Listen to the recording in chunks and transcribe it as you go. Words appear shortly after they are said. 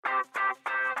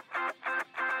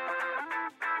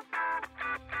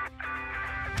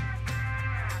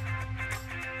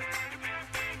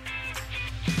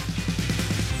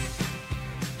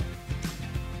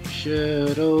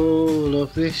Should all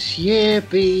of this year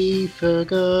be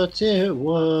forgot? It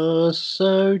was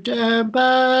so damn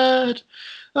bad.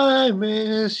 I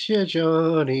miss you,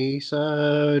 Johnny,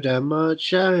 so damn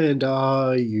much. And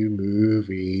are you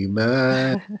movie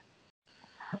mad?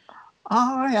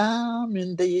 I am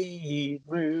indeed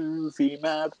movie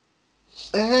mad.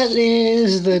 That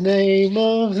is the name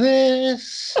of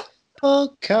this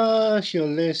podcast you're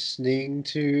listening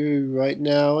to right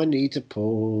now. I need to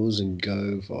pause and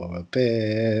go for a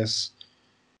piss.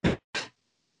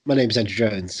 My name's Andrew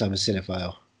Jones. I'm a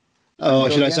cinephile. Oh,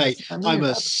 should I say I'm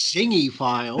a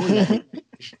singy-phile?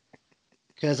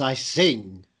 Because I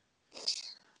sing.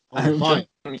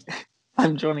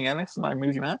 I'm Johnny Ellis, and I'm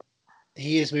movie mad.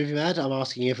 He is movie mad. I'm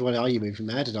asking everyone, are you movie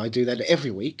mad? And I do that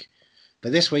every week.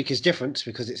 But this week is different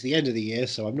because it's the end of the year,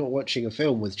 so I'm not watching a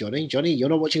film with Johnny. Johnny, you're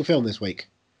not watching a film this week.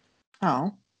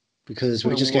 Oh. Because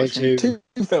we're just going to... two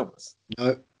films.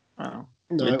 No. Oh.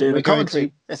 No, we're doing a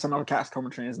commentary. It's another Cats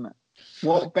commentary, isn't it?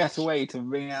 What better way to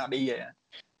ring out the year?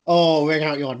 Oh, ring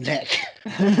out your neck.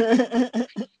 Can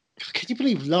you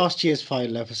believe last year's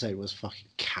final episode was fucking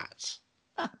Cats?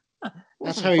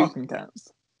 That's how fucking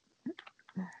Cats.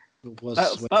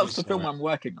 That's the film I'm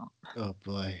working on. Oh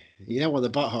boy, you don't want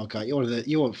the butthole cut.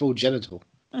 You want full genital.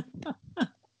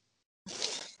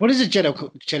 What is a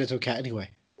genital cat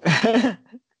anyway?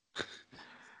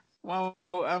 Well,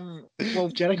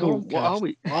 genital what are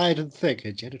we? I don't think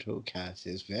a genital cat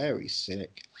is very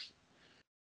cynic.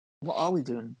 What are we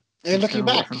doing? We're looking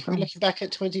back. We're looking back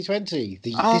at 2020.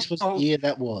 This was the year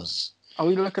that was. Are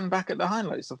we looking back at the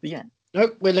highlights of the year?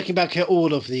 Nope, we're looking back at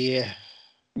all of the year.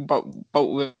 But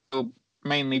we'll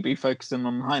mainly be focusing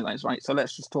on highlights, right? So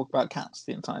let's just talk about Cats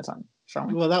the entire time, shall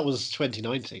we? Well, that was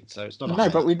 2019, so it's not. No,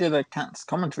 but we did a Cats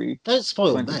commentary. Don't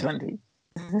spoil 2020.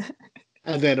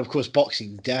 And then, of course,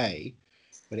 Boxing Day,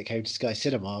 when it came to Sky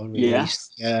Cinema, and we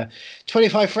released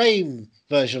 25 frame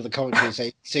version of the commentary,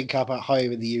 say sync up at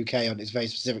home in the UK on its very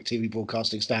specific TV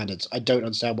broadcasting standards. I don't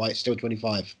understand why it's still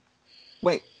 25.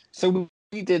 Wait, so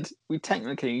we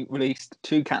technically released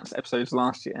 2 Cats episodes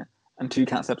last year and 2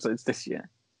 Cats episodes this year.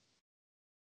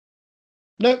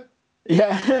 Nope.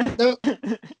 Yeah. Nope.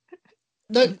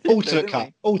 Nope. Alternate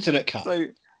cut. So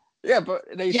but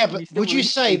would you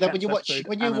say that when you watch The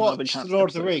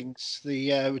Lord of the Rings,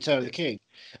 the Return of the King,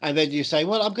 and then you say,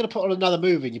 well, I'm going to put on another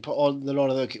movie, and you put on The Lord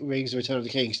of the Rings, The Return of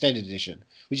the King extended edition,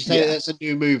 would you say that's a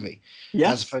new movie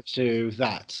as opposed to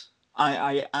that?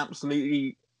 I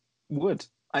absolutely would.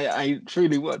 I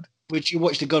truly would. Would you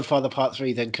watch The Godfather Part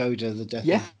 3, then Coda, The Death?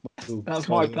 Yeah, that's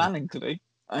what I'm planning to do.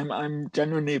 I'm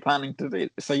genuinely planning to do.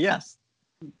 So yes.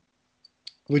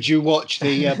 Would you watch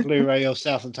the Blu-ray of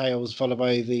Southland Tales followed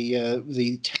by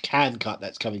the can cut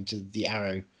that's coming to the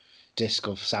Arrow disc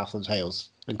of Southland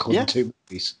Tales and call them 2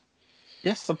 movies?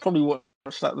 Yes, I'll probably watch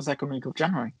that the second week of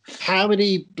January. How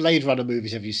many Blade Runner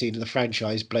movies have you seen in the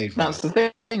franchise Blade Runner? That's the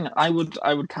thing. I would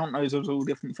count those as all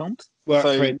different films.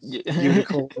 Print,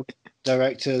 Unicorn,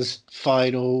 Directors,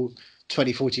 Final,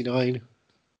 2049.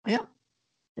 Yeah.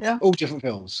 All different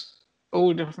films.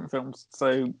 All different films.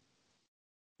 So.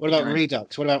 What about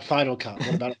Redux? What about Final Cut?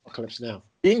 What about Apocalypse Now?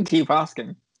 You can keep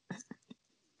asking.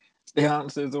 The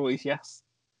answer is always yes.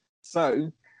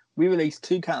 So, we released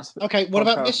 2 Cats. Okay, what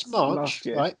about Miss March?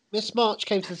 Right, Miss March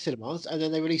came to the cinemas, and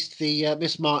then they released the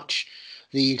Miss March,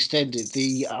 the extended,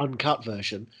 the uncut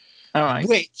version. All right.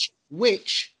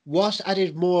 Which, whilst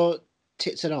added more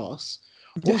tits and arse,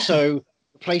 also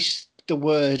replaced the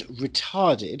word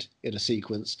retarded in a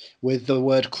sequence with the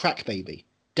word crack baby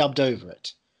dubbed over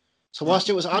it. So whilst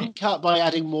it was uncut by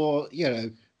adding more,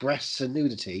 breasts and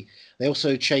nudity, they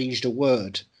also changed a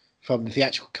word from the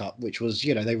theatrical cut, which was,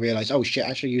 they realised, oh shit,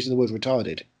 actually using the word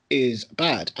retarded is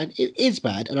bad. And it is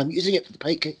bad, and I'm using it for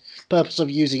the purpose of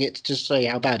using it to say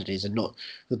how bad it is and not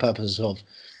for the purpose of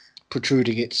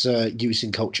protruding its use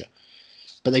in culture.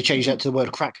 But they changed that to the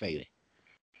word crack baby.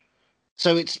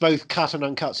 So it's both cut and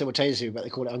uncut simultaneously, but they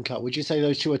call it uncut. Would you say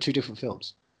those two are 2 different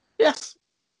films? Yes.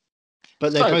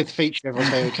 But they both feature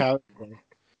everyone's favourite character,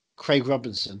 Craig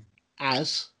Robinson,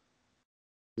 as...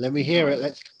 Let me hear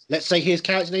it. Let's say his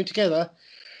character name together.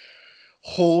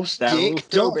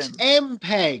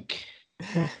 Horsedick.mpeg.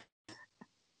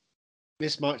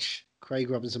 Miss March,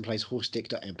 Craig Robinson plays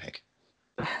Horsedick.mpeg.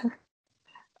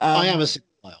 I am a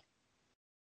cinephile.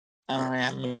 And I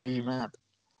am movie mad.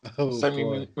 Oh, so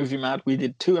movie mad. We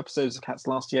did 2 episodes of Cats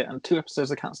last year and 2 episodes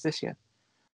of Cats this year.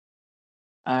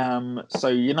 So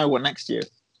you know what next year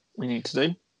we need to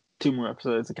do? 2 more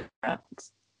episodes of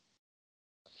Cats.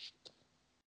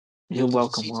 You're Does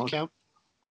welcome, Cheetah world. count?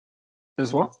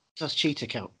 Does what? Does Cheetah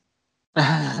count?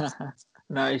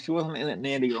 No, she wasn't in it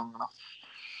nearly long enough.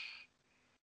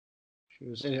 She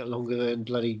was in it longer than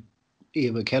bloody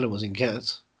Ian McKellen was in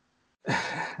Cats.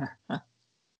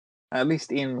 At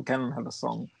least Ian McKellen had a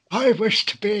song. I wish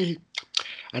to be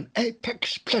an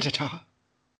apex predator.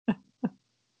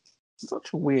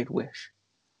 Such a weird wish.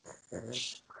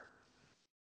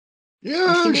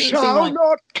 You shall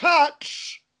not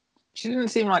catch. She didn't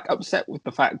seem like upset with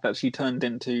the fact that she turned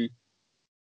into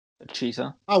a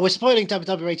cheetah. Oh, we're spoiling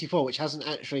WW84, which hasn't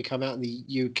actually come out in the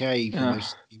UK for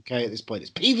most of the UK at this point.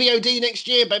 It's PVOD next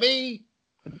year, baby.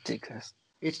 Ridiculous.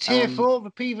 It's tier 4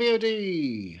 for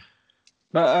PVOD.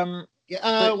 But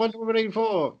Wonder Woman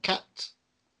 84, Cat.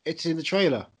 It's in the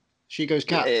trailer. She goes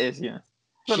cat. It is, yeah.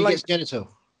 But she gets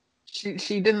genital.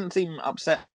 She didn't seem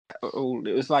upset at all.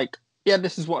 It was like, yeah,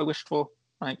 this is what I wished for.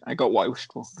 Like, I got what I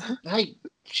wished for. Hey,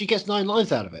 she gets 9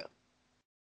 lives out of it.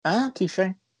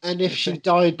 Touche. And if she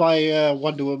died by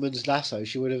Wonder Woman's lasso,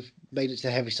 she would have made it to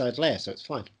the Heaviside Layer, so it's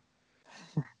fine.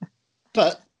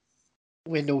 But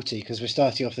we're naughty because we're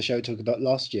starting off the show talking about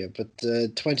last year. But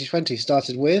 2020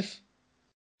 started with...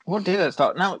 What did it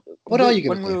start? Now, what are you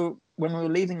going to do? When we were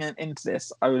leading into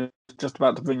this, I was just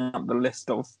about to bring up the list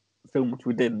of films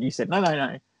we did, and you said, no,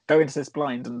 go into this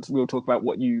blind, and we'll talk about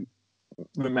what you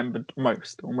remembered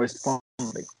most, or most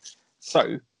fondly.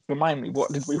 So, remind me,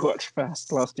 what did we watch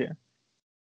first last year?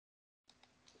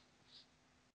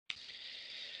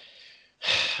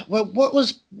 Well, what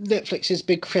was Netflix's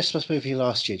big Christmas movie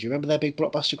last year? Do you remember their big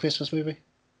blockbuster Christmas movie?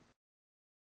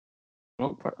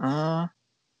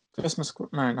 Christmas...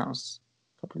 No, that was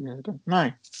a couple of years ago.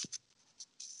 No.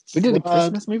 We did a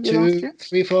Christmas movie last year?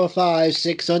 3, 4, 5,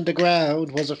 6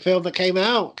 Underground was a film that came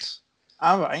out.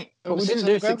 All right. But we didn't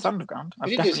do 6 Underground.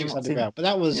 We didn't do 6 Underground, but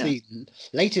that was the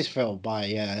latest film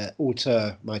by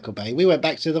auteur Michael Bay. We went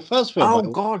back to the first film. Oh,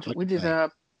 God. We did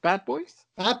Bad Boys?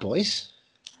 Bad Boys?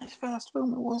 His first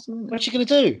film, it wasn't. What you going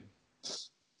to do?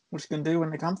 What you going to do when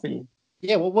they come for you?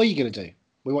 Yeah, what are you going to do?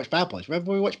 We watched Bad Boys. Remember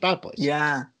when we watched Bad Boys?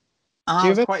 Yeah. I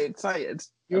was quite excited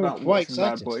about watching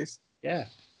Bad Boys. Yeah.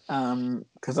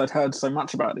 Because I'd heard so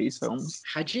much about these films.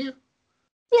 Had you?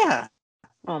 Yeah.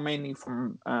 Well, mainly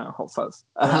from Hot Fuzz.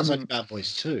 That's like Bad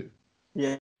Boys 2.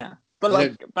 Yeah. But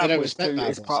like Bad Boys 2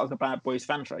 is part of the Bad Boys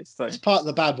franchise. So. It's part of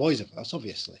the Bad Boys of us,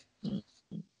 obviously.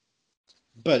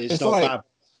 But it's not like, bad.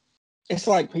 It's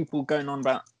like people going on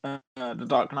about The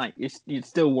Dark Knight. You'd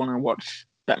still want to watch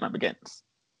Batman Begins.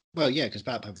 Well, yeah, because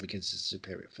Batman Begins is a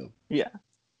superior film. Yeah.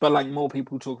 But like more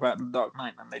people talk about The Dark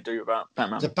Knight than they do about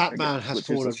Batman. The Batman Begins, has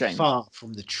fallen far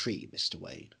from the tree, Mr.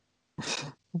 Wayne.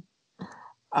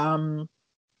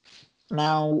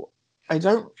 Now, I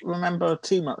don't remember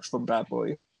too much from Bad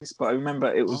Boys, but I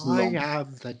remember it was long. I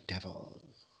am the devil.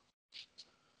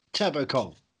 Turbo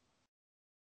Kong.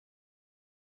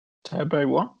 Turbo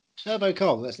what? Turbo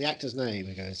Kong, that's the actor's name.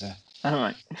 He goes, all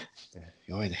right.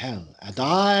 You're in hell, and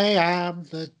I am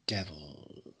the devil.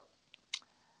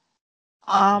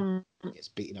 Gets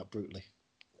beaten up brutally.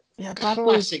 Yeah,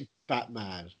 classic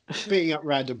Batman. Beating up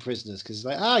random prisoners because he's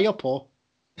like, you're poor.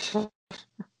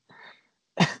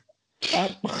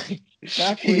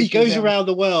 He goes around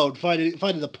the world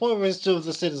finding the poorest of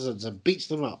the citizens and beats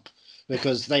them up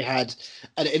because they had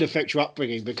an ineffectual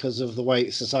upbringing because of the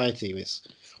way society is.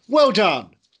 Well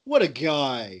done! What a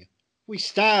guy! We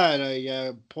stand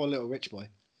a poor little rich boy.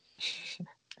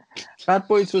 Bad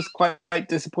Boys was quite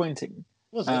disappointing.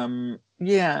 Was it?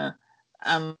 Yeah,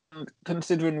 and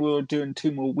considering we were doing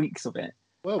 2 more weeks of it,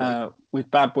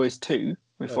 with Bad Boys 2,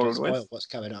 we followed with. What's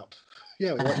coming up?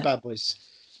 Yeah, we watched Bad Boys.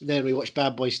 Then we watched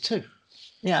Bad Boys 2.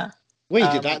 Yeah. We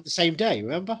did that the same day,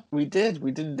 remember? We did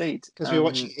indeed. Because we were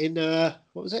watching in,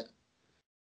 what was it?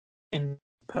 In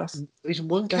person. It was in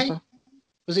 1K?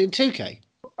 Was it in 2K?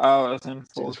 Oh, it was in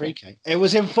 4K. It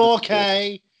was in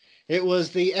 4K. It was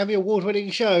the Emmy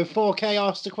Award-winning show, 4K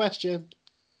Asked a Question.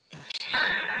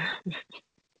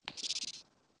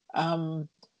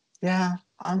 Yeah,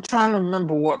 I'm trying to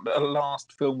remember what the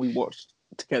last film we watched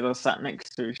together sat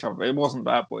next to each other. It wasn't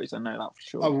Bad Boys, I know that for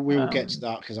sure. Oh, we will get to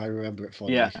that because I remember it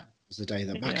fondly. Yeah. It was the day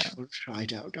that Max von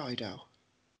Sydow died out.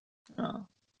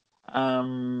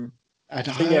 And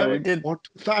we did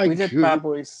Bad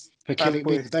Boys for killing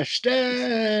me the best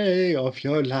day of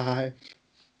your life.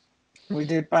 We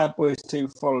did Bad Boys 2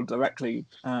 followed directly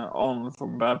on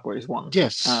from Bad Boys 1.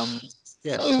 Yes.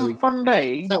 Yes. So fun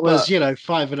day. That was,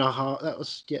 5.5. That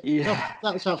was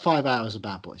that was about 5 hours of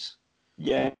Bad Boys.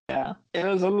 Yeah. It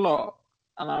was a lot.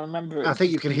 And I remember I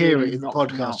think you can hear it in the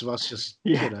podcast of us just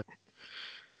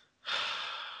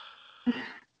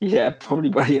Yeah, probably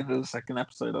by the end of the second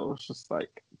episode, I was just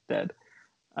like dead.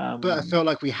 But I felt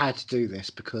like we had to do this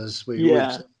because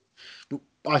Yeah.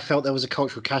 I felt there was a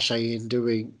cultural cachet in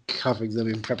covering them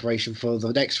in preparation for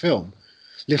the next film.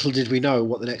 Little did we know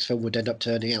what the next film would end up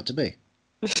turning out to be.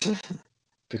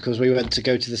 Because we went to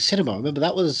go to the cinema. Remember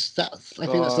that. I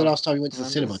think that's the last time we went to the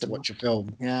cinema to watch a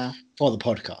film. Yeah. For the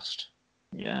podcast.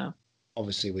 Yeah.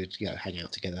 Obviously, we'd hang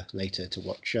out together later to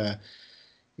watch,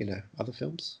 other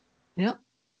films. Yeah.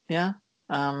 Yeah.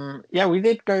 Yeah, we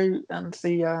did go and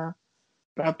see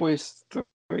Bad Boys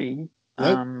 3.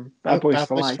 Bad Boys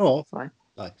for Life.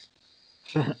 Life.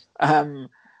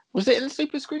 Was it in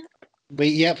super screen?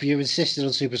 You insisted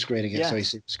on super screening it, so he Yes.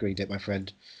 super screened it, my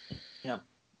friend. Yeah.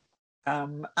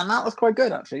 And that was quite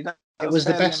good, actually. It was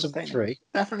the best of the three.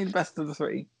 Definitely the best of the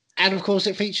three. And of course,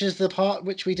 it features the part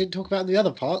which we didn't talk about in the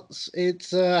other parts.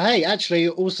 It's hey, actually,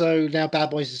 also now Bad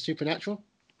Boys is supernatural.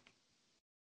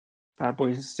 Bad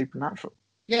Boys is supernatural.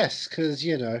 Yes, because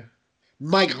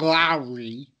Mike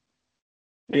Lowry.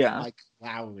 Yeah. Mike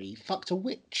Lowry fucked a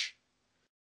witch.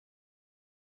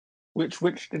 Which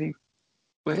witch did he?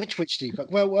 Which witch did he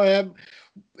fuck? Well,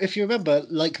 if you remember,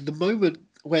 like the moment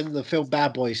when the film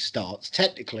Bad Boys starts,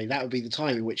 technically that would be the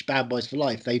time in which Bad Boys for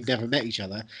Life, they'd never met each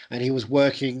other, and he was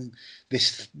working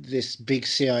this big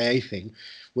CIA thing,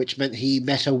 which meant he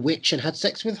met a witch and had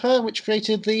sex with her, which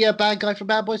created the bad guy from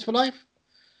Bad Boys for Life.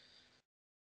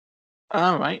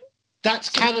 All right. That's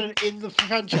canon in the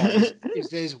franchise. Is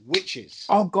there's witches.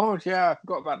 Oh God, yeah, I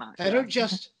forgot about that. They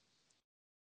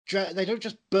don't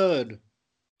just burn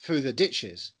through the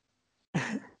ditches.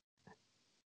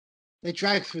 They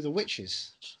drag through the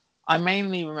witches. I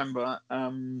mainly remember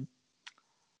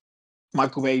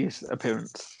Michael Bay's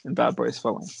appearance in Bad Boys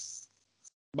for Life.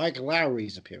 Mike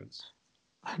Lowry's appearance.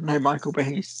 No, Michael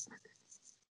Bay's.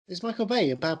 Is Michael Bay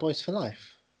in Bad Boys for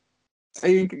Life? Are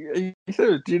you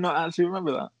sure? Do you not actually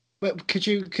remember that? But could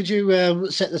you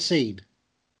set the scene?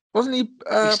 Wasn't he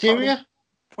exterior?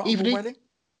 part Evening? of the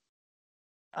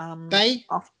wedding? Bay?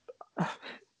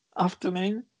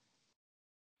 Afternoon?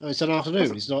 No, it's an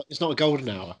afternoon. It's not a golden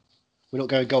hour. We're not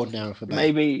going golden hour for Bay.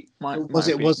 Maybe was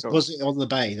it on the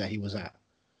Bay that he was at?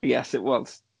 Yes, it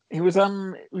was. He was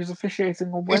officiating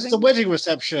a wedding. It's the wedding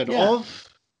reception of.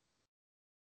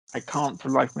 I can't for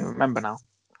the life of me remember now.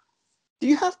 Do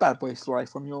you have Bad Boys for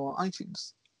Life on your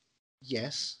iTunes?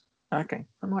 Yes. Okay,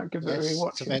 I might give it a rewatch.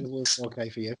 It's available in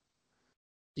 4K for you.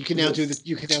 You can now do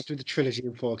the trilogy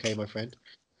in 4K, my friend.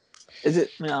 Is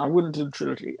it? No, I wouldn't do the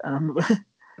trilogy.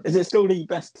 Is it still the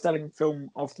best-selling film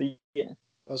of the year?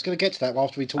 I was going to get to that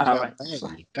after we talked about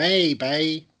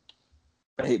Bay.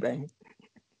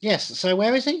 Yes. So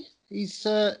where is he? He's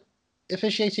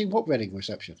officiating what wedding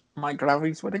reception? Mike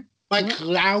Lowry's wedding. Mike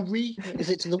Lowry? Is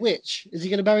it to the witch? Is he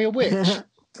going to marry a witch?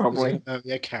 Probably. Is he going to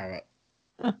marry a carrot?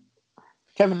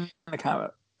 Kevin the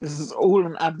Carrot. This is all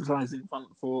an advertising front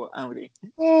for Audi.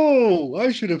 Oh, I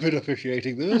should have been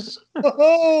officiating this.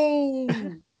 Oh!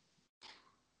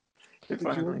 Did you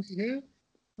want to hear?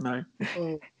 No.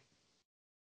 Oh.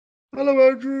 Hello,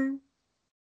 Andrew.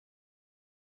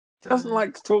 He doesn't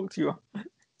like to talk to you.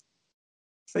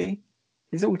 See?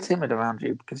 He's all timid around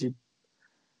you because you.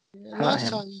 Last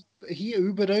time he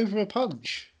Ubered over a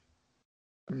punch.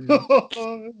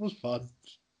 It was fun.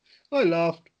 I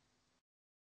laughed.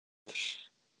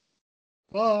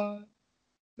 Bye.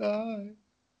 Bye.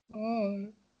 Bye.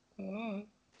 Bye.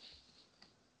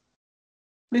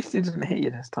 At least he didn't hit you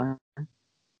this time.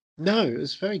 No, it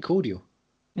was very cordial.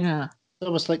 Yeah. It's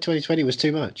almost like 2020 was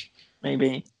too much.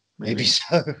 Maybe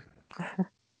so.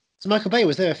 So Michael Bay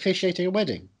was there officiating a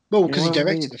wedding. Well, because he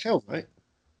directed the film, right?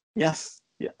 Yes.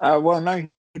 Yeah. Well, no. He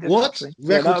didn't what? actually.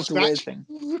 Record that was scratch? a weird thing.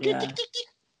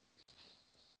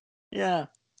 Yeah.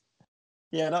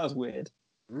 Yeah, that was weird.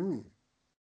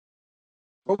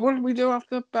 But what did we do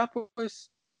after Bad Boys?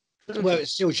 Well,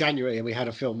 it's still January and we had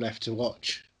a film left to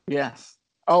watch. Yes.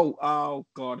 Oh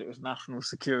God! It was National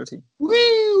Security. Which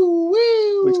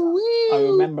I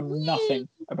remember nothing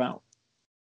about.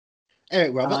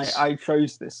 Eric Roberts. I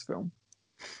chose this film.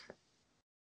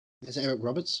 Is it Eric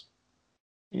Roberts?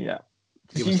 Yeah.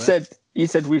 You said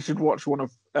we should watch one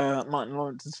of Martin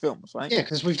Lawrence's films, right? Yeah,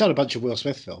 because we've done a bunch of Will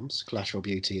Smith films, Collateral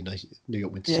Beauty and New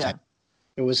York Winter's Tale.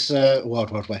 It was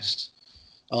Wild Wild West,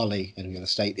 Ali, Enemy of the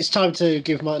State. It's time to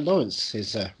give Martin Lawrence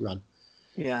his run.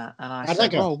 Yeah, and I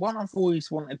said, one I've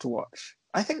always wanted to watch.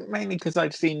 I think mainly because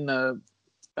I'd seen the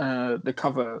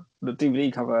cover, the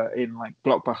DVD cover in like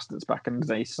Blockbusters back in the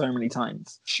day so many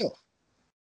times. Sure.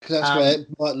 Because that's where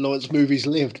Martin Lawrence movies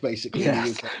lived, basically. In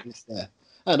the UK. There.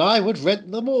 And I would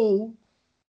rent them all.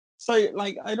 So,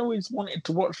 like, I'd always wanted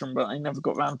to watch them, but I never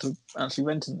got around to actually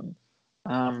renting them.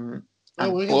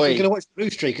 Oh, we're going to watch Blue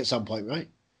Streak at some point, right?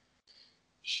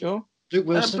 Sure. Luke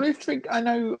Wilson. Blue Streak, I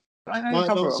know the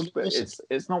cover of, but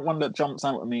it's not one that jumps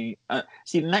out at me.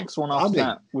 See, the next one after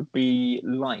that would be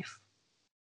Life.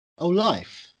 Oh,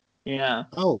 Life. Yeah.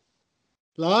 Oh,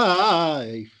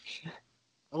 Life.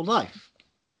 Oh, Life.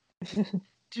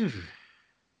 Dude.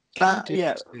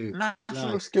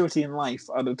 National Security and Life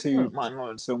are the two Martin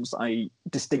Lawrence films I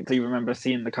distinctly remember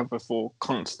seeing the cover for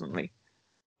constantly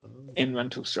in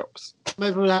rental shops.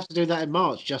 Maybe we'll have to do that in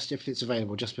March, just if it's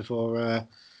available, just before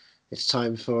it's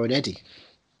time for an Eddie.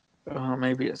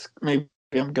 Maybe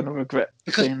I'm going to regret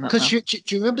saying that. Because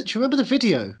do you remember the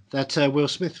video that Will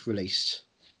Smith released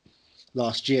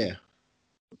last year?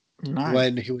 No.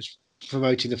 When he was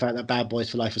promoting the fact that Bad Boys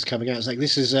for Life was coming out. It's like,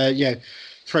 this is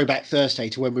Throwback Thursday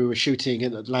to when we were shooting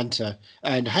in Atlanta,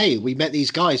 and hey, we met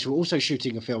these guys who were also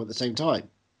shooting a film at the same time,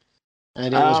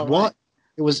 and it was what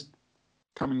it was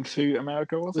Coming to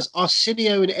America. Was it was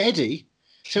Arsenio and Eddie?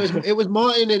 So it was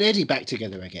Martin and Eddie back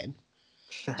together again,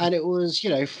 and it was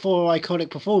four iconic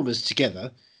performers together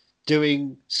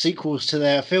doing sequels to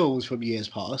their films from years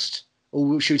past,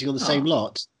 all shooting on the same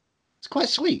lot. It's quite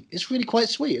sweet. It's really quite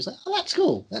sweet. It's like, oh, that's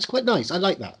cool. That's quite nice. I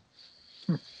like that.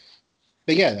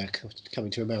 But yeah, they're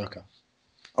coming to America.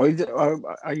 Are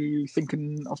you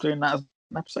thinking of doing that as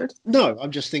an episode? No, I'm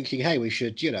just thinking, hey, we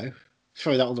should,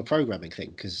 throw that on the programming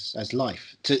thing because as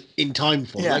life in time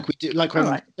for like we did, like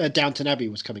when Downton Abbey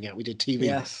was coming out, we did TV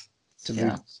to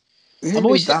movies.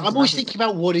 I'm always thinking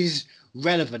about what is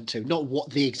relevant to, not what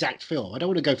the exact film. I don't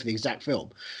want to go for the exact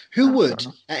film. Who would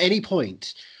at any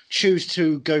point choose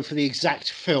to go for the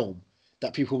exact film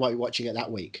that people might be watching it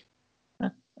that week?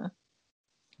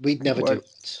 We'd never do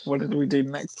it. What did we do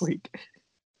next week?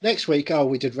 Next week,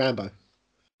 we did Rambo.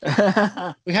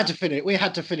 We had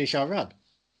to finish our run.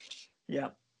 Yeah.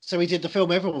 So we did the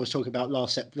film everyone was talking about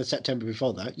the September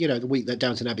before that. The week that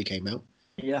Downton Abbey came out.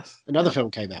 Yes. Another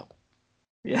film came out.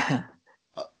 Yeah.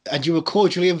 And you were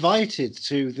cordially invited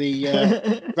to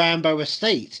the Rambo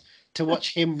estate to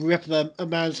watch him rip a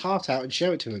man's heart out and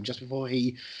show it to him just before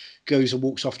he goes and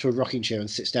walks off to a rocking chair and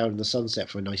sits down in the sunset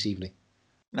for a nice evening.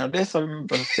 Now this I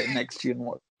remember sitting next to you and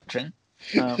watching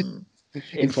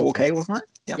in 4K, wasn't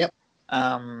it? Yep.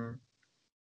 I'm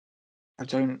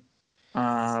wondering.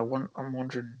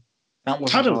 That wasn't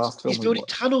tunnels. The last film He's building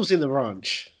tunnels in the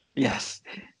ranch. Yes.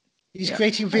 He's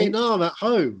creating Vietnam at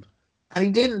home. And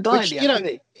he didn't die. Which,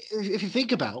 if you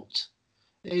think about,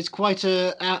 it's quite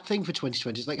a thing for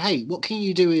 2020. It's like, hey, what can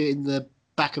you do in the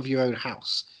back of your own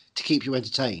house to keep you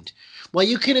entertained? Well,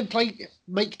 you can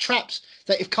make traps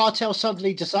that if cartels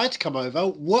suddenly decide to come over,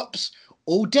 whoops,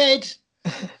 all dead.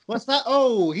 What's that?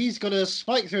 Oh, he's got a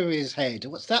spike through his head.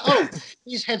 What's that? Oh,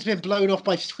 his head's been blown off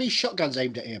by 3 shotguns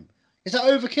aimed at him. Is that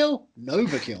overkill?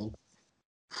 Noverkill.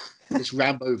 It's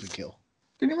Rambo overkill.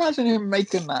 Can you imagine him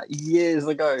making that years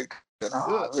ago?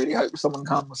 I really hope someone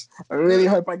comes. I really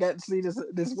hope I get to see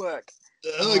this work.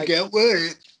 I can't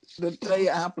wait. The day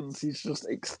it happens, he's just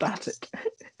ecstatic.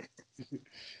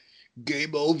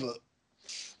 Game over.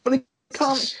 But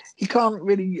he can't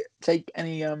really take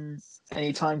any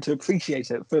time to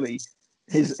appreciate it fully.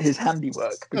 His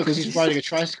handiwork because he's riding a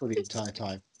tricycle the entire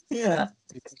time. Yeah.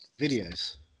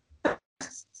 Videos.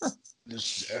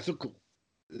 This is ethical.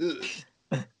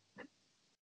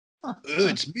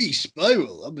 It's me,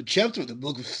 Spiral. I'm a chapter of the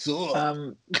Book of Thor.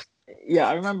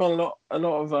 I remember a lot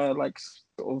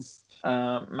of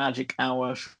magic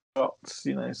hour shots.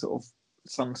 Sort of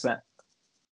sunset,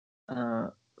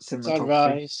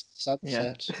 sunrise,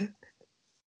 sunset. Yeah.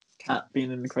 Cat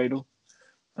being in the cradle,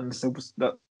 and silver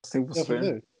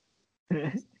spoon.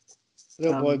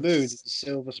 Little boy Moon,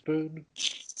 silver spoon.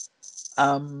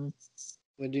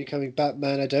 When you're coming back,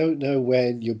 man, I don't know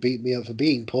when. You'll beat me up for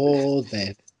being poor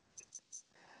then.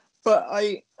 But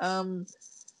I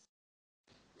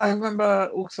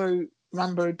remember also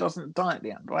Rambo doesn't die at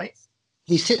the end, right?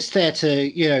 He sits there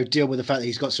to, deal with the fact that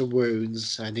he's got some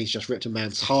wounds and he's just ripped a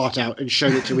man's heart out and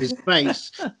shown it to his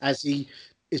face as he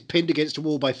is pinned against a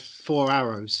wall by 4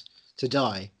 arrows to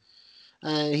die.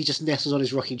 And he just nestles on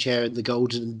his rocking chair in the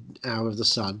golden hour of the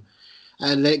sun.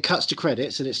 And then it cuts to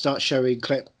credits and it starts showing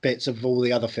clip bits of all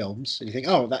the other films. And you think,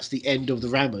 oh, that's the end of the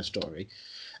Rambo story.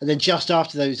 And then just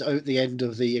after the end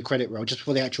of the credit roll, just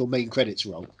before the actual main credits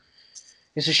roll,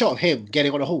 it's a shot of him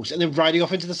getting on a horse and then riding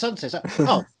off into the sunset. It's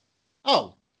like,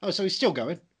 oh, so he's still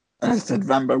going. I said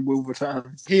Rambo will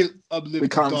return. I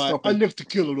live to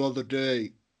kill another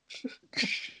day.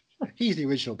 He's the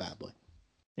original bad boy.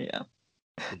 Yeah.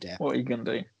 What are you going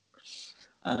to do?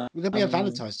 Will there be a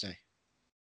Valentine's Day?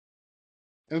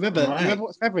 Remember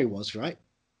what February was, right?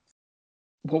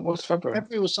 What was February?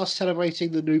 February was us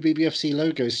celebrating the new BBFC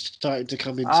logos starting to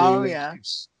come into Oh, yeah.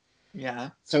 use. Yeah.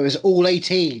 So it was all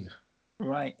 18.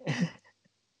 Right.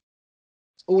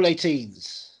 All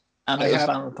 18s. And it was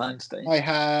Valentine's Day. I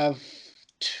have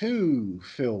 2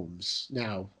 films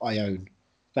now I own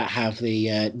that have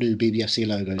the new BBFC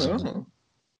logos on them.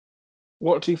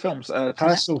 What 2 films?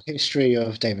 Personal History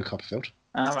of David Copperfield.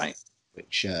 All right.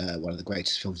 Which one of the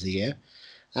greatest films of the year.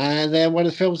 And then one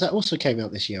of the films that also came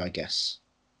out this year, I guess.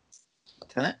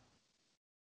 Tenet?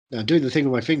 Now, I'm doing the thing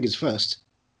with my fingers first.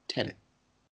 Tenet.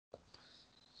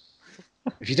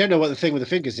 If you don't know what the thing with the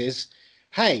fingers is,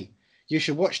 hey, you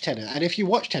should watch Tenet. And if you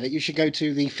watch Tenet, you should go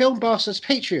to the Film Bastards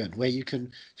Patreon, where you can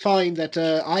find that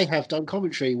I have done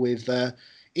commentary with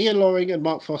Ian Loring and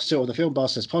Mark Foster on the Film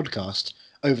Bastards podcast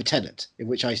over Tenet, in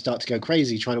which I start to go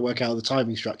crazy trying to work out the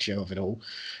timing structure of it all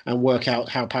and work out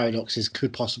how paradoxes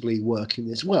could possibly work in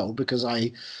this world, because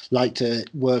I like to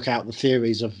work out the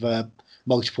theories of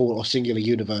multiple or singular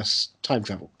universe time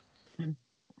travel.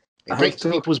 It breaks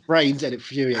people's brains and it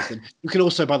infuriates them. You can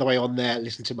also, by the way, on there,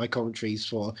 listen to my commentaries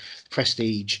for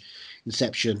Prestige,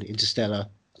 Inception, Interstellar,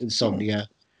 Insomnia,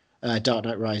 Dark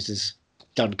Knight Rises,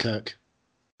 Dunkirk.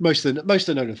 Most of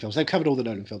the Nolan films. They've covered all the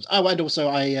Nolan films. Oh, and also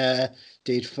I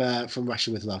did From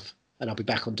Russia with Love, and I'll be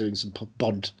back on doing some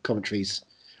Bond commentaries.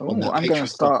 I'm going to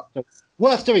start. So,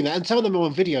 worth doing that, and some of them are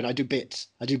on video, and I do bits.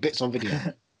 I do bits on video.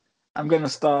 I'm going to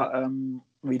start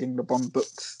reading the Bond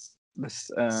books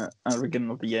this beginning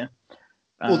of the year.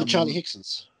 All the Charlie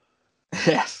Hicksons.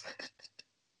 Yes.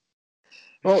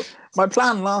 Well, my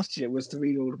plan last year was to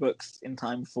read all the books in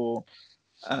time for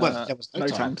there was No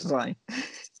Time to Die.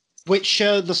 Which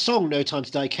the song "No Time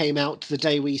to Die" came out the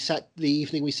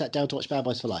evening we sat down to watch Bad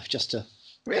Boys for Life. Just to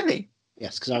really,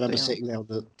 yes, because I remember sitting there on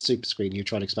the super screen. You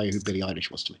trying to explain who Billie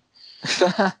Eilish was to me.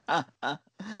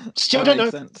 Still don't know.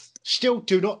 Sense. Still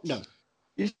do not know.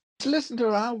 You should listen to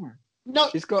her album. No,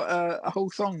 she's got a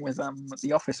whole song with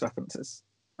The Office references.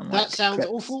 That sounds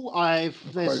awful.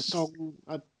 There's a song.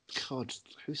 God,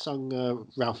 who sung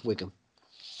Ralph Wiggum?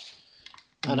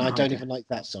 And I don't even like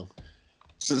that song.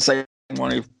 It's the same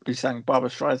one who sang Barbra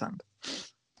Streisand.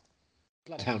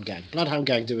 Bloodhound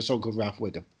Gang do a song called Ralph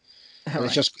Wiggum.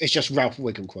 Right. It's just Ralph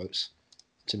Wiggum quotes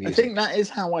to music. I think that is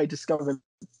how I discovered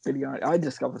Billie Eilish. I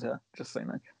discovered her, just so you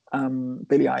know.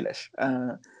 Billie Eilish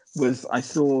was, I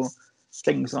saw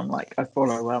things on, like, I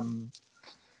follow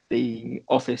the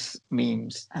Office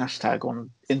memes hashtag on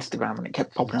Instagram, and it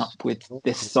kept popping up with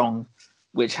this song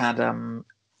which had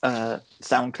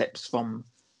sound clips from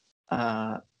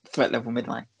Threat Level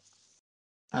Midnight.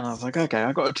 And I was like, okay,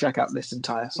 I got to check out this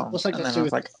entire song. What's that and then I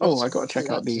was like, I got to check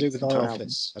out the entire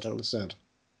Office. I don't understand.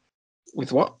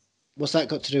 With what? What's that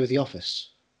got to do with The Office?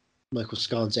 Michael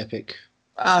Scarn's epic.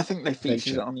 I think they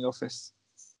featured it on The Office.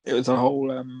 It was a whole.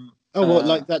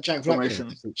 Like that Jack Black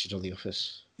featured on The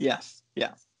Office. Yes,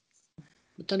 yeah.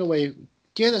 I don't know where. Do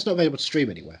you know that's not available to stream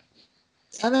anywhere?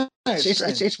 I know.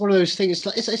 It's one of those things.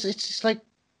 It's like,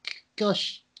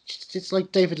 gosh, it's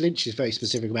like David Lynch is very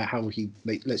specific about how he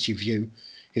lets you view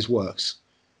his works,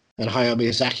 and Hayao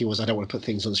Miyazaki was, I don't want to put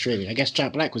things on streaming. I guess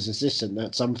Jack Black was insistent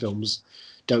that some films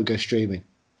don't go streaming.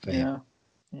 Yeah.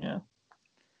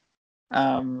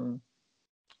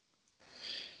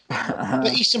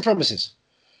 But Eastern Promises.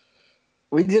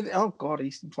 We did. Oh God,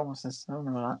 Eastern Promises. I don't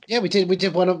know that. Yeah, we did. We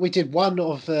did one of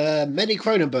many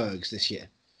Cronenbergs this year.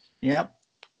 Yep.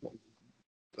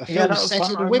 A film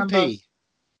set in Wimpy.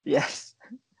 Yes,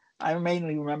 I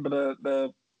mainly remember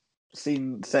the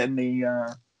scene set in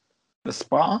the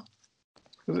spa.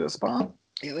 Was it a spa?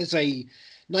 It was a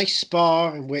nice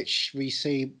spa in which we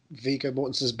see Viggo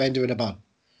Mortensen's Bender in a bun.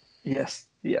 Yes.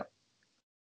 Yeah.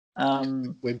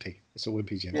 Wimpy. It's a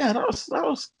Wimpy joke. Yeah, that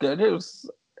was good. It was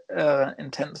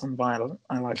intense and violent.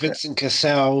 I like Vincent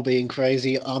Cassel being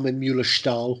crazy. Armin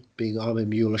Mueller-Stahl being Armin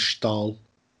Mueller-Stahl.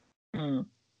 Mm.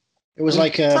 It was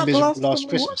like a miserable last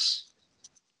Christmas.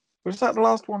 Was that the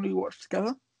last one we watched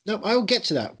together? No, I'll get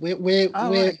to that. We're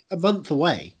a month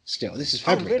away still. This is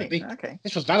February. Really? Okay.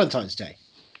 This was Valentine's Day.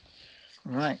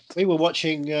 Right. We were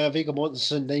watching Viggo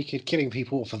Mortensen naked killing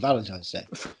people for Valentine's Day.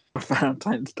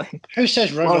 Valentine's Day. Who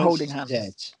says romance holding is hands.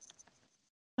 dead?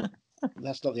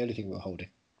 That's not the only thing we're holding.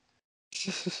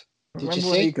 Remember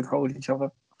when we could hold each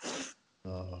other?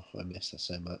 Oh, I miss that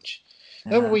so much.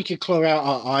 Remember we could claw out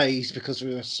our eyes because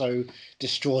we were so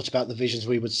distraught about the visions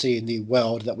we would see in the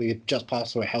world that we had just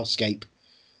passed through a hellscape.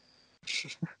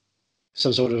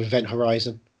 Some sort of event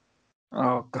horizon.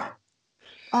 Oh God.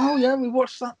 Oh yeah, we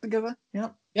watched that together. Yeah.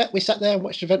 Yeah, we sat there and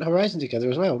watched Event Horizon together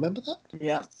as well. Remember that?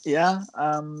 Yeah.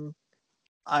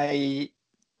 I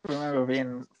remember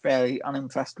being fairly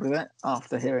unimpressed with it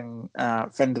after hearing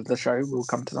friend of the show, we'll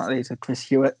come to that later, Chris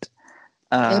Hewitt,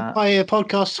 Empire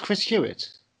podcast, Chris Hewitt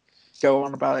go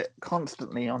on about it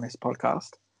constantly on his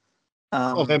podcast.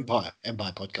 of Empire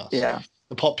podcast. Yeah.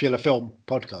 The popular film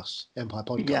podcast, Empire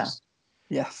podcast. Yeah.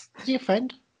 Yes. Is he a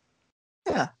friend?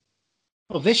 Yeah.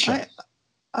 Of this show?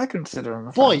 I consider him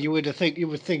a Boy, friend. you would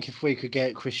think if we could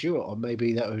get Chris Hewitt on,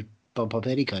 maybe that would bump up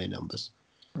any kind of numbers.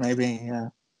 Maybe, yeah.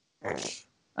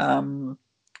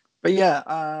 But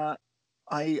yeah,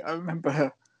 I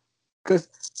remember because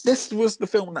this was the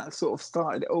film that sort of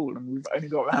started it all, and we've only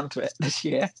got around to it this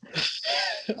year.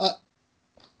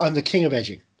 I'm the king of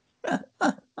edging.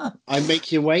 I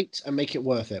make you wait and make it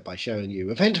worth it by showing you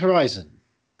Event Horizon.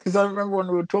 Because I remember when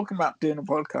we were talking about doing a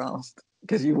podcast,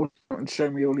 because you wanted to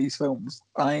show me all these films,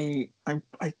 I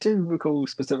do recall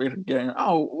specifically going,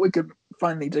 oh, we could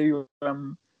finally do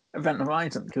Event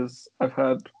Horizon, because I've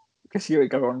heard Chris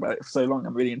Hewitt go on about it for so long,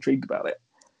 I'm really intrigued about it.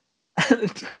 And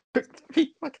it took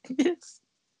 3 fucking years.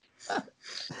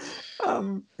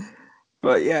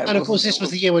 But yeah. And of course, this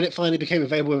was the year when it finally became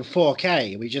available in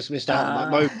 4K. We just missed out on that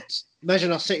moment.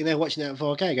 Imagine us sitting there watching that in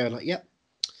 4K going like, yep,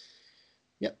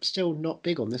 still not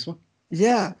big on this one.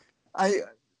 Yeah. I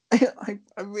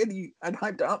really, I'd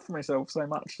hyped it up for myself so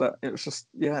much that it was just,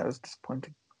 it was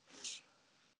disappointing.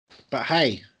 But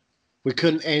hey, we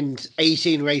couldn't end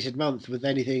 18 rated month with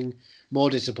anything more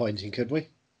disappointing, could we?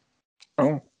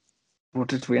 Oh, what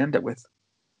did we end it with?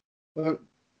 Well,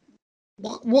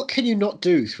 what can you not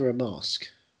do through a mask?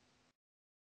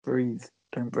 Breathe.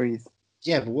 Don't breathe.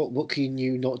 Yeah, but what can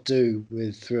you not do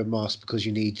through a mask because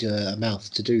you need a mouth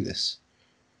to do this?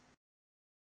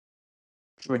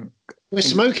 Drink. We're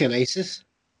smoking, Aces.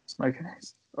 Smoking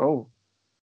Aces. Oh.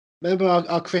 Remember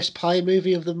our Chris Pie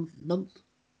movie of the month?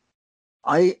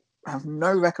 I have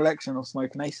no recollection of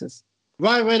Smoking Aces.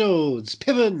 Ryan Reynolds,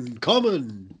 Piven,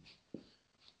 Common,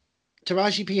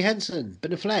 Taraji P. Henson,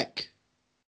 Ben Affleck.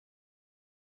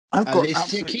 I've got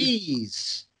Alicia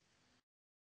Keys.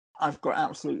 I've got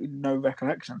absolutely no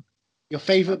recollection. Your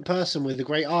favourite person with the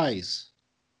great eyes.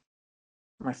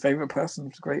 My favourite person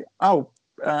was great. Oh,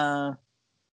 and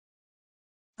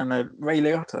Ray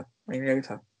Liotta.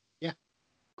 Yeah,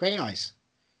 great eyes.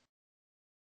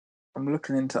 I'm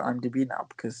looking into IMDb now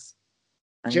because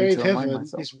Jerry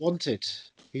Piven is wanted.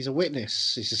 He's a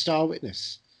witness. He's a star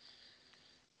witness.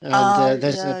 And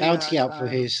there's a bounty out for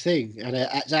his thing. And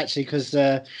it's actually because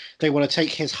they want to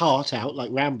take his heart out, like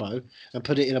Rambo, and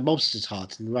put it in a monster's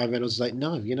heart. And Ryan Reynolds is like,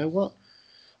 no, you know what?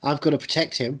 I've got to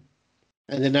protect him.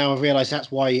 And then now I've realised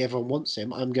that's why everyone wants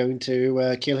him. I'm going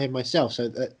to kill him myself so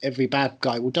that every bad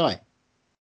guy will die.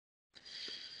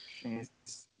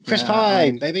 Chris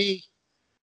Pine, baby.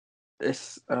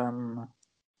 This, yeah.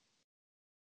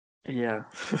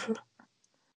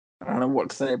 I don't know what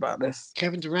to say about this.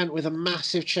 Kevin Durant with a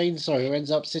massive chainsaw who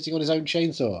ends up sitting on his own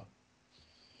chainsaw.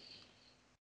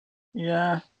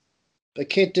 Yeah. A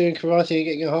kid doing karate and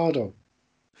getting a hard on.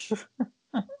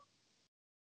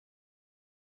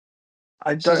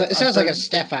 It sounds like a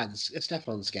Stefan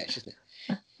sketch, doesn't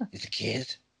it? It's a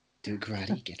kid doing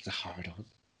karate, gets a hard on.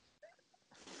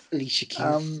 Alicia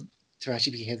Keys,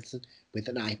 Taraji P. Henson with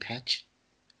an eye patch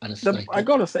and a sniper. I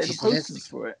gotta say, the posters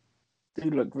for it do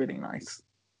look really nice.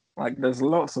 Like, there's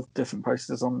lots of different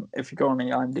posters on if you go on the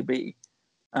IMDb.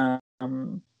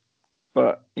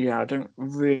 But yeah, I don't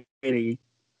really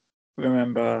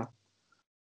remember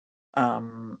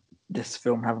this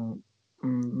film having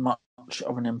much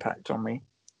of an impact on me.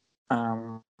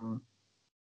 And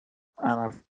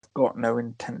I've got no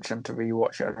intention to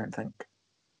rewatch it, I don't think.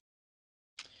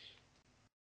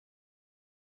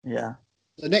 Yeah.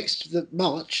 The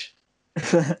March.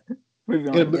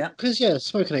 Because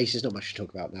Smoking Ace is not much to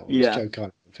talk about now. Yeah. It's Joe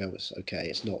Carter film. It's okay.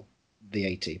 It's not the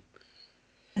A-Team.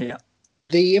 Yeah.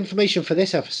 The information for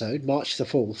this episode, March the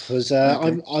 4th, was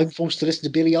I'm forced to listen to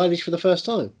Billie Eilish for the first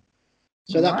time.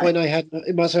 So at that point, I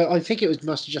think it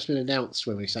must have just been announced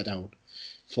when we sat down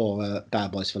for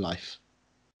Bad Boys for Life.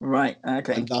 Right.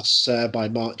 Okay. And thus, by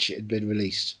March, it had been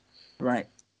released. Right.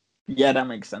 Yeah, that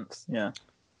makes sense. Yeah.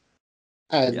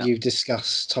 And you've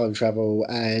discussed time travel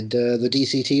and the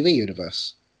DC TV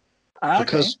universe.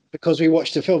 Because we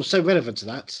watched a film so relevant to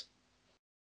that.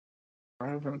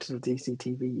 Relevant to the DC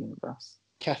TV universe.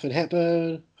 Katharine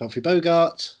Hepburn, Humphrey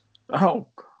Bogart. Oh.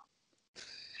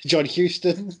 John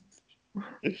Huston.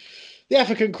 The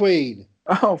African Queen.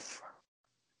 Oh.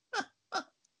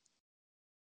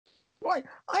 Why?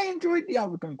 I enjoyed the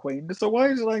African Queen, so why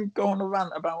did I go on a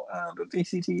rant about the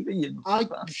DCTV and I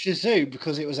stuff? presume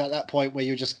because it was at that point where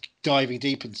you were just diving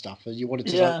deep and stuff, and you wanted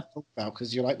to Yeah. talk about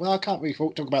because you're like, well, I can't really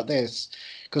talk about this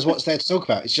because what's there to talk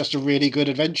about? It's just a really good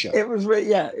adventure. It was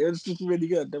it was just really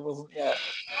good. There wasn't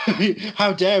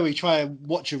How dare we try and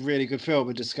watch a really good film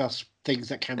and discuss things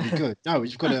that can be good? No,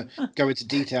 we've got to go into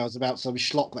details about some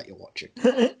schlock that you're watching.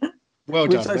 Well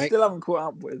which done, I mate. still haven't caught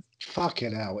up with.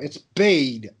 Fucking hell, it's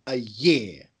been a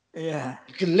year. Yeah.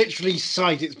 You can literally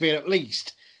cite it's been at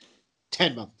least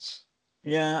 10 months.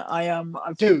 Yeah, I am.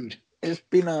 Dude, It's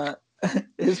been a.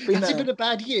 It's been has a. it been a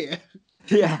bad year?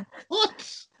 Yeah.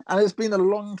 What? And it's been a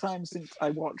long time since I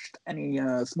watched any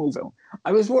Smallville.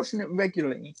 I was watching it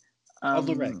regularly On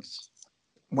the regs.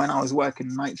 when I was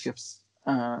working night shifts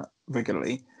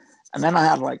regularly, and then I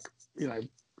had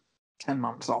 10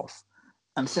 months off.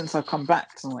 And since I've come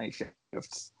back to night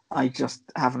shifts, I just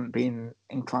haven't been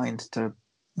inclined to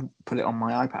put it on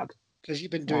my iPad. Because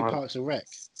you've been doing Parks and Rec.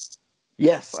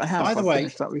 Yes, I have. By the I've way,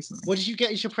 finished that recently. what did you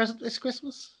get as your present this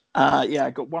Christmas? Yeah,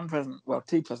 I got one present. Well,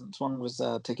 two presents. One was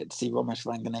a ticket to see Ramesh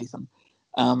Ranganathan.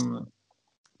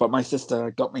 But my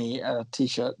sister got me a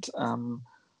T-shirt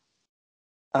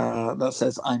that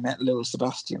says "I met Lil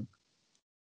Sebastian."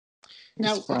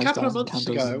 Now, a couple of months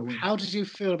ago, how did you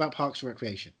feel about Parks and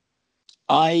Recreation?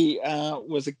 I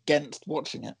was against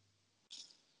watching it.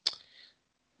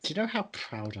 Do you know how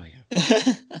proud I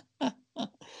am? Do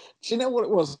you know what it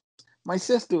was? My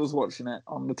sister was watching it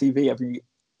on the TV every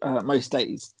most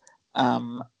days,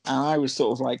 and I was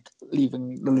sort of like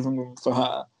leaving the living room for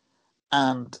her.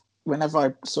 And whenever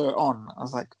I saw it on, I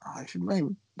was like, I should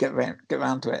maybe get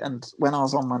around to it. And when I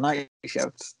was on my night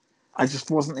shifts, I just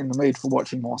wasn't in the mood for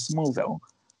watching more Smallville,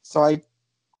 so I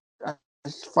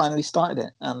finally started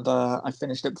it, and I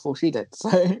finished it before she did.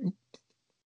 So,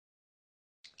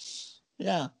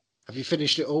 yeah. Have you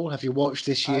finished it all? Have you watched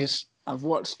this year's? I've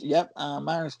watched. Yep,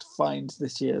 managed to find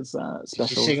this year's special.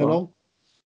 Did you sing along?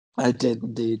 I did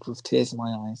indeed, with tears in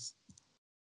my eyes.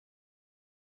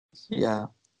 Yeah.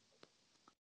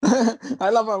 I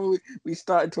love how we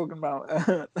started talking about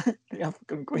the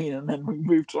African Queen, and then we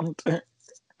moved on to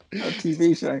a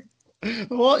TV show.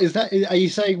 What is that? Are you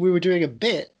saying we were doing a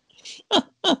bit?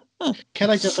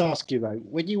 Can I just ask you though,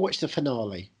 when you watched the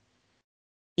finale,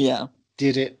 yeah,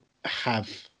 did it have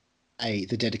the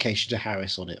dedication to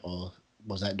Harris on it, or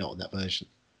was that not in that version?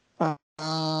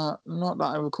 Not that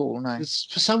I recall. No.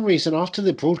 For some reason, after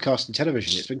the broadcast and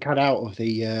television, it's been cut out of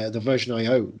the version I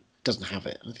own. Doesn't have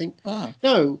it. I think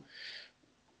no.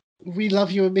 We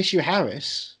Love You and Miss You,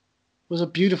 Harris was a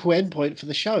beautiful endpoint for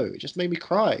the show. It just made me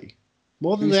cry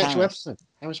more than the actual episode.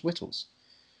 Harris Whittles,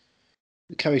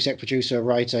 the co-exec producer,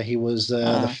 writer. He was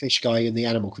the fish guy in the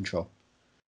Animal Control.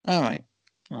 All right.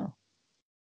 Oh.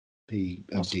 He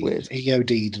OD'd. He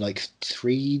OD'd like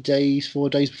 3 days, 4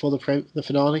 days before the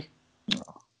finale,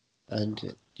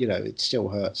 and it still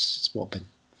hurts. It's what been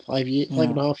 5 years,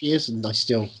 5.5 years, and I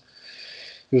still.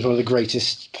 He was one of the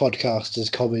greatest podcasters,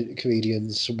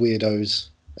 comedians, weirdos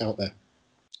out there.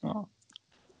 Oh.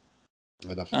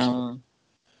 I love him.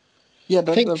 Yeah,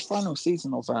 the final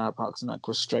season of Parks and Rec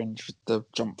was strange with the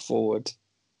jump forward.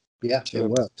 Yeah, it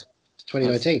worked. It's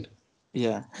 2019.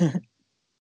 Yeah.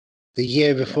 The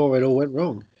year before it all went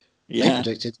wrong. Yeah. They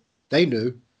predicted. They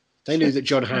knew that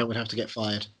John Hamm would have to get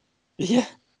fired. Yeah.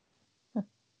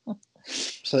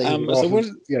 So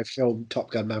they film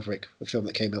Top Gun Maverick, a film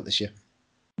that came out this year.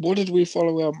 What did we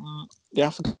follow the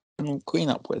African Queen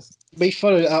up with? We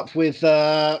followed it up with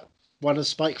one of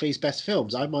Spike Lee's best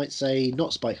films. I might say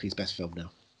not Spike Lee's best film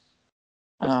now.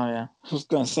 Oh, yeah. I was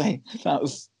going to say, that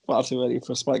was far too early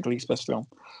for Spike Lee's best film.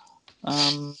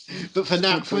 But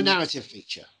for a narrative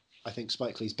feature, I think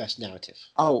Spike Lee's best narrative.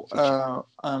 Oh,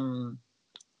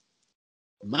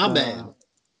 My Man.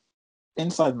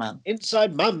 Inside Man.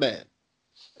 Inside My Man.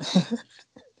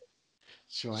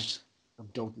 That's right. I'm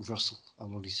Dalton Russell.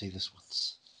 I'll only see this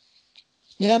once.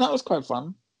 Yeah, that was quite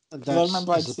fun. I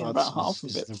remember I'd seen about half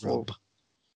of it before.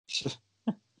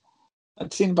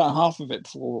 I'd seen about half of it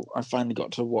before I finally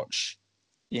got to watch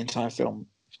the entire film.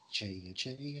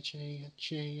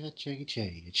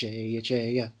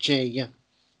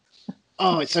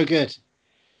 Oh, it's so good.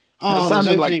 Oh, that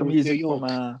sounded like the music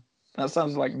from that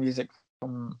sounds like music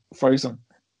from Frozen.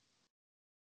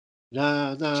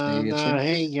 Na na na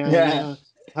hey ya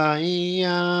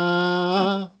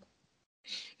ya.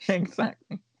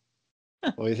 Exactly.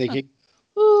 What are you thinking?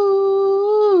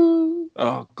 Ooh.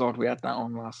 Oh God, we had that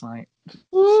on last night.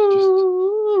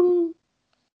 I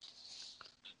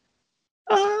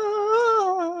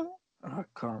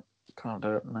can't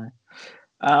do it now.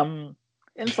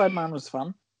 Inside Man was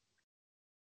fun.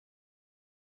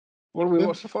 What do we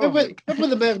watch the following Remember, week? remember when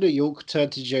the mayor of New York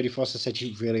turned to Jodie Foster and said,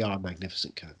 "You really are a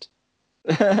magnificent cunt."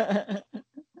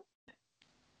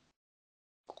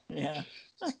 Yeah.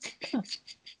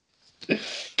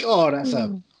 God, that's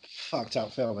a fucked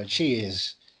up film, and she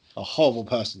is a horrible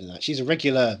person in that. She's a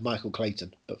regular Michael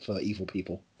Clayton, but for evil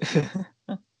people.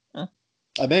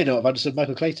 I may not have understood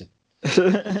Michael Clayton.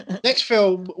 Next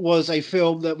film was a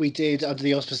film that we did under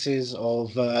the auspices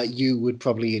of You Would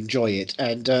Probably Enjoy It.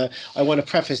 And I want to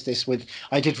preface this with,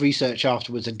 I did research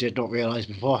afterwards and did not realise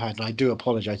beforehand, and I do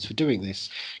apologise for doing this.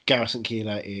 Garrison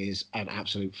Keillor is an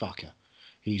absolute fucker.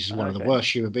 He's one of the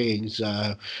worst human beings.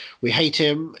 We hate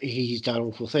him. He's done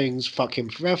awful things. Fuck him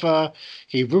forever.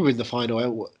 He ruined the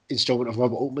final instalment of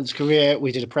Robert Altman's career.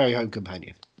 We did A Prairie Home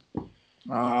Companion.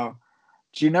 Do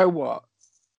you know what?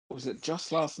 Was it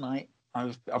just last night?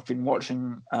 I've been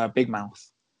watching Big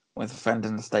Mouth with a friend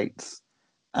in the States,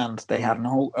 and they had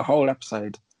a whole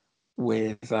episode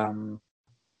with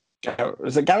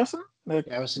was it Garrison? The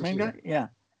Garrison main Keillor. guy?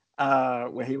 Yeah.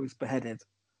 Where he was beheaded.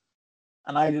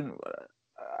 And I didn't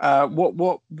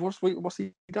what's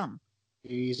he done?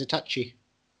 He's a touchy.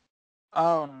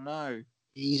 Oh no.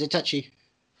 He's a touchy.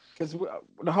 Because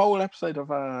the whole episode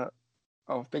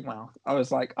of Big Mouth, I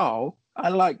was like, oh, I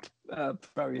liked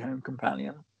Prairie Home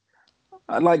Companion.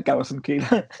 I like Garrison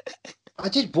Keillor. I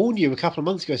did warn you a couple of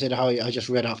months ago. I said how I just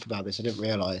read up about this. I didn't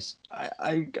realise.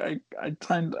 I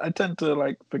tend to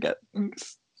like forget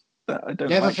things that I don't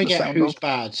Never like forget the sound who's of.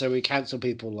 bad. So we cancel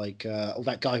people like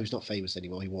that guy who's not famous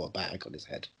anymore. He wore a bag on his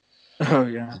head. Oh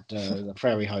yeah. And the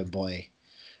Prairie Home Boy,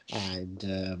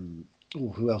 and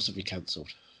who else have we cancelled?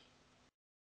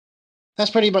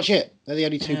 That's pretty much it. They're the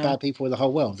only two bad people in the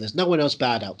whole world. There's no one else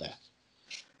bad out there.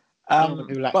 No one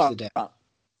who lacks the depth.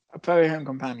 A Prairie Home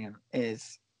Companion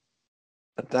is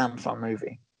a damn fun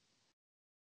movie.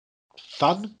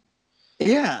 Fun?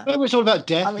 Yeah. Remember it's all about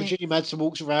death. I mean, Virginia Madsen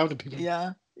walks around and people talk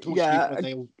to people and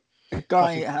they all a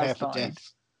guy prepare has for died.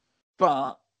 death.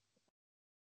 But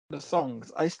the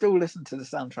songs, I still listen to the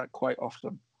soundtrack quite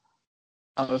often.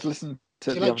 I was listening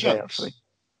to it the other day, actually.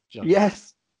 Jokes?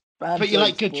 Yes. But jokes, you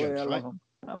like good boy, jokes, I right? love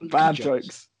them. Bad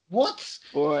jokes. What?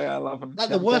 Boy, I love them. Like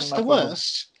the worst.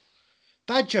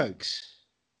 Bad jokes.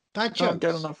 Bad jokes. Can't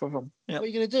get enough of them. Yep. What are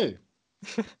you going to do?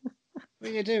 What are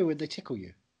you going to do when they tickle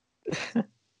you?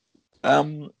 I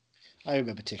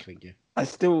remember tickling you. I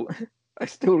still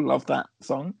love that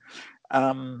song.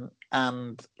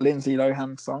 And Lindsay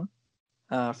Lohan's song,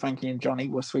 Frankie and Johnny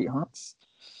were sweethearts,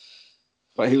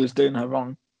 but he was doing her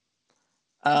wrong.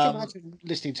 Could you imagine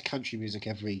listening to country music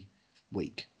every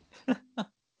week?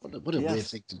 What a weird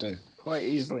thing to do. Quite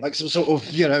easily. Like some sort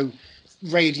of,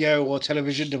 radio or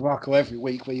television debacle every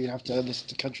week where you have to listen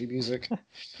to country music.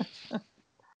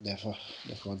 Never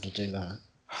want to do that.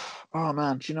 Oh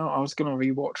man, do you know I was gonna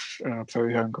rewatch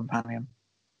Prairie Home Companion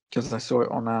because I saw it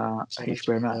on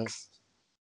HBO Max,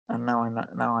 and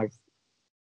now I've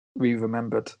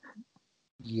remembered.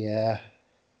 Yeah,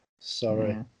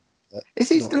 sorry. Yeah. Is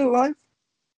he still alive?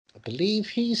 I believe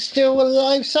he's still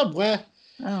alive somewhere.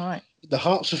 All right. In the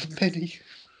hearts of many.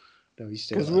 No, he's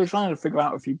still alive. Because we were trying to figure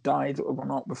out if he died or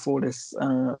not before this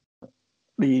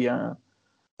the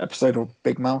episode of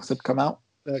Big Mouth had come out.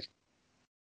 Okay.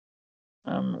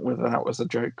 Whether that was a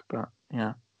joke, but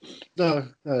yeah. No,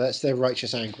 that's their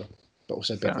righteous anger, but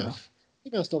also Big Mouth.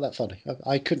 Big Mouth's not that funny.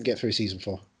 I couldn't get through season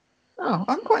 4. Oh,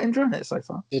 I'm quite enjoying it so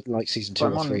far. Didn't like season 2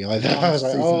 or 3 either. I was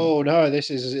like, oh no,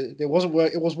 it wasn't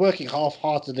work. It was working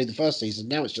half-heartedly the first season.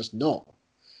 Now it's just not.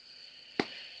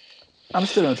 I'm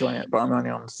still enjoying it, but I'm only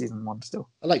on season 1 still.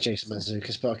 I like Jason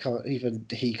Mantzoukas, but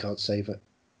he can't save it.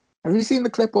 Have you seen the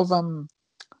clip of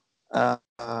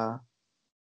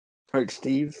Coach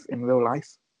Steve in real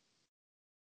life?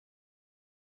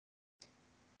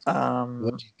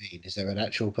 What do you mean? Is there an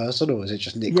actual person, or is it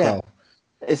just Nick Kroll?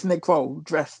 It's Nick Kroll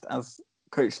dressed as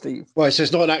Coach Steve. Right, so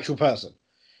it's not an actual person.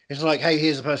 It's like, hey,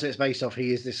 here's the person it's based off.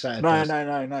 He is this sad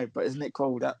person. No. But it's Nick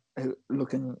Kroll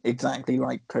looking exactly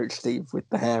like Coach Steve with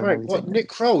the hair. Right, what, Nick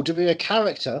Kroll to be a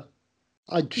character?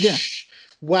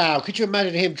 Wow, could you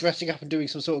imagine him dressing up and doing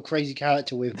some sort of crazy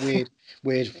character with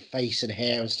weird face and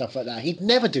hair and stuff like that? He'd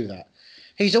never do that.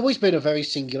 He's always been a very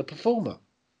singular performer.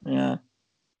 Yeah.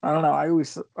 I don't know. I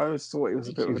always thought he was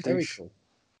a bit of a douche. Cool.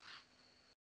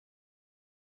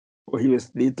 Well, he was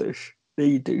the douche.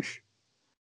 The douche.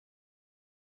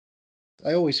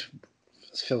 I always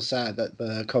feel sad that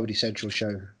the Comedy Central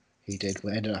show he did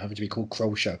ended up having to be called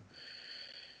Kroll Show.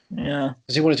 Yeah.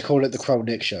 Because he wanted to call it the Kroll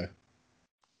Nick Show.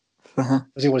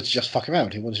 Because he wanted to just fuck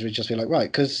around. He wanted to just be like,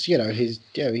 right, because he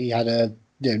had a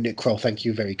Nick Kroll, thank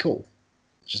you, very cool.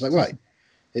 It's just like, right.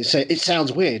 It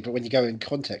sounds weird, but when you go in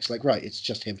context, like, right, it's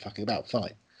just him fucking about,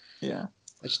 fine. Yeah.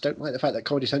 I just don't like the fact that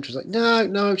Comedy Central's like,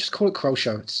 no, just call it Kroll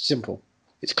Show. It's simple.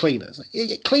 It's cleaner. It's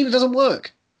like, cleaner doesn't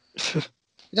work. It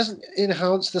doesn't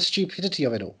enhance the stupidity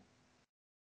of it all.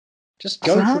 Just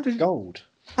go for gold.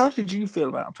 How did you feel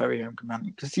about Very Home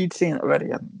Companion? Because you'd seen it already,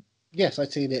 hadn't you? Yes,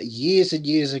 I'd seen it years and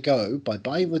years ago by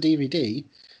buying the DVD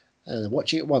and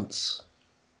watching it once.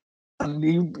 And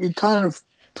you kind of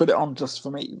put it on just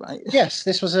for me, right? Yes,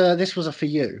 this was a for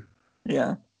you.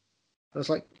 Yeah. I was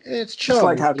like, it's Just charming.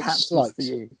 like how Cats was for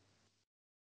you.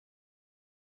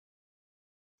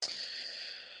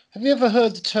 Have you ever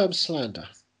heard the term slander?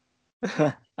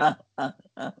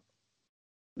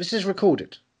 This is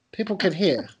recorded. People can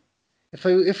hear. If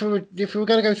we were going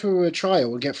to go through a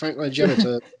trial and get Frank Langella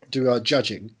to do our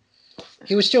judging,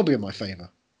 he would still be in my favour.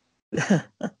 He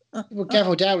will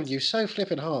gavel down on you so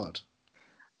flipping hard.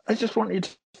 I just want you to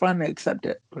finally accept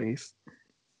it, please.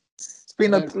 It's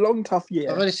been a long, tough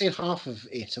year. I've only seen half of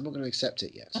it. I'm not going to accept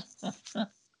it yet.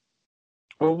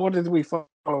 Well, what did we follow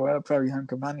our Very Home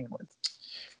Companion with?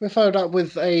 We followed up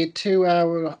with a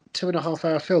 2.5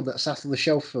 hour film that sat on the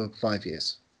shelf for 5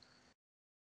 years.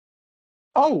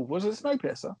 Oh, was it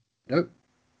Snowpiercer? Nope.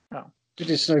 Oh. We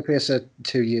did Snowpiercer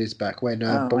 2 years back when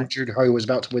Bong Joon-ho was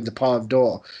about to win the Palme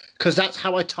d'Or. Because that's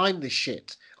how I time this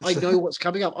shit. I know what's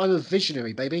coming up. I'm a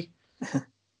visionary, baby.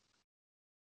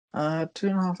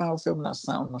 2.5 hour film that's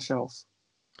sat on the shelf.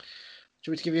 Do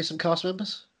you want me to give you some cast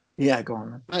members? Yeah, go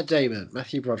on. Matt Damon,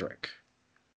 Matthew Broderick,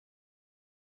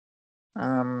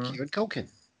 Kieran Culkin,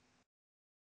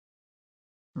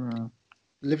 hmm.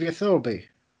 Olivia Thirlby,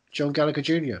 John Gallagher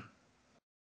Jr.,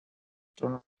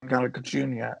 John Gallagher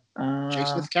Jr., J.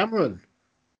 Smith Cameron,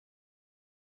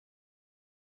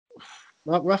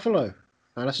 Mark Ruffalo,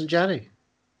 Alison Janney,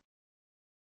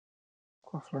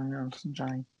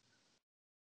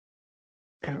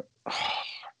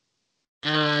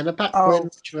 Anna Paquin,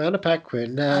 Joanna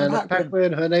Paquin, Anna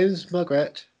Paquin. Her name's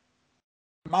Margaret.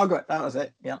 Margaret, that was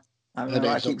it. Yeah,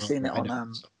 I keep seeing it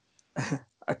on.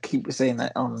 I keep seeing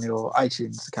it on your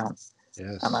iTunes account.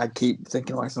 Yes. And I keep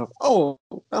thinking to myself, "Oh,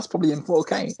 that's probably in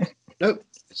 4K." Nope.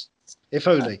 If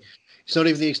only. It's not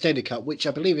even the extended cut, which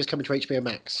I believe is coming to HBO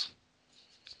Max.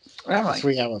 Right.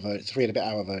 3 and a bit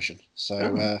hour version.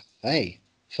 So, hey,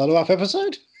 follow-up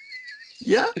episode?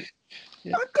 Yeah.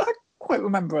 I quite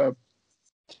remember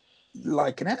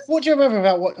liking it. What do you remember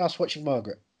about us watching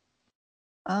Margaret?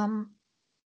 Not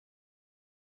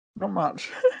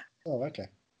much. Oh, okay.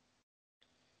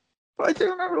 But I do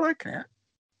remember liking it.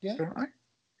 Yeah? Don't I?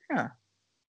 Yeah.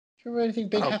 Do you remember anything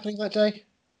big happening that day?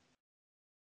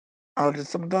 Oh, did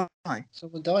someone die?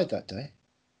 Someone died that day.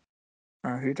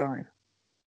 Oh, who died?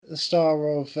 The star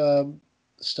of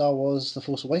Star Wars The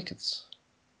Force Awakens.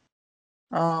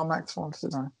 Oh, Max wanted to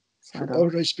die. From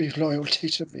always be loyalty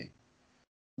to me.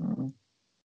 Mm-hmm.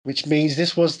 Which means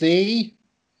this was the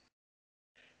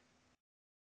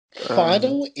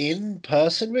final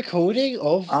in-person recording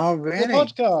of the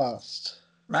podcast.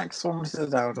 Max wanted to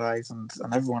die, and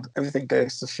everything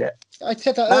goes to shit. I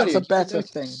said that earlier. That's a better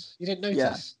thing. You didn't notice.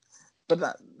 Yeah.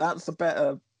 But that's a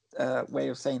better way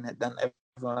of saying it than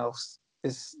everyone else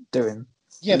is doing.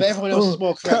 Yeah, but everyone else is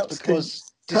more correct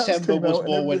because December was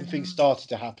more when things started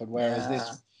to happen,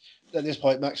 whereas at this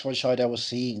point, Max von Sydow was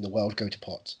seeing the world go to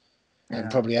pot and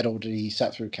probably had already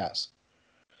sat through Cats.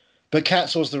 But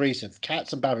Cats was the reason.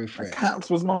 Cats and Babu Frick. Cats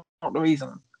was not the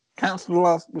reason. Cats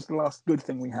was the last good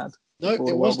thing we had. No, it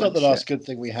was not the last good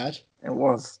thing we had. It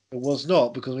was. It was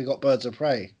not, because we got Birds of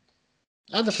Prey.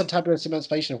 And the Fantabulous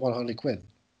Emancipation of One Harley Quinn.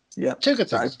 Yeah. 2 good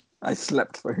things. I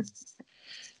slept through.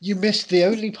 You missed the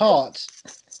only part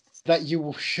that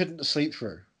you shouldn't sleep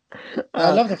through.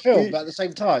 I love the film, but at the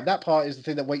same time, that part is the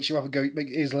thing that wakes you up and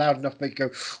is loud enough to make you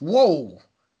go, whoa!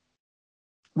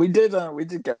 We did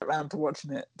get around to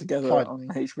watching it together on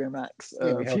HBO Max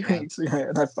a few weeks ago,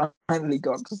 and I finally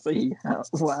got to see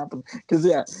what happened. Because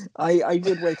I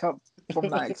did wake up from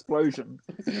that explosion,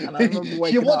 and I remember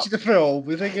waking You're watching the film,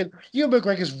 we're thinking, Ewan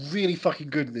McGregor's really fucking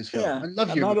good in this film. I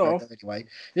love Ewan McGregor anyway.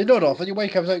 You're not off, and you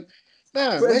wake up and like,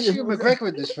 man, where's Ewan McGregor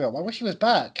in this film? I wish he was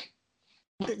back.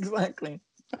 Exactly.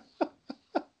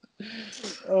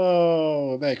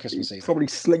 Oh, Merry Christmas Eve. Probably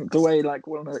slinked away like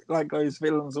those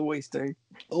villains always do.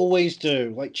 Always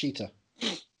do, like Cheetah.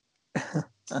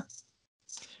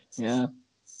 Yeah.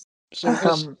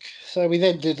 So we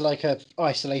then did like a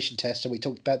isolation test, and we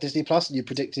talked about Disney Plus, and you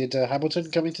predicted Hamilton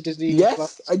coming to Disney Plus.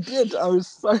 Yes, I did. I was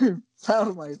so proud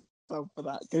of myself for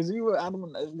that, because you were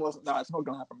adamant it wasn't. No, it's not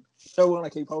going to happen. Don't want to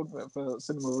keep hold of it for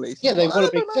cinema release. Yeah, they want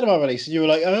a big cinema release, and you were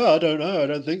like, "Oh, I don't know, I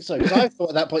don't think so." Because I thought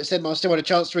at that point cinema still had a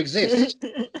chance to exist.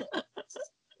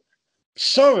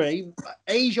 Sorry,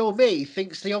 age or me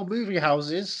thinks the old movie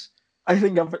houses I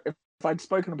think if I'd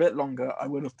spoken a bit longer, I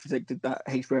would have predicted that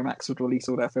HBO Max would release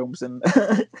all their films in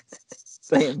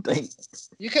day and date.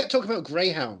 You kept talking about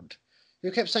Greyhound.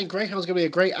 You kept saying Greyhound's going to be a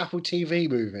great Apple TV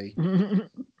movie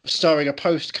starring a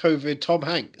post-COVID Tom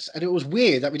Hanks, and it was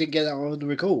weird that we didn't get that on the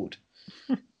record.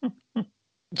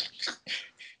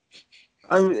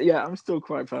 I'm still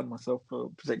quite proud of myself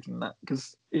for predicting that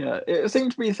because it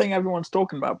seemed to be a thing everyone's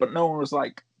talking about, but no one was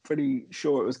like pretty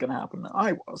sure it was going to happen.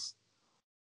 I was.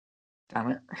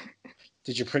 Damn it!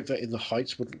 Did you predict that In the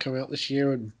Heights wouldn't come out this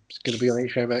year and it's going to be on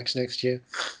HBO Max next year?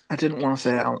 I didn't want to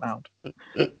say it out loud.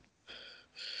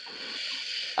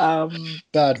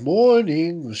 Bad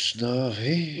morning,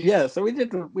 Snarvy. Yeah, so we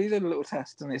did a little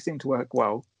test and it seemed to work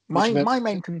well. My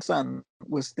main concern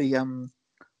was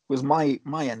was my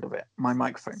end of it, my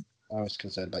microphone. I was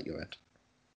concerned about your end.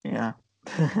 Yeah.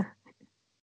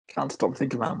 Can't stop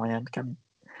thinking about my end, can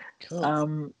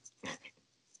you?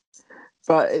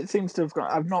 But it seems to have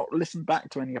gone. I've not listened back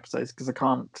to any episodes because I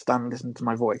can't stand listening to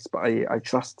my voice, but I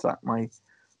trust that my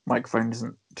microphone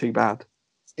isn't too bad.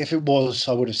 If it was,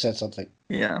 I would have said something.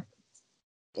 Yeah.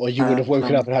 Or you would have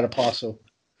woken up and had a parcel.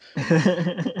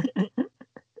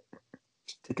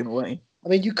 Taken away. I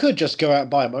mean, you could just go out and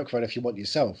buy a microphone if you want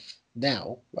yourself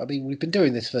now. I mean, we've been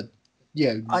doing this for,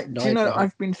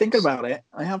 I've been thinking about it.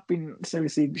 I have been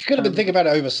seriously. You could have been thinking about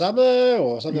it over summer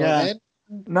or something like that.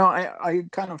 No, I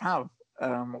kind of have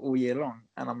all year long.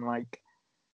 And I'm like,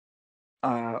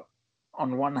 on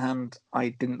one hand, I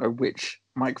didn't know which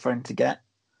microphone to get.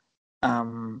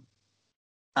 And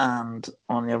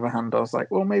on the other hand, I was like,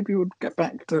 well, maybe we'll get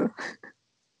back to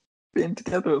being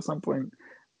together at some point.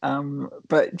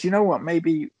 But do you know what?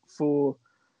 Maybe for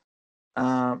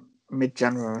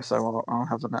mid-January or so, I'll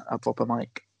have a proper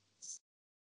mic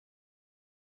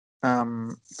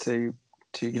to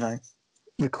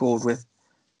record with.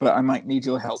 But I might need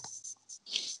your help.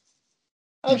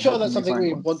 I'm sure that's something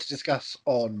we want to discuss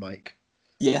on mic.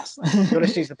 Yes. You're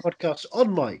listening to the podcast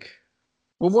on mic.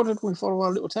 Well, what did we follow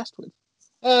our little test with?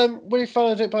 We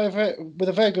followed it with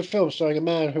a very good film starring a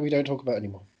man who we don't talk about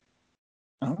anymore.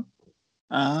 Oh.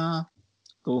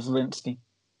 Gore Verbinski.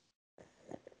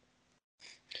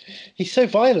 He's so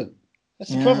violent.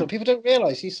 That's the problem. People don't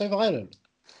realise he's so violent.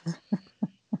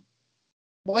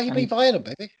 Why he be violent,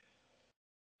 baby?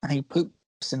 And he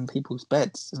poops in people's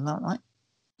beds, isn't that right?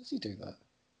 Does he do that?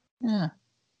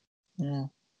 Yeah.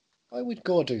 Why would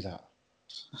Gore do that?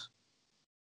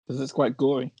 Because it's quite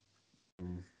gory.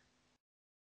 You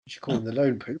should call him the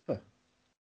Lone Pooper.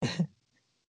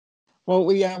 Well,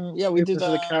 we did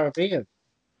the Caribbean.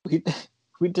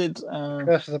 We did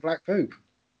Curse of the Black Poop.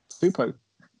 Poopo.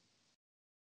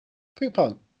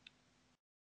 Poupon.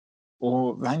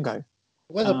 Or Rango.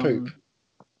 Weather Poop.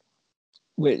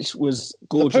 Which was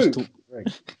gorgeous. No,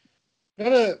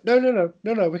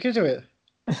 we can do it.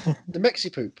 The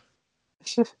Mexi Poop.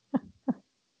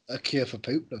 A cure for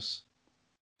poopness.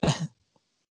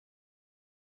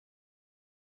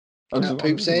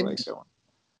 Poop's End.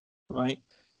 Right.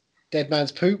 Dead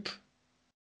Man's Poop.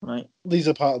 Right. These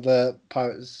are part of the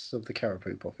Pirates of the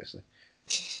Caribbean, obviously.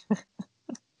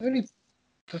 Only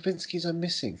Verbinski's I'm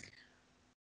missing.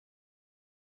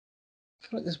 I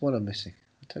feel like there's one I'm missing.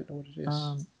 I don't know what it is.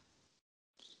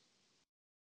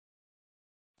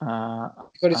 I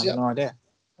have no idea.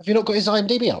 Have you not got his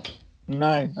IMDb up?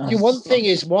 No. One thing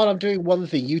is, while I'm doing one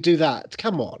thing, you do that.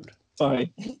 Come on.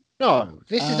 Sorry. No,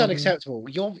 this is unacceptable.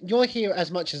 You're here as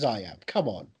much as I am. Come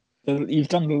on. You've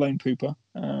done the Lone Pooper.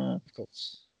 Of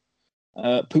course.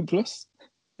 Poopless.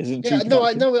 I hit them all.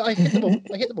 I hit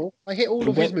them all. I hit all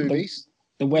of his movies.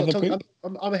 The Weather Poop.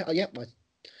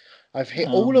 I've hit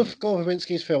all of Gore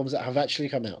Verbinski's films that have actually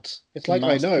come out. It's like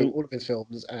I know all of his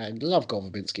films and love Gore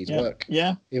Verbinski's work.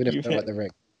 Yeah. Even if I don't like The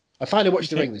Ring. I finally watched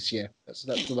The Ring this year. That's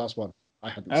the last one I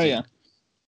hadn't seen. Yeah.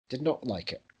 Did not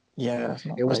like it. Yeah.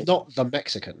 It was not The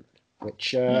Mexican,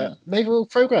 which maybe we'll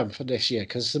program for this year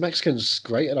because The Mexican's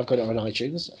great and I've got it on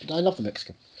iTunes. I love The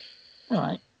Mexican. All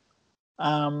right.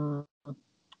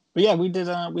 But yeah, we did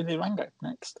Rango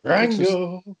next.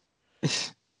 Rango.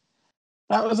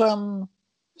 That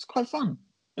was quite fun.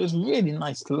 It was really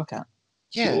nice to look at.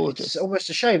 Yeah, it's almost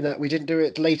a shame that we didn't do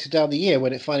it later down the year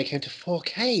when it finally came to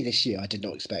 4K this year. I did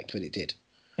not expect when it did.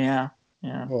 Yeah.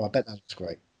 Oh, I bet that was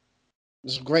great. It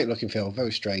was a great looking film,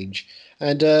 very strange.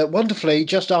 And wonderfully,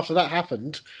 just after that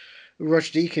happened,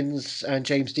 Roger Deakins and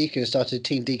James Deakins started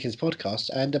Team Deakins podcast,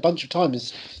 and a bunch of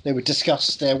times they would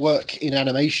discuss their work in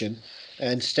animation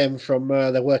and stem from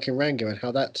their work in Rango and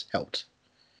how that helped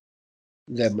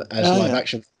them as live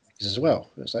action as well.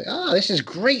 It's like, this is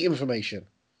great information.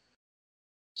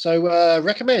 So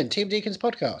recommend Team Deakins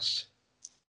podcast.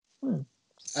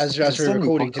 as There's we're so many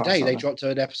recording podcasts today, out they there. dropped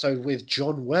an episode with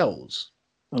John Wells,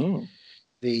 Oh,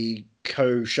 the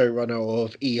co-showrunner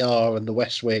of ER and The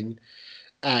West Wing,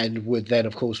 and would then,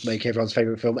 of course, make everyone's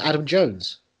favourite film, Adam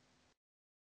Jones.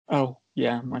 oh,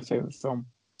 yeah, my favourite film.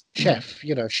 Chef,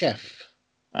 Chef.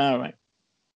 All right.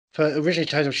 For originally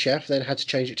titled Chef, then had to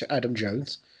change it to Adam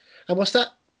Jones. And what's that?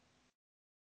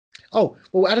 Oh,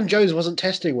 well, Adam Jones wasn't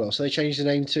testing well, so they changed the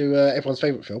name to everyone's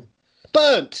favourite film,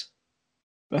 Burnt!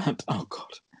 But, oh,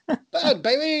 God. Burnt,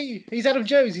 baby! He's Adam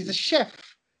Jones, he's a chef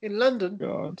in London.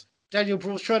 God. Daniel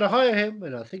Bruhl's trying to hire him,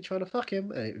 and I think trying to fuck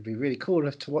him, and it would be really cool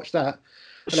to watch that.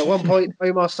 And at one point,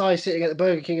 Omar Sy sitting at the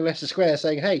Burger King in Leicester Square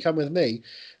saying, "Hey, come with me."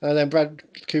 And then Brad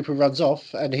Cooper runs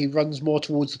off, and he runs more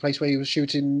towards the place where he was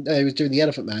shooting, he was doing the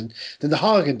Elephant Man, than the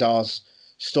Haagen-Dazs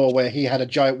store where he had a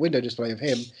giant window display of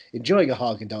him enjoying a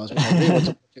Haagen-Dazs, which I really want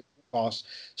to pass,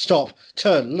 stop,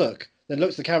 turn, look, then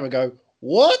look to the camera and go,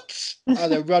 "What?"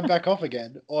 And then run back off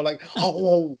again. Or like,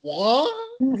 "Oh, what?"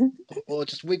 Or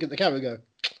just wink at the camera and go,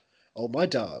 "Oh, my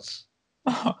Dars."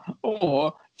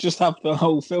 Or just have the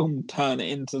whole film turn it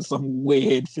into some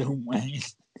weird film where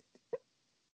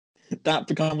that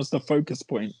becomes the focus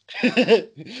point.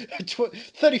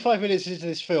 35 minutes into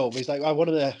this film, he's like, "I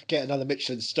wanted to get another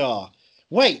Michelin star.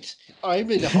 Wait,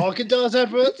 I'm in the Haagen-Dazs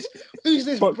adverts? Who's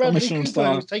this But Bradley Michelin Cooper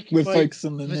star, who's taking we're my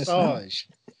focusing on this now. visage?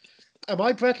 Am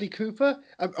I Bradley Cooper?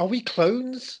 Are we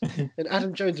clones?" And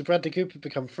Adam Jones and Bradley Cooper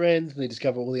become friends, and they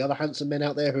discover all the other handsome men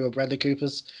out there who are Bradley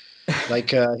Coopers, like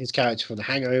his character from The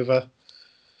Hangover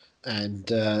and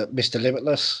Mr.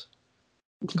 Limitless.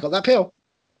 Got that pill.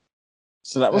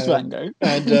 So that was Rango.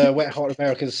 And Wet Hot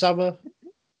American Summer.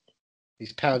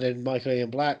 He's pounding Michael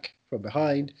Ian Black from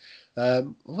behind.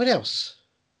 What else?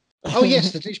 Oh,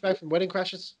 yes, the douchebag from Wedding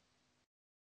Crashers.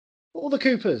 All the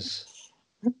Coopers.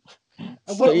 And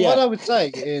what I would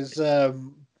say is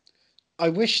I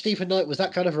wish Stephen Knight was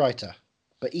that kind of writer.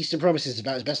 But Eastern Promises is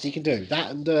about as best he can do.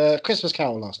 That and Christmas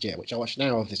Carol last year, which I watched an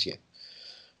hour of this year.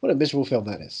 What a miserable film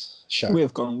that is. Show. We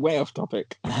have gone way off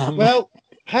topic. Well,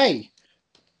 hey,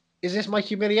 is this my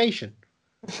humiliation?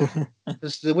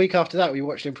 Because the week after that, we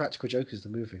watched Impractical Jokers, the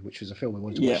movie, which was a film we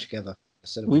wanted to watch together.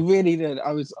 We really did.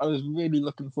 I was really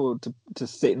looking forward to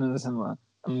sitting in the cinema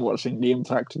and watching the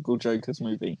Impractical Jokers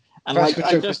movie. And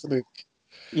the movie.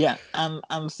 Yeah,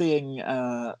 and seeing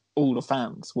all the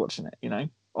fans watching it,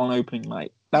 on opening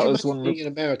night. That was one in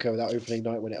America that opening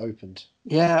night when it opened.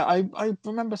 Yeah, I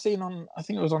remember seeing I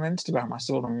think it was on Instagram. I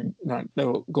saw them they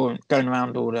were going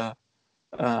around all the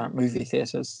movie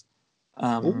theaters.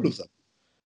 All of them.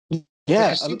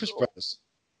 Yeah, Super Spreaders.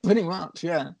 Pretty much,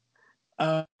 yeah.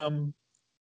 And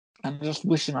just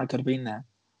wishing I could have been there.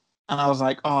 And I was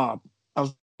like, I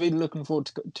was really looking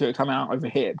forward to it coming out over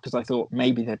here because I thought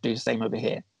maybe they'd do the same over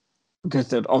here because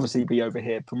they'd obviously be over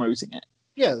here promoting it.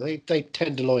 Yeah, they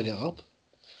tend to line it up.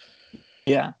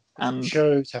 Yeah, and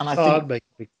shows have fun, make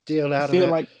a big deal out of it. I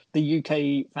feel like the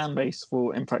UK fan base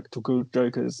for Impractical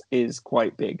Jokers is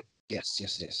quite big. Yes,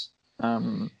 it is.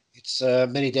 It's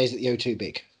many days at the O2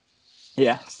 big.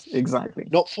 Yes, exactly.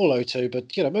 Not full O2,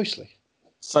 but mostly.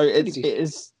 So it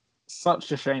is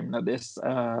such a shame that this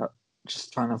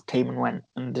just kind of came and went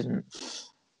and didn't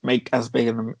make as big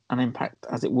an impact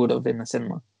as it would have in the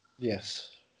cinema.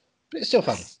 Yes, but it's still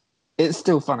funny. It's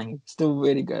still funny. Still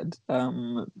really good.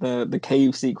 The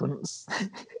cave sequence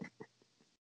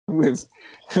with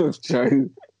Joe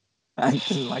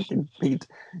acting like he'd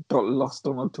got lost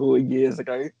on a tour years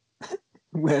ago.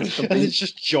 And it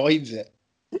just joins it.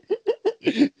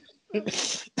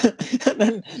 And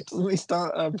then we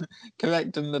start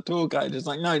correcting the tour guide. It's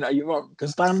like, no, you're wrong.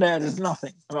 Because down there's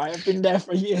nothing. Right, I've been there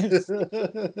for years.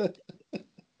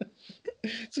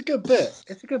 It's a good bit.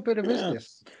 It's a good bit of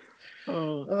business.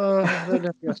 Oh, I don't know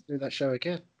if you have to do that show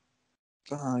again.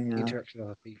 Oh, yeah. Interaction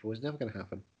with other people is never going to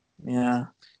happen. Yeah.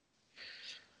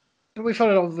 But we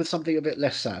followed on with something a bit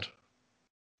less sad.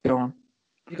 Go on.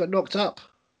 You got knocked up.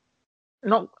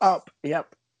 Knocked up.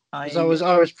 Yep. I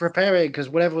was preparing because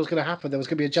whatever was going to happen, there was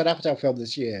going to be a Judd Apatow film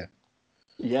this year.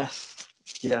 Yes,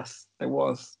 there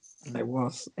was. There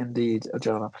was indeed a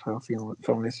Judd Apatow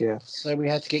film this year. So we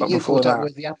had to get you caught up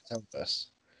with the Apatow first.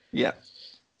 Yeah.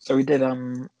 So we did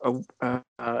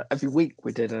every week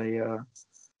we did a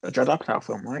Judd Apatow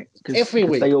film, right? Every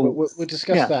week we'll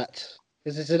discuss that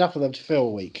because it's enough of them to fill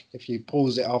a week. If you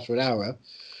pause it after an hour,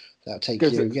 that'll take you.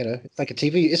 It's like a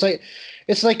TV. It's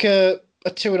like a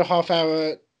 2.5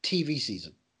 hour TV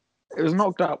season. It was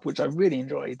Knocked Up, which I really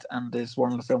enjoyed, and is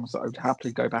one of the films that I would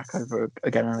happily go back over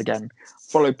again and again.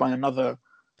 Followed by another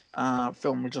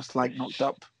film just like Knocked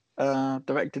Up,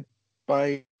 directed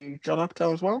by Judd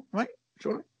Apatow as well, right?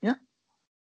 Sure, yeah.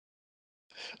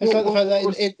 It's like the fact that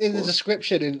was- in the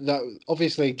description, in that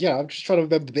obviously, yeah, I'm just trying to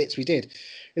remember bits we did.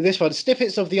 In this one,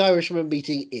 snippets of the Irishman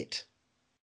meeting it.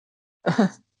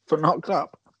 for Knocked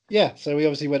Up? Yeah, so we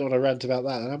obviously went on a rant about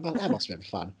that, and that must have been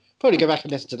fun. Probably go back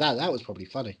and listen to that. That was probably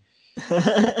funny.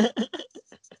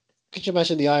 Could you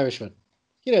imagine the Irishman?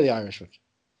 You know the Irishman.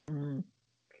 Mm.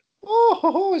 Oh,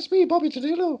 ho, ho, it's me, Bobby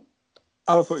Tadillo.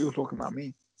 Oh, I thought you were talking about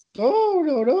me. Oh,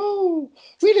 no, no.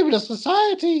 We live in a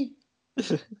society.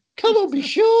 Come on, be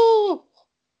sure.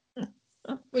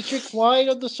 We drink wine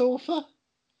on the sofa.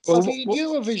 Well, I'll be in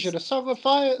Eurovision, a song of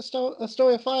fire, a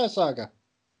story of fire saga.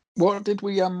 what did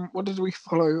we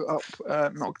follow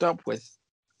up Knocked Up with?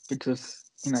 Because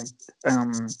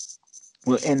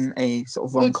we're in a sort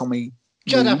of rom-commy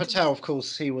Judd mood. Apatow, of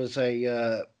course, he was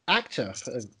a actor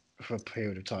for a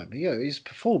period of time. You know, he's a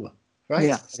performer, right?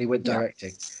 Yeah. And he went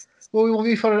directing. Well,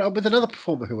 we followed it up with another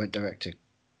performer who went directing.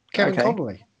 Kevin Okay.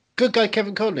 Connolly. Good guy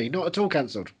Kevin Connolly, not at all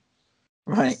cancelled.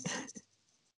 Right.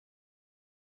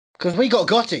 Because we got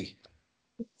Gotti.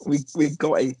 We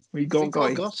got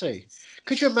Gotti. Gotti.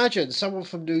 Could you imagine someone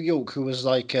from New York who was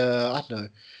like, I don't know,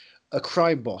 a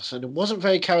crime boss and wasn't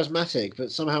very charismatic,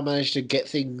 but somehow managed to get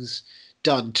things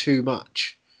done too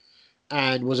much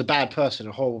and was a bad person,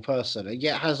 a horrible person, and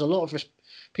yet has a lot of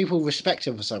people respect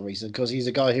him for some reason because he's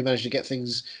a guy who managed to get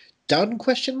things done,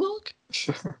 question mark?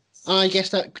 I guess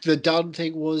that the done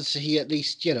thing was he at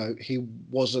least, you know, he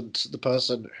wasn't the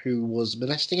person who was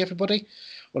molesting everybody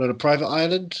on a private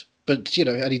island, but, you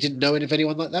know, and he didn't know any of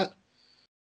anyone like that.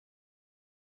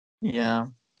 Yeah.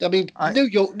 I mean,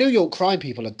 New York crime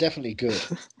people are definitely good.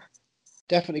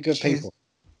 Definitely good people.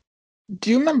 Do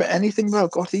you remember anything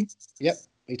about Gotti? Yep.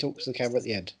 He talks to the camera at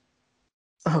the end.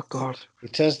 Oh, God. He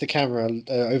turns the camera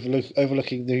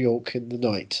overlooking New York in the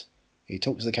night. He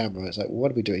talks to the camera. It's like,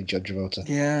 what are we doing, John Travolta?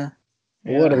 Yeah.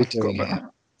 What are we doing here?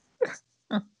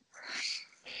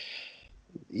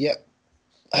 Yep.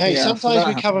 Hey, Yeah,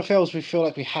 sometimes we cover films we feel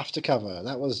like we have to cover.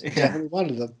 That was definitely one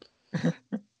of them.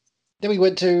 Then we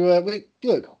went to,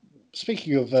 look,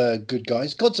 speaking of good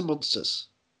guys, Gods and Monsters.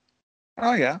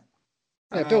 Oh, yeah.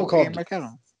 Yeah, Bill Ian Condon.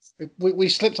 McKellen. We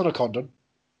slipped on a condom.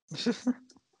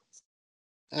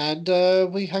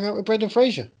 And we hung out with Brendan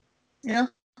Fraser. Yeah.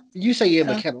 You say Ian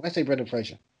McKellen, I say Brendan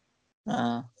Fraser.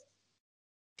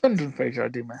 Brendan Fraser I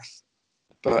do miss.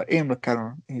 But Ian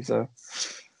McKellen, he's a...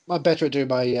 I'm better at doing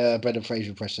my Brendan Fraser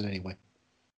impression anyway.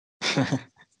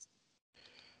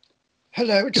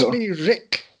 Hello, it's me,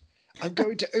 Rick. I'm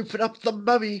going to open up the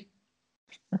mummy.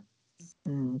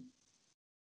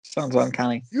 Sounds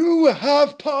uncanny. You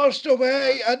have passed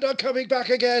away and are coming back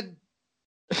again.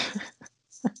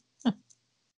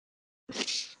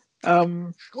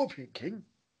 Scorpion King.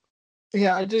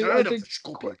 Yeah, I do.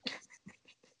 Scorpion King.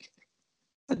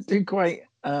 I did quite.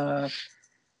 I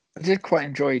did quite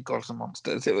enjoy Gods and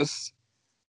Monsters. It wasn't.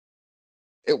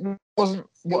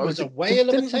 What was a whale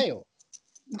of a tale.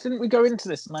 Didn't we go into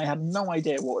this and I had no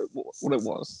idea what it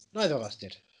was? Neither of us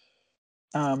did.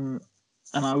 And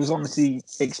I was honestly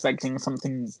expecting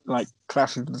something like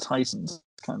Clash of the Titans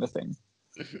kind of thing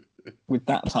with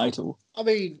that title. I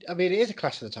mean, it is a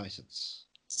Clash of the Titans.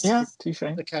 Yeah, touche.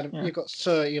 You've got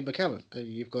Sir Ian McKellen, and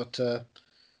you've got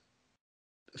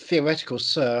theoretical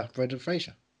Sir Brendan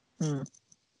Fraser.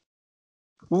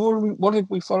 What did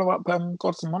we follow up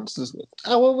Gods and Monsters with?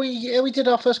 Oh well, we did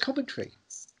our first commentary.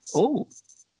 Oh,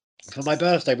 for my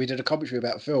birthday, we did a commentary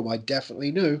about a film I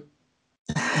definitely knew.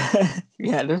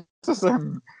 Yeah,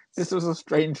 this was a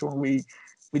strange one. We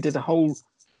did a whole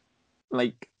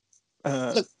like.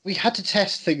 Look, we had to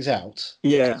test things out.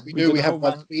 Yeah, we knew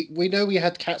we know we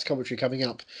had Cats commentary coming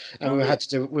up, and we were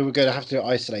going to have to do it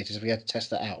isolated, so we had to test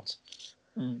that out.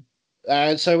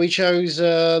 And so we chose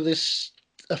a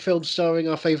film starring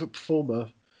our favourite performer,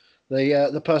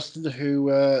 the person who,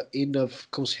 in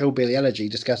of course Hillbilly Elegy,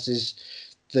 discusses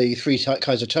the three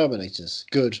kinds of Terminators: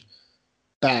 good,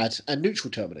 bad, and neutral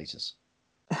Terminators.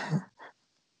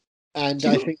 And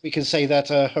I think we can say that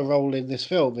her role in this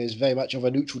film is very much of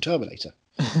a neutral Terminator.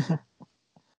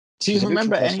 Do you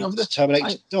remember any of this?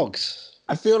 Terminate dogs.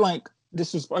 I feel like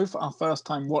this was both our first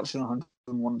time watching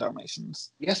 101 Dalmatians.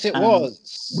 Yes, it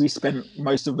was. We spent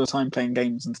most of the time playing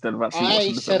games instead of actually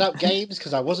watching the film. I set up games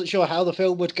because I wasn't sure how the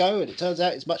film would go, and it turns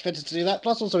out it's much better to do that.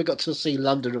 Plus, also we got to see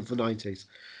London of the 90s.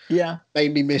 Yeah.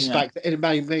 Made me miss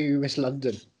made me miss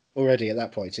London already at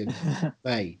that point in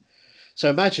May. So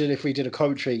imagine if we did a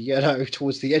commentary,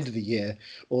 towards the end of the year,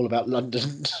 all about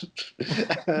London,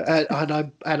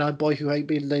 and I'm boy who ain't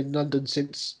been in London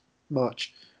since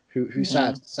March, who's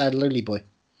sad lonely boy.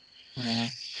 Yeah.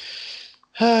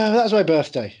 That was my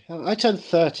birthday. I turned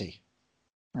 30.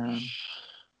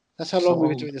 That's how long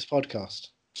we've been doing this podcast.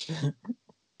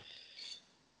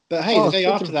 But hey, the day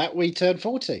after that, we turned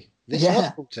 40. This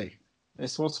was 40.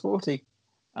 This was 40,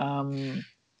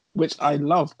 which I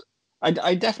loved.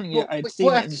 I definitely I'd seen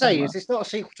what I it have in to say cinema. is it's not a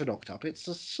sequel to Knocked Up. It's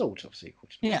a sort of sequel.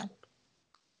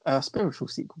 A spiritual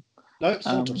sequel. No,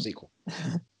 sort of sequel.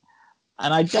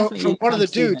 And I definitely from one of the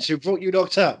dudes who brought you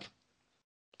Knocked Up.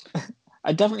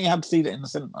 I definitely had seen it in the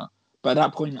cinema, but at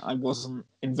that point I wasn't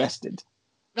invested.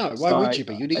 No, why would you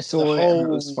be? You need the whole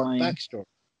backstory.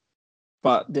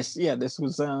 But this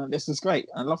was great.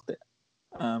 I loved it.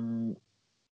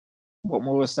 What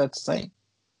more was there to say?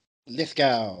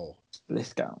 Lithgow.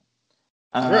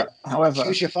 However,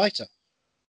 choose your fighter.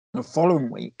 The following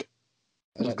week,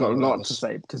 I've got a lot to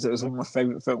say because it was one of my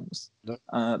favourite films that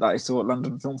I saw at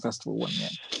London Film Festival one year.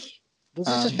 Was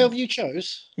this a film you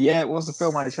chose? Yeah, it was the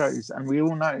film I chose, and we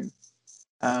all know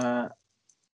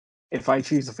if I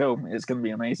choose a film, it's going to be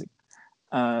amazing.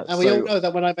 And we all know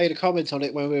that when I made a comment on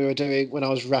it when I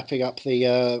was wrapping up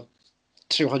the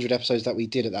 200 episodes that we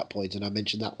did at that point, and I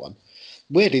mentioned that one.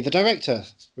 Weirdly, the director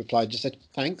replied, just said,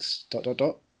 thanks, ...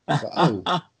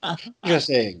 But,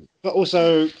 interesting. But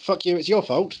also, fuck you, it's your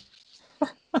fault.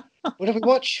 What did we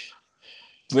watch?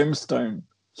 Brimstone.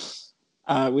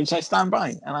 Which I stand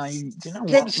by. And do you know what?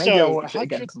 Brimstone, maybe I'll watch it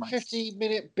again tonight.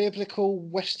 150-minute biblical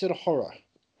Western horror.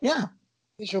 Yeah.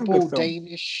 Miserable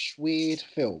Danish weird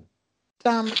film.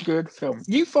 Damn good film.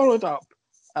 You followed up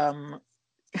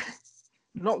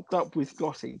Knocked Up with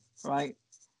Gotti, right?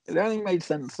 It only made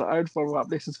sense that I would follow up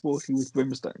This Is 40 with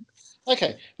Brimstone.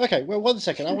 Okay. Well, 1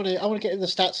 second. I want to get in the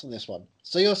stats on this one.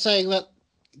 So you're saying that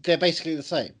they're basically the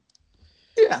same?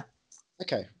 Yeah.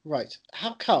 Okay, right.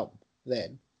 How come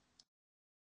then?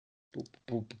 It's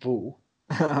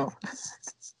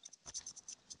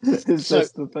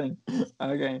just the thing.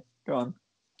 Okay, go on.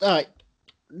 All right.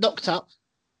 Knocked Up.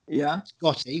 Yeah.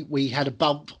 Gotti. We had a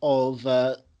bump of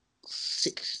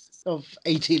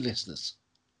 18 listeners.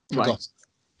 Right.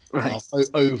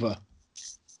 Over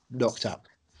Knocked Up.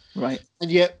 Right.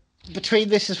 And yet, between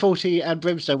This Is 40 and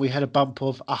Brimstone, we had a bump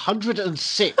of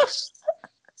 106.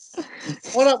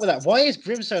 What up with that? Why is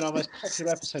Brimstone our most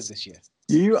popular episode this year?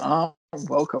 You are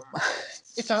welcome.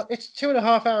 It's a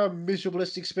 2.5 hour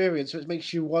miserablest experience, which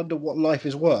makes you wonder what life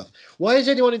is worth. Why is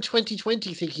anyone in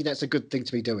 2020 thinking that's a good thing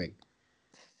to be doing?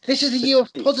 This is a year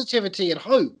of positivity and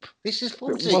hope. This is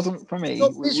 40. It wasn't for me.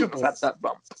 Not miserable. We had that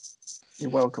bump. You're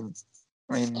welcome.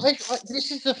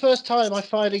 This is the first time I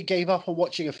finally gave up on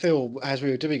watching a film as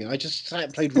we were doing it. I just sat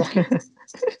and played Rocket.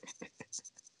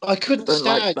 I couldn't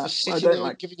stand just sitting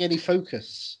there giving any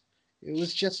focus.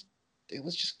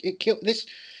 It killed this.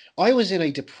 I was in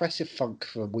a depressive funk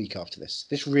for a week after this.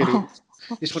 This one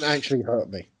actually hurt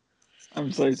me.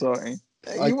 I'm so sorry.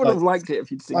 You would have liked it if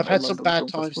you'd seen it. I've had some bad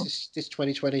times this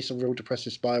 2020, some real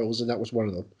depressive spirals, and that was one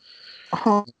of them.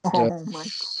 Oh my God.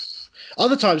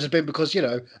 Other times have been because,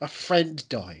 a friend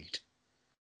died.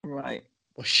 Right.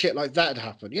 Or shit like that had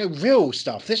happened. Real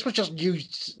stuff. This was just you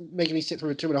making me sit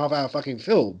through a 2.5 hour fucking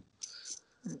film.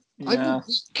 Yeah. I'm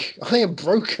weak. I am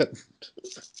broken.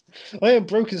 I am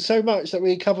broken so much that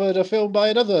we covered a film by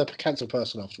another cancelled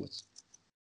person afterwards.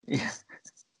 Yeah.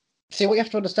 See, what you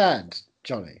have to understand,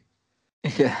 Johnny.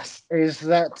 Yes. Is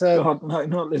that... God, no,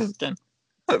 not this again.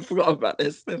 I forgot about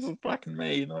this. This was back in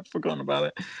May and I've forgotten about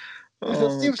it.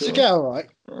 Steven Seagal, right?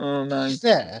 Oh, no. He's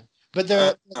there, but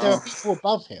there are people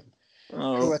above him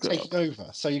who are taking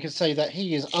over. So you can say that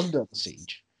he is under the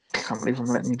siege. I can't believe I'm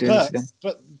letting you do this again.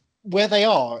 But where they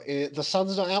are, the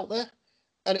sun's not out there,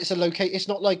 and it's a locate. It's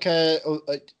not like a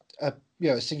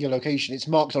singular location. It's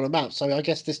marked on a map. So I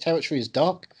guess this territory is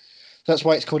dark. That's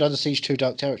why it's called Under Siege 2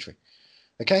 Dark Territory.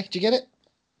 Okay, do you get it?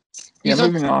 Yeah,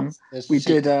 moving on. We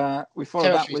followed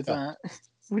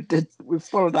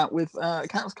that with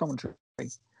Cat's commentary,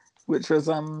 which was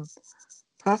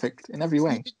perfect in every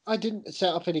way. I didn't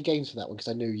set up any games for that one because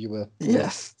I knew you were.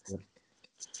 Yes.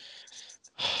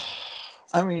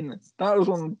 I mean, that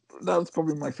was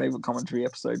probably my favourite commentary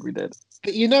episode we did.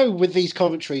 But with these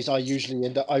commentaries, I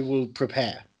usually I will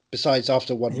prepare. Besides,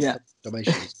 after one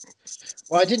donations.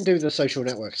 Well, I didn't do the social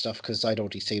network stuff because I'd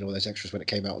already seen all those extras when it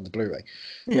came out on the Blu-ray.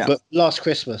 Yeah. But last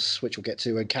Christmas, which we'll get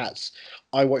to, and Cats,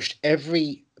 I watched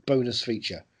every bonus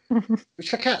feature, which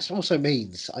for Cats also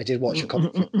means I did watch a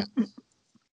commentary.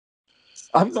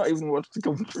 I've not even watched the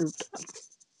commentary of Cats.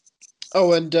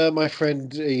 Oh, and my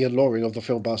friend Ian Loring of the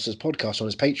Film Busters podcast on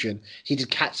his Patreon, he did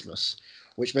Catsmas,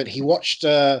 which meant he watched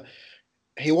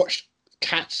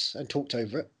Cats and talked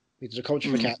over it. He did a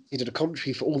commentary for Cats. He did a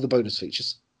commentary for all the bonus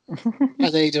features. And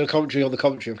then he did a commentary on the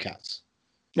commentary of Cats.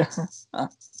 Brilliant. So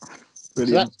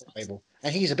that's valuable.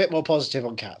 And he's a bit more positive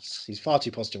on Cats. He's far too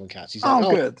positive on Cats. He's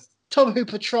like, good. Tom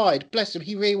Hooper tried. Bless him.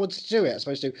 He really wanted to do it, as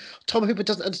opposed to Tom Hooper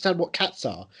doesn't understand what cats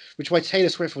are, which is why Taylor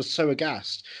Swift was so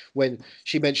aghast when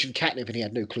she mentioned catnip and he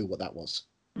had no clue what that was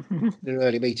in an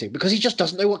early meeting, because he just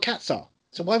doesn't know what cats are.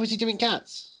 So why was he doing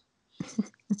cats?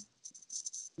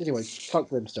 Anyway, fuck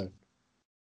Brimstone.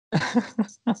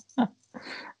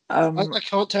 I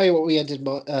can't tell you what we ended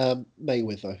May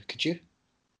with, though. Could you?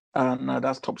 No,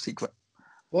 that's top secret.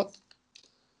 What?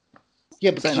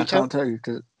 Yeah, because I can't tell you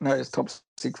because no, it's top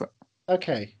secret.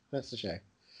 Okay, that's a shame.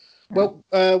 Yeah.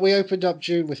 Well, we opened up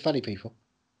June with funny people.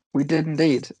 We did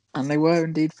indeed, and they were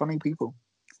indeed funny people.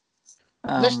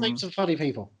 Let's name some funny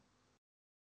people.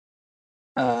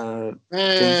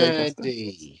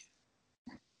 Randy.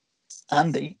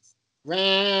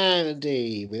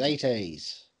 Randy with 8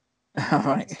 A's. All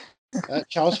right.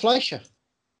 Charles Fleischer.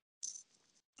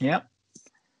 Yep.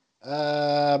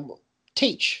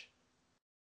 Teach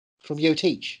from Yo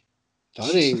Teach.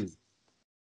 Funny.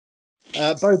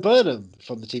 Bo Burnham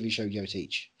from the TV show Yo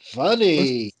Teach.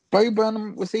 Funny. Bo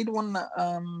Burnham, was he the one that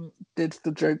did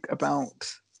the joke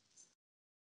about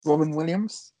Robin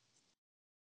Williams?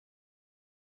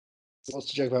 What's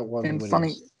the joke about Robin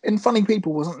Williams? In Funny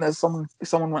People, wasn't there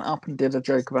someone went up and did a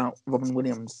joke about Robin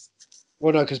Williams?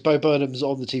 Well, no, because Bo Burnham's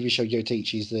on the TV show Yo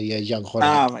Teach. He's the young hot.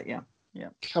 Ah, right, yeah.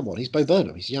 Come on, he's Bo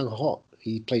Burnham. He's young hot.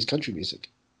 He plays country music.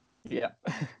 Yeah.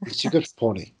 He's too good for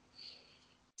Pawnee.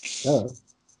 Oh.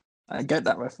 I get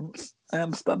that reference. I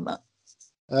understand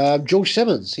that. George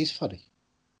Simmons, he's funny.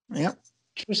 Yeah.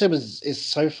 George Simmons is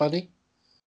so funny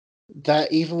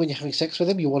that even when you're having sex with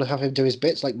him, you want to have him do his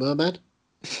bits like Merman.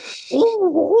 I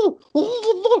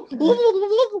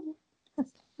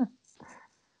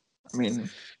mean,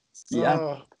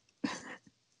 yeah.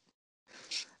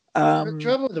 Do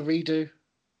you remember the redo?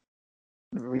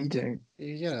 The redo.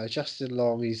 Justin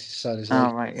Long, his son is.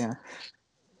 Oh, right, yeah.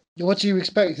 What do you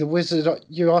expect? The wizard?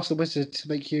 You ask the wizard to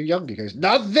make you young. He goes,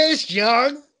 "Not this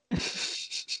young."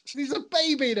 He's a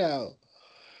baby now.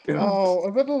 God. Oh, I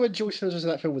remember when George Simmons was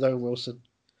in that film with Owen Wilson.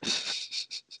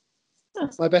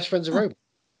 My Best Friend's a Robot.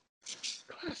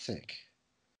 Classic.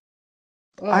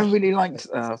 Oh, I really liked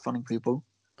Funny People.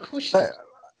 Of course,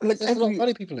 there's a lot of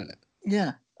funny people in it.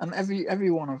 Yeah, and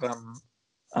every one of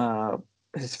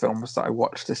his films that I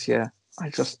watched this year,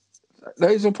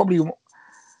 those are probably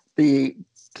the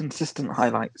consistent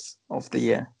highlights of the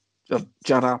year.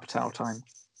 Judd Apatow time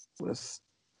was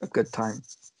a good time.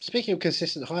 Speaking of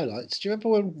consistent highlights, do you remember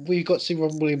when we got to see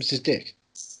Robin Williams' dick?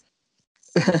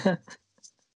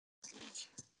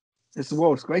 It's the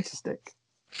world's greatest dick.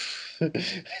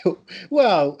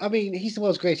 Well, I mean, he's the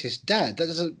world's greatest dad. That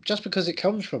doesn't, just because it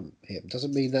comes from him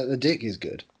doesn't mean that the dick is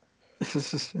good.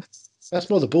 That's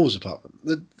more the balls department.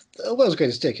 The world's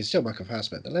greatest dick is still Michael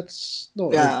Fassbender. Let's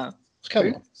not. Yeah.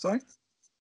 Come on. Sorry.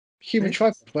 Human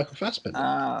tripod Michael Fassbender.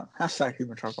 Hashtag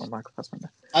human tripod Michael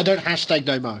Fassbender. I don't hashtag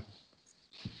no more.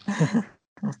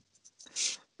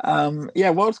 Yeah,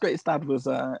 World's Greatest Dad was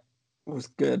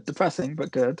good, depressing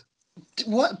but good.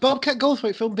 What Bobcat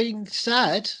Goldthwait film being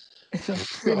sad?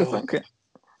 Who'd have thunk it?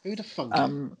 Who'd have thunk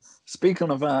it? Speaking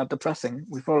of depressing,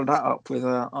 we followed that up with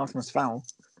Artemis Fowl,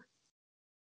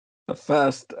 the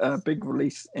first big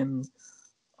release in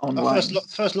online.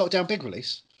 First lockdown big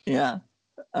release. Yeah,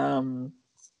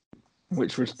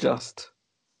 which was just,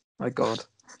 my God.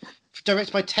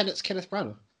 Directed by Tenet's Kenneth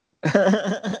Branagh.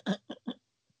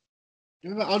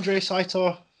 Remember Andrei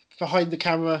Saito behind the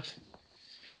camera?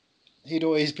 He'd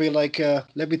always be like,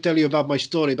 let me tell you about my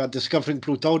story about discovering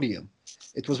plutonium.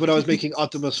 It was when I was making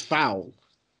Artemis Fowl.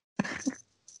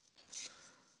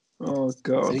 Oh,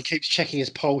 God. And he keeps checking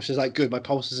his pulse. He's like, good, my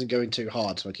pulse isn't going too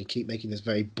hard, so I can keep making this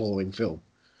very boring film.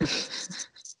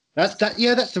 That's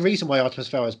the reason why Artemis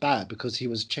Fowl is bad, because he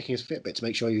was checking his Fitbit to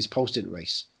make sure his pulse didn't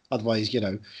race. Otherwise,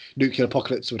 nuclear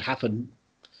apocalypse would happen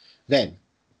then.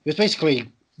 It was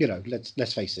basically,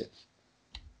 let's face it.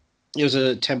 It was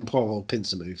a temporal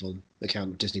pincer move on the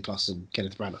account of Disney Plus and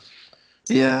Kenneth Branagh.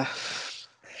 Yeah.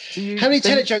 How many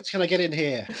Tenet jokes can I get in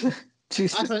here? Do you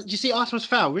see Artemis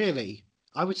Fowl, really?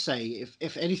 I would say,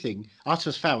 if anything,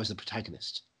 Artemis Fowl is the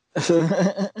protagonist. Do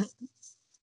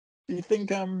you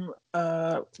think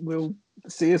we'll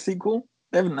see a sequel?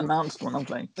 They haven't announced one, have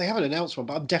they? They haven't announced one,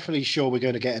 but I'm definitely sure we're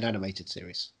going to get an animated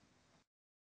series.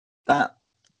 That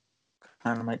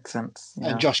kind of makes sense.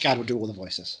 Yeah. And Josh Gad will do all the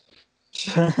voices.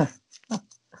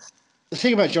 The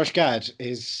thing about Josh Gad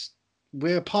is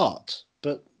we're apart,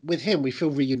 but with him we feel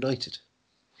reunited.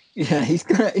 Yeah, he's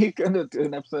gonna do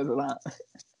an episode of that.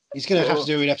 He's going to have to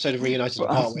do an episode of Reunited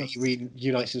Apart where he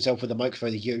reunites himself with the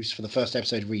microphone he used for the first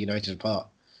episode of Reunited Apart.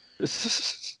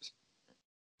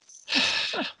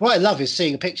 What I love is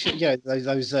seeing a picture,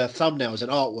 those thumbnails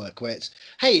and artwork where it's,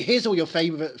 hey, here's all your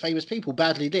famous people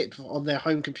badly lit on their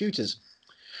home computers.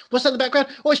 What's that in the background?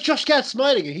 Oh, it's Josh Gad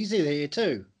smiling, and he's in here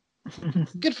too.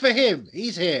 Good for him.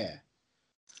 He's here.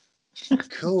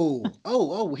 Cool.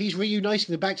 Oh, he's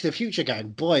reuniting the Back to the Future gang.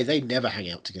 Boy, they never hang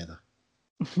out together.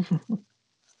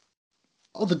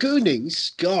 Oh, the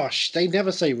Goonies. Gosh, they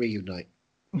never say reunite.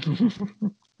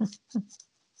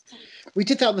 We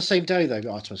did that on the same day, though.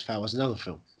 Artemis Fowl was another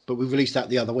film, but we released that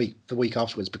the week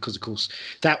afterwards, because, of course,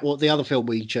 the other film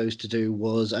we chose to do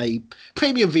was a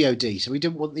premium VOD, so we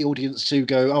didn't want the audience to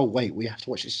go, oh, wait, we have to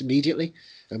watch this immediately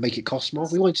and make it cost more.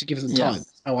 We wanted to give them time.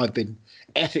 That's how I've been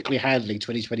ethically handling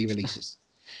 2020 releases.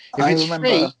 If it's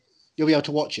free, you'll be able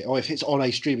to watch it, or if it's on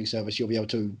a streaming service,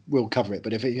 we'll cover it.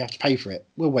 But if you have to pay for it,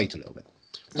 we'll wait a little bit.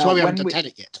 That's why we haven't done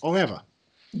Tenet yet, or ever.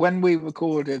 When we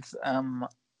recorded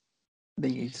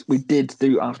these, we did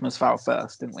do Artemis Fowl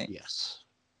first, didn't we? Yes.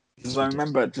 Because I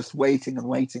remember just waiting and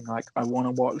waiting, like, I want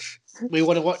to watch. We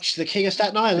want to watch The King of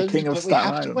Staten Island, but we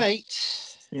have to wait.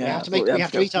 Yeah, we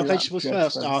have to eat our vegetables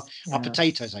first. Our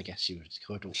potatoes, I guess you would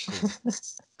call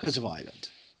because of Ireland.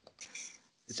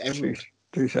 It's emerald.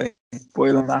 Touche.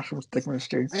 Boil and mash with stick with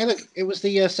stew. Hey, look, it was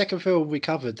the second film we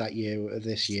covered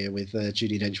this year with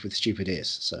Judi Dench with Stupid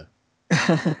Ears. So,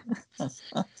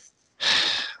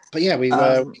 but yeah, we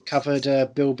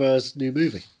covered Bill Burr's new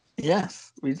movie.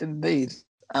 Yes, we did indeed,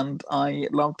 and I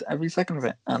loved every second of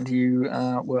it. And you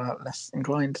were less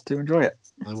inclined to enjoy it.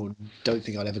 I don't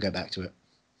think I'll ever go back to it.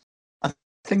 I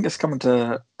think it's coming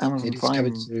to Amazon Prime.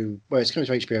 It's coming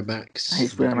to HBO Max.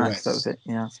 HBO Max, that was it.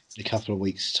 Yeah, in a couple of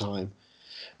weeks' time.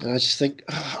 And I just think,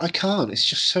 I can't. It's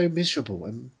just so miserable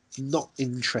and not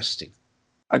interesting.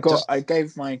 I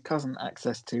gave my cousin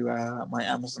access to my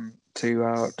Amazon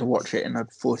to watch it in a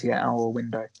 48-hour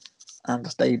window, and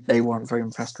they weren't very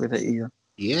impressed with it either.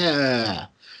 Yeah.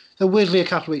 So weirdly, a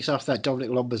couple of weeks after that,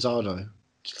 Dominic Lombardozzo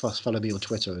first followed me on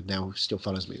Twitter and now still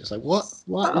follows me. It's like, what?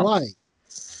 Why?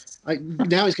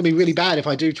 Now it's going to be really bad if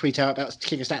I do tweet out about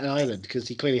King of Staten Island, because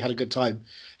he clearly had a good time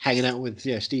hanging out with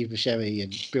Steve Buscemi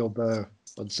and Bill Burr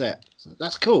on set. So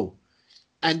that's cool,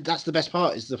 and that's the best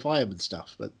part, is the fireman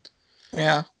stuff. But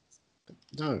yeah,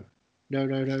 no.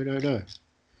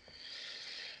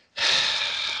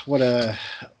 What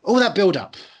all that build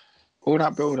up for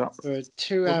a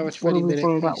 2 hour 20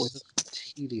 minute piece of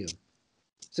tedium.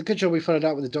 It's a good job we followed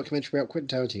up with a documentary about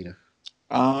Quentin Tarantino.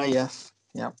 Yes,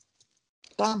 yeah,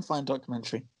 damn fine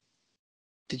documentary.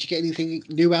 Did you get anything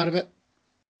new out of it?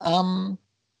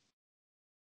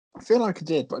 I feel like I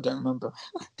did, but I don't remember.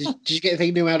 Did you get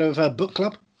anything new out of Book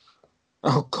Club?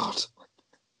 Oh, God.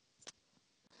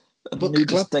 A new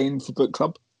disdain for Book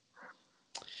Club.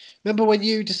 Remember when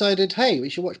you decided, hey, we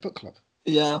should watch Book Club?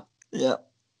 Yeah. I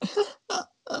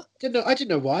didn't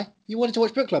know why. You wanted to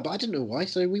watch Book Club, but I didn't know why,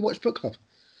 so we watched Book Club.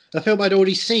 A film I'd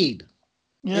already seen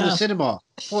in the cinema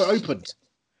before it opened.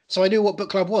 So I knew what Book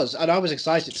Club was, and I was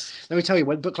excited. Let me tell you,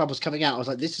 when Book Club was coming out, I was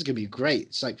like, this is going to be great.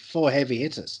 It's like 4 heavy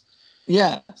hitters.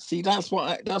 Yeah, see, that's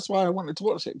why I wanted to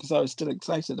watch it, because I was still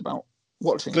excited about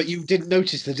watching. But you didn't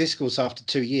notice the discourse after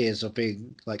 2 years of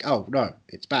being like, oh no,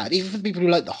 it's bad. Even for the people who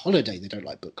like The Holiday, they don't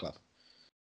like Book Club.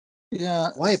 Yeah.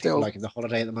 Why are people liking The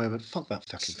Holiday at the moment? Fuck that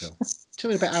fucking film.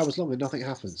 2.5 hours long and nothing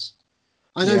happens.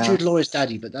 I know Jude Law is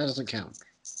daddy, but that doesn't count.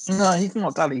 No, he's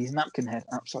not daddy. He's napkin head.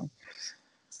 Absolutely.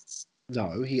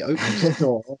 No, he opens the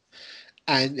door,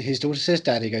 and his daughter says,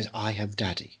 "Daddy." He goes, "I am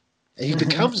daddy." And he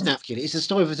becomes Napkin. It's the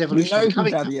story of his evolution. We know who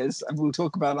Daddy is, and we'll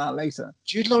talk about that later.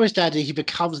 Jude Law is Daddy. He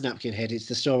becomes Napkin Head. It's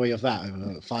the story of that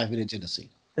over a 5-minute dinner scene.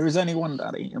 There is only one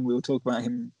Daddy, and we'll talk about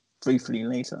him briefly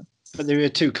later. But there are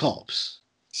 2 cops.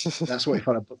 That's what we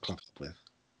followed Book Club up with.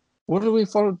 What did we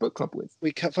follow Book Club with?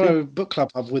 We followed Book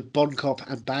Club up with Bon Cop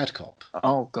and Bad Cop.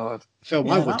 Oh God! A film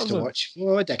I wanted to watch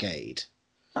for a decade.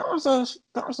 That was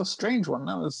a strange one.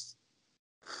 It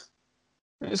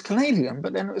was Canadian,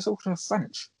 but then it was also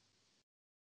French.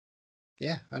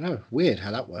 Yeah, I know. Weird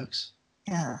how that works.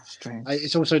 Yeah, strange.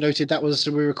 It's also noted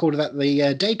we recorded that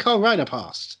the day Carl Reiner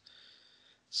passed.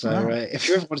 So if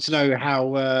you ever wanted to know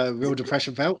how real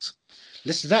depression felt,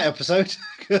 listen to that episode.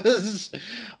 Because,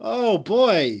 oh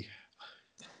boy.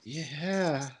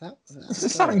 Yeah. Is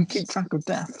this how you keep track of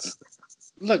deaths?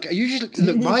 Look,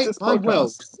 my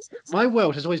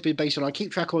world has always been based on, I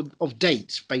keep track of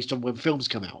dates based on when films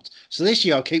come out. So this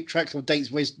year I'll keep track of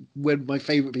dates when my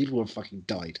favourite people have fucking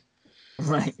died.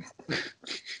 Right.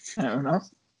 Fair enough.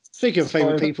 Speaking of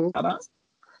favourite people,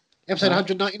 episode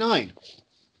 199.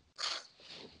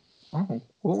 Oh,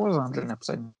 what was 100 in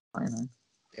episode 99?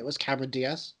 It was Cameron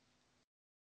Diaz.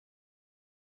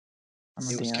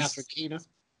 It was Catherine Keener.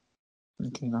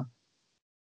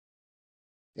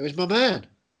 It was my man,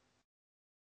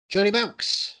 Johnny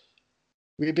Malks.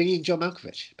 We're being John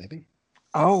Malkovich, baby.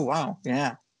 Oh wow,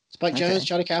 yeah. Spike Okay. Jones,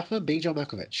 Charlie Kaufman, being John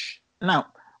Malkovich. Now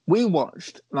we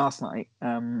watched last night,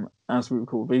 as we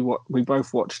recalled, we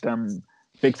both watched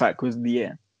Big Fat Quiz of the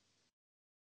Year.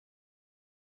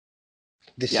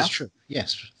 This Yeah? is true.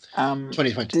 Yes. Um,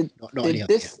 2020. Not any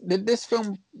other year. did this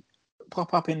film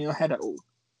pop up in your head at all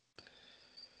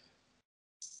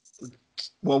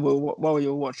while you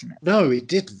were watching it? No, it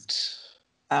didn't.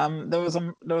 There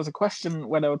was a question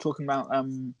where they were talking about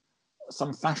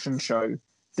some fashion show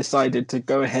decided to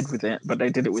go ahead with it, but they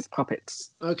did it with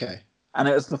puppets. Okay. And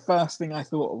it was the first thing I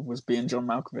thought of was being John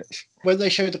Malkovich. When they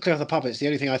showed the clip of the puppets, the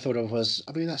only thing I thought of was,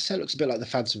 I mean, that set looks a bit like the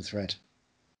Phantom Thread.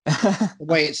 The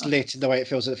way it's lit and the way it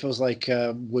feels like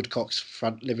Woodcock's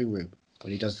front living room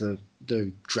when he does the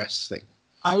dress thing.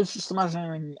 I was just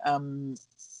imagining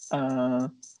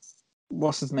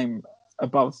what's his name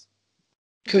above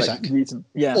Cusack. like, using,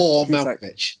 yeah, Or Cusack.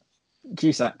 Malkovich.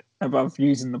 Cusack above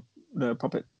using the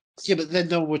puppet. Yeah, but then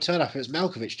no one would turn up if it was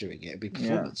Malkovich doing it. It'd be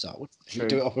performance art. He'd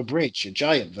do it off a bridge, a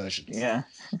giant version. Yeah.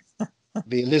 It'd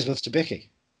be Elizabeth Debicki.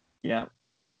 Yeah.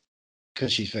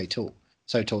 Because she's very tall.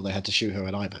 So tall they had to shoot her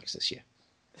in IMAX this year.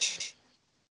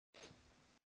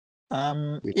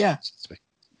 Yeah.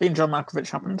 Being John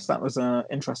Malkovich happened. That was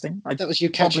interesting. That was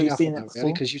you catching up on that,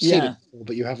 really, because you've seen it before,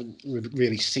 but you haven't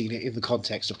really seen it in the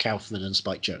context of Kaufman and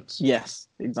Spike Jones. Yes,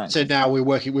 exactly. So now we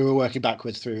were working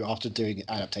backwards through after doing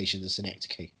adaptation of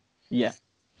Synecdoche. Yeah.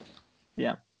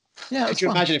 Yeah. Yeah. Could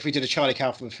you imagine if we did a Charlie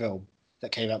Kaufman film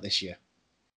that came out this year?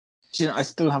 Do you know, I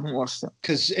still haven't watched it.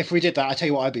 Because if we did that, I tell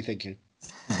you what I'd be thinking.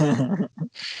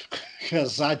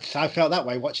 Because I felt that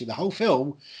way watching the whole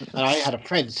film, and I had a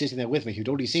friend sitting there with me who'd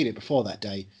already seen it before that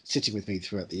day, sitting with me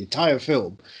throughout the entire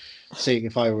film, seeing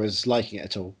if I was liking it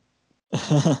at all.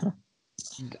 And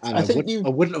I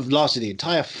wouldn't have lasted the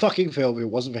entire fucking film if it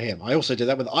wasn't for him. I also did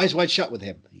that with Eyes Wide Shut with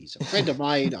him. He's a friend of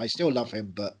mine. I still love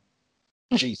him, but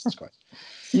Jesus Christ.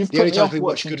 The only time we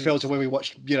watched good films are when we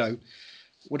watched,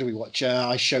 what did we watch?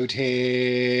 I showed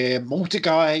him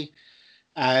Mortdecai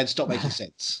and Stop Making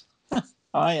Sense.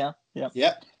 Oh, yeah. Yeah.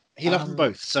 Yep. He loved them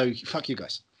both, so fuck you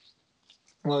guys.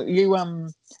 Well,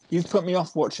 you've put me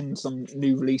off watching some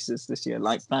new releases this year,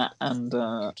 like that and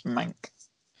Mank.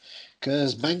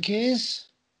 Because Mank is...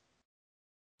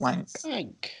 Wank.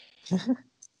 Mank.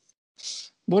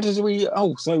 What did we...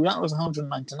 Oh, so that was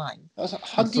 199. That was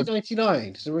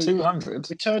 199. So 200.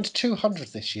 We turned 200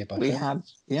 this year, We had...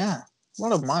 Yeah.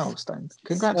 What a milestone.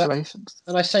 Congratulations.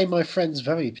 And I say my friends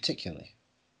very particularly.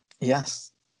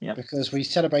 Yes. Yeah. Because we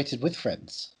celebrated with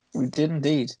friends. We did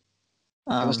indeed.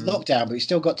 It was lockdown, but we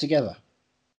still got together.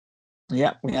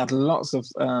 Yeah, we had lots of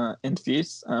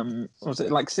interviews. Was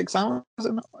it like 6 hours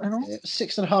in all?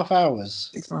 6.5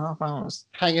 hours. 6.5 hours.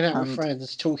 Hanging out with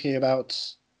friends, talking about...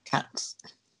 cats.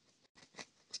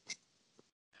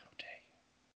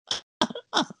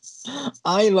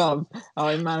 I love how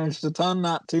I managed to turn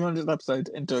that 200th episode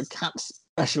into a cat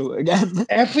special again.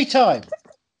 Every time.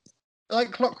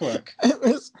 Like clockwork. It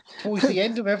was... Towards the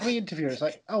end of every interview, it's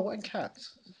like, oh, what in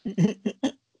cats?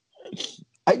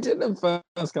 I did the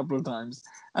first couple of times.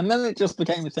 And then it just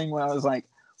became a thing where I was like,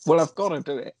 well, I've got to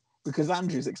do it because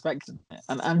Andrew's expecting it.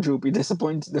 And Andrew will be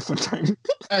disappointed if I don't.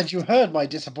 And you heard my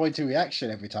disappointing reaction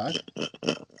every time.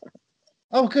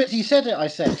 Oh, good, he said it, I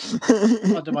said.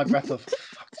 Under my breath of, for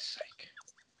fuck's sake.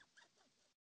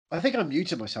 I think I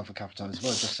muted myself a couple of times as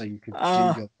well, just so you could do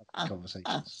your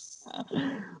conversations.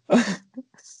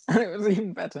 And it was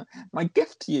even better. My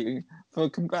gift to you for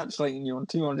congratulating you on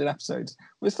 200 episodes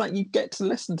was that you get to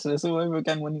listen to this all over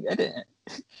again when you edit it.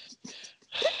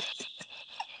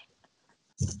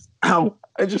 Ow!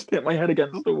 I just hit my head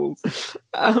against the wall.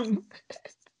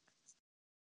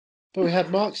 But we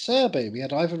had Mark Serby, we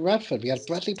had Ivan Radford, we had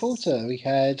Bradley Porter, we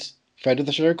had friend of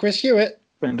the show Chris Hewitt.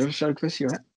 Friend of the show Chris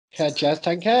Hewitt. We had Jazz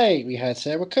Tankay, we had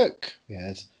Sarah Cook, we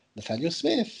had Nathaniel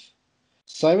Smith,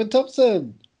 Simon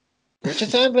Thompson, Richard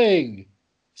Sandling,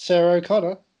 Sarah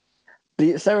O'Connor.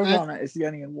 Sarah O'Connor is the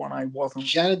only one I wasn't.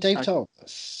 Shannon Dave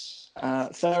Thomas.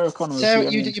 Sarah O'Connor.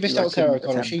 You missed out Sarah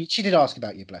O'Connor. She did ask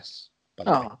about you, bless.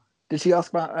 Did she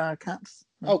ask about cats?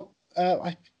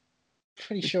 I'm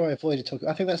pretty sure I avoided talking.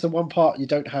 I think that's the one part you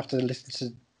don't have to listen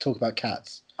to talk about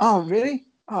cats. Oh, really?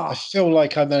 Oh. I feel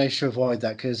like I managed to avoid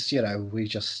that because, we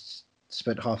just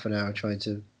spent half an hour trying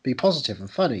to be positive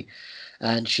and funny.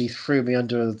 And she threw me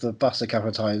under the bus a couple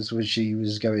of times when she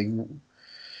was going,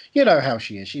 you know how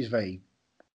she is. She's very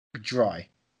dry.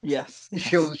 Yes.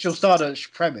 She'll start a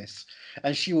premise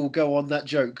and she will go on that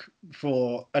joke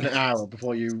for an hour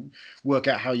before you work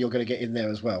out how you're going to get in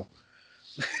there as well.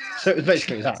 So it was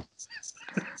basically that.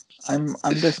 I'm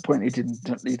disappointed you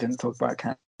didn't talk about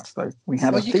cats though. We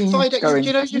had Well, a you can theme find it. going.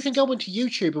 You can go onto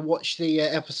YouTube and watch the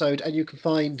episode, and you can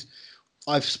find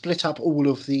I've split up all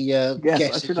of the Yes, I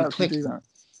guests. should You actually click do that.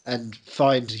 and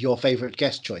find your favourite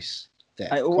guest choice there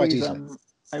I quite always easily.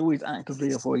 I always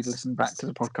actively avoid listening back to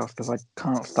the podcast because I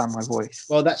can't stand my voice.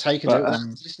 Well, that's how you can But, do it.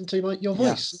 Listen to your voice.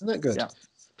 yeah, Isn't that good? yeah.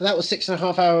 But that was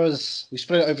 6.5 hours. We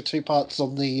split it over 2 parts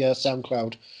on the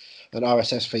SoundCloud and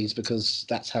RSS feeds because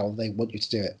that's how they want you to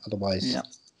do it. Otherwise, Yeah.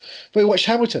 But we watched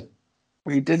Hamilton.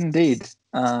 We did indeed,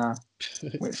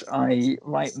 which I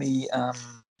rightly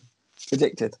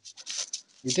predicted.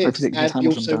 You did. predicted And you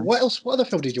Hamilton also, time. what else? What other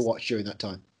film did you watch during that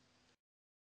time?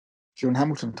 During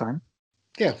Hamilton time.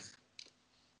 Yeah.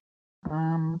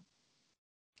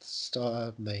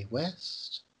 Star Mae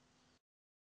West.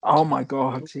 Oh my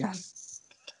god, yes.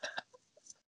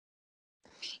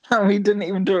 We didn't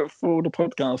even do it for the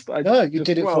podcast. No, you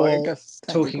did it for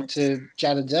talking technically. to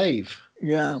Jan and Dave.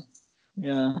 Yeah.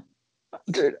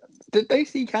 Did they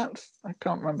see cats? I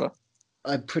can't remember.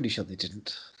 I'm pretty sure they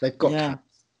didn't. They've got cats.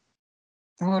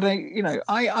 Well,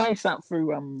 I sat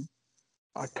through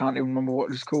I can't even remember what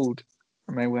it was called.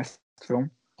 A Mae West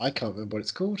film. I can't remember what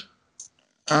it's called.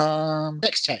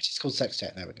 Sextet. It's called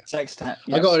Sextet. There we go. Sextet.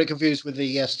 Yep. I got it confused with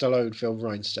the Stallone film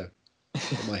Rhinestone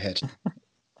in my head.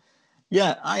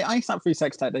 Yeah, I sat through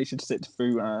Sextet. They should sit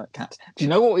through Cats. Do you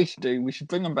know what we should do? We should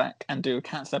bring them back and do a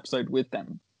Cats episode with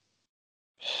them.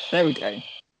 There we go.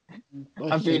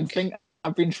 I've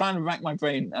been trying to rack my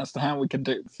brain as to how we can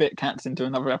fit Cats into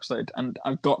another episode, and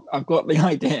I've got the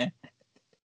idea.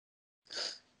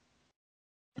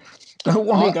 Don't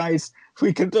worry, guys.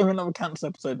 We can do another Cats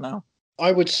episode now.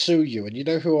 I would sue you, and you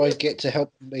know who I'd get to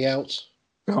help me out?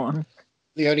 Go on.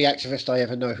 The only activist I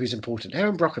ever know who's important,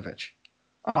 Erin Brockovich.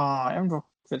 Erin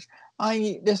Brockovich.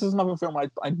 This is another film I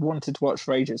wanted to watch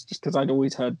for ages, just because I'd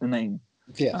always heard the name.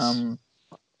 Yes.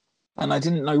 And I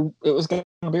didn't know it was going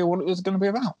to be what it was going to be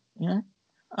about. You know,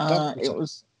 it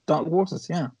was Dark Waters.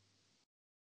 Yeah.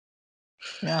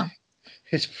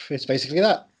 It's basically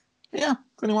that. Yeah,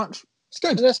 pretty much. It's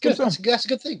good. And that's good. Film. That's a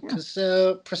good thing because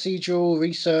procedural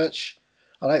research,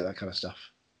 I like that kind of stuff.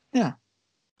 Yeah.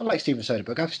 I like Steven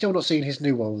Soderbergh. I've still not seen his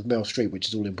new one with Meryl Streep, which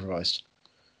is all improvised.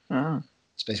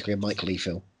 It's basically a Mike Leigh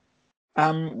film.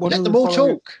 Let them all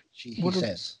talk, he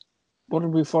says. What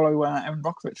did we follow Erin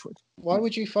Brockovich with? Why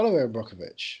would you follow Erin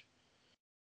Brockovich?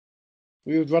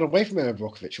 We would run away from Erin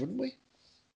Brockovich, wouldn't we?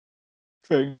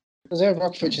 True. Because Erin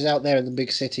Brockovich is out there in the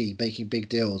big city making big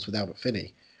deals with Albert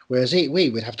Finney, whereas we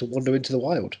would have to wander into the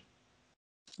wild.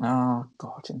 Oh,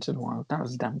 God, Into the Wild. That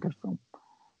was a damn good film.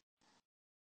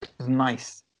 It was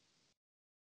nice.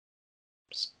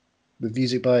 With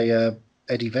music by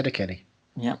Eddie Vedder Kenny.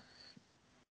 Yep.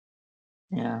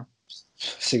 Yeah.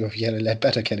 Sing of Yellow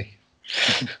Letterkenny.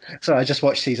 So I just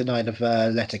watched season 9 of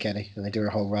Letterkenny, and they do a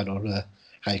whole run on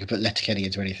how you can put Letterkenny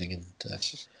into anything, and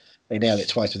they nailed it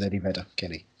twice with Eddie Vedder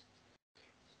Kenny.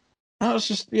 That was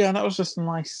just a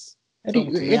nice.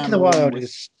 Into the Wild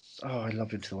is. Oh, I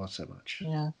love Into the Wild so much.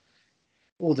 Yeah.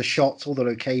 All the shots, all the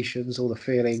locations, all the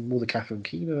feeling, all the Catherine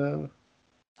Keener.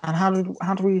 And how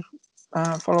do we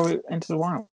follow it Into the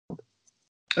Wild?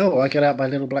 Oh, I get out my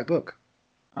little black book.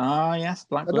 Ah, yes,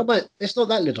 black book. It's not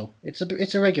that little. It's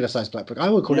a regular sized black book. I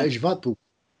would call it a Jvat book.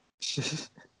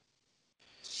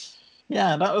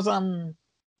 Yeah, that was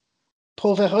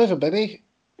Paul Verhoeven, baby.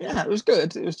 Yeah, it was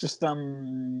good. It was just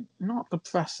not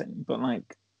depressing, but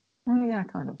like, yeah,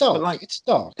 kind of dark. But like, it's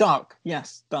dark. Dark,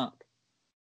 yes, dark.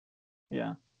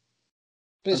 Yeah.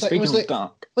 But it's like,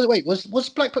 dark. Was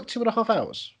Black Book 2.5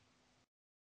 hours?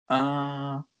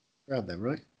 Around there,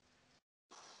 right?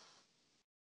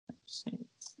 Let's see.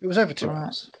 It was over 2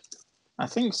 hours. I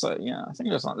think so. Yeah, I think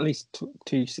it was at least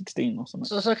 2:16 or something.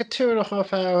 So it's like a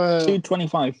 2.5 hour.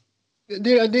 2:25.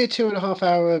 Near 2.5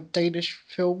 hour Danish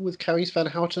film with Carice Van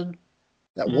Houten.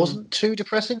 That wasn't too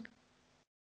depressing.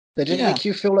 They didn't make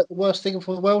you feel like the worst thing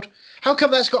for the world. How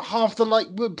come that's got half the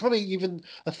probably even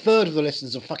a third of the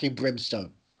listeners of fucking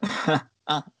Brimstone?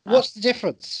 What's the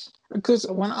difference? Because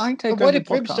when I take why did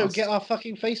Brimstone get our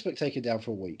fucking Facebook taken down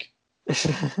for a week?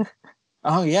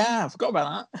 Oh yeah, I forgot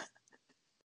about that.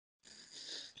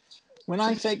 When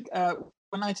I take over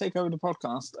the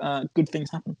podcast, good things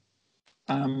happen.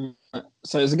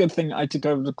 So it's a good thing I took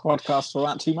over the podcast for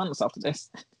about 2 months after this.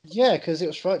 Yeah, because it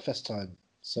was Fright Fest time.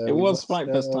 So it was Fright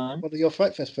Fest time. One of your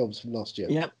Fright Fest films from last year.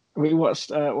 Yep, we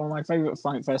watched one of my favourite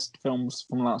Fright Fest films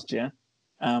from last year,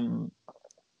 The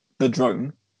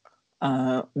Drone,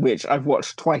 which I've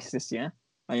watched twice this year.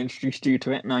 I introduced you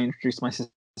to it, and I introduced my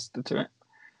sister to it.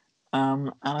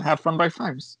 And I had fun both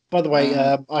times. By the way,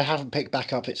 I haven't picked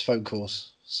back up its phone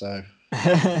calls, so.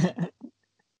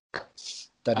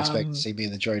 Don't expect to see me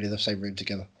and the drone in the same room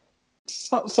together.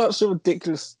 Such a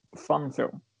ridiculous fun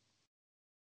film.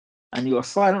 And your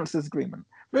silent disagreement.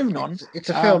 Moving on. It's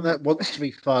a film that wants to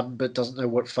be fun but doesn't know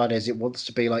what fun is. It wants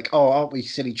to be like, oh, aren't we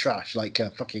silly trash like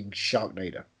fucking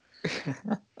Sharknado?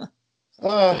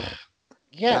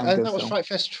 Yeah, and that was Fright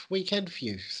Fest weekend for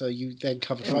you. So you then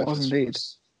covered Fright Fest. Indeed.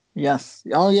 Yes.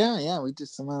 Oh, yeah. We did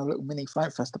some little mini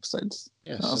Fright Fest episodes.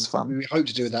 Yes, that was fun. We hope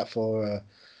to do that for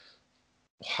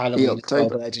Halloween as well,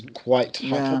 but that didn't quite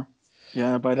happen.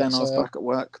 Yeah, by then I was back at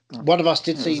work. One of us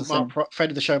did see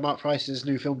friend of the show, Mark Price's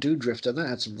new film, Dune Drifter, and that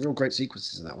had some real great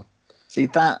sequences in that one. See,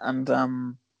 that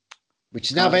and...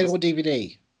 which is now available on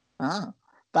DVD. That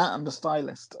and The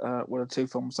Stylist were the two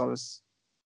films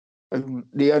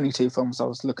the only two films I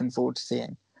was looking forward to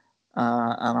seeing.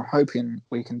 And I'm hoping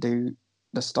we can do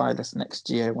The Stylist next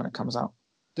year when it comes out.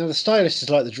 Now, The Stylist is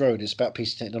like the drone. It's about a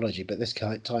piece of technology, but this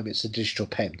time it's a digital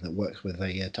pen that works with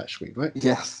a touchscreen, right?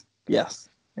 Yes.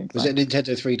 Exactly. Was it a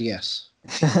Nintendo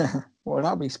 3DS? Well,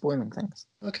 that'll be spoiling things.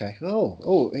 Okay.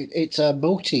 It's a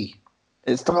multi.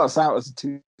 It starts out as a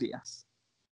 2DS.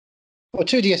 Well,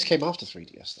 2DS came after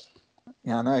 3DS, though.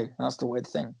 Yeah, I know. That's the weird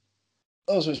thing.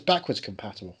 Oh, so it's backwards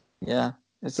compatible. Yeah.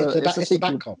 It's a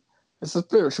sequel. It's a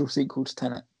spiritual sequel to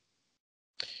Tenet.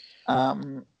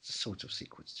 It's a sort of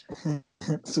sequence.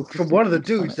 From one of the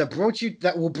dudes that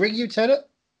will bring you Tenet.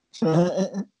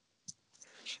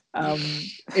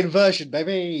 Inversion,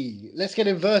 baby. Let's get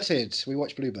inverted. We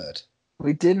watched Bluebird.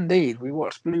 We did indeed. We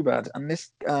watched Bluebird, and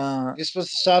this was the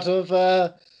start of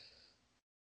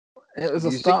it was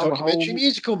the start of a whole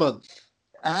musical month,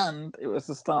 and it was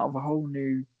the start of a whole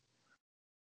new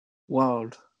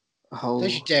world. Don't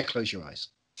you dare close your eyes.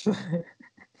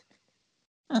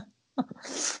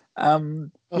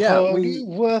 We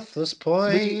worthless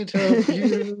point of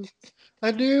view.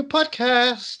 A new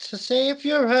podcast to save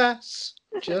your ass,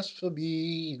 just for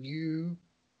me and you.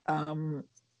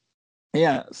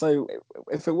 Yeah. So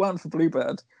if it weren't for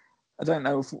Bluebird, I don't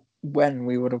know when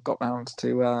we would have got round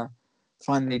to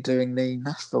finally doing the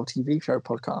Nashville TV show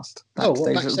podcast.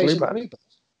 Backstage at Bluebird.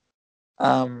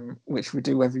 Which we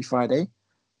do every Friday.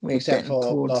 Except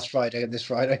for last Friday and this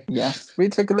Friday. Yes, we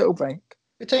took a little break.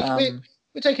 We're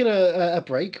taking a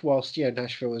break whilst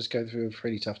Nashville was going through a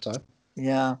pretty tough time.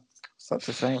 Yeah, such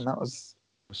a shame. That was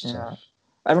tough.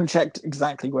 I haven't checked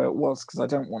exactly where it was because I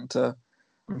don't want to.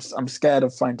 I'm scared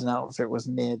of finding out if it was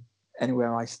near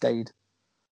anywhere I stayed.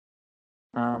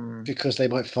 Because they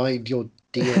might find your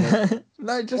DNA.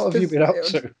 No, just what have you been up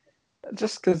to?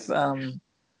 Just because I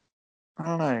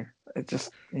don't know. It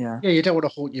just Yeah, you don't want to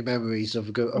haunt your memories of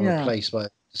a place by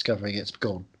discovering it's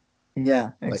gone.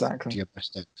 Yeah, exactly. Your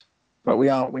best end. But we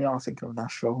are thinking of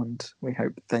Nashville, and we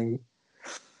hope they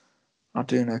are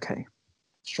doing okay.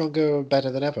 Stronger and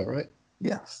better than ever, right?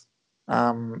 Yes.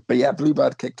 But yeah,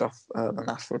 Bluebird kicked off the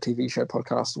Nashville TV show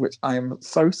podcast, which I am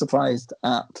so surprised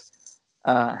at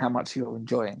how much you're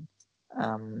enjoying.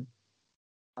 And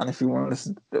if you want to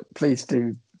listen, please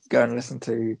do go and listen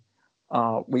to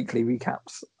our weekly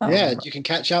recaps. You can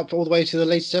catch up all the way to the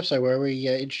latest episode where we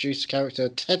introduce the character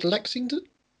Ted Lexington.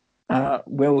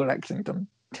 Will Lexington.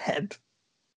 Ted.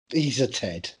 He's a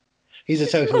Ted. He's a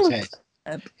total Ted.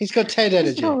 He's got Ted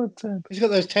energy. He's got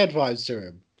those Ted vibes to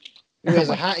him. He wears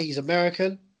a hat. He's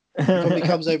American. He probably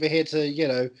comes over here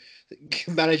to,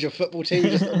 manage a football team. He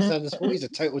doesn't understand the sport. He's a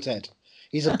total Ted.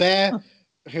 He's a bear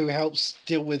who helps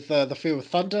deal with the fear of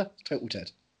thunder. Total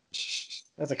Ted.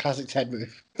 That's a classic Ted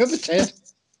move. Remember Ted?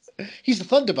 He's the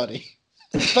Thunder Bunny.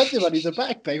 Thunder Bunnies are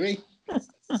back, baby.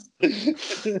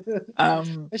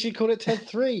 They should call it Ted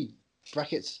 3.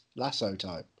 Brackets Lasso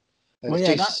time.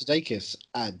 Jason Sudeikis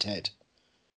and Ted.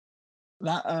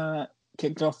 That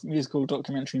kicked off musical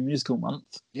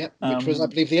month. Yep, which was, I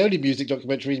believe, the only musical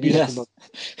month.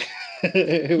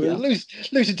 It was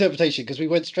loose interpretation because we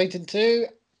went straight into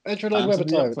Andrew Lloyd Webber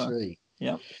time 3.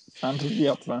 Yep, Phantom of the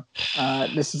Opera.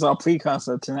 This is our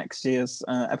precursor to next year's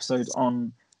episode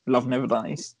on Love Never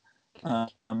Dies,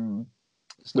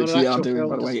 which we are doing,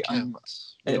 by the way.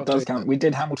 It does count. We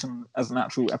did Hamilton as an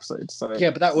actual episode. So yeah,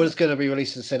 but that was going to be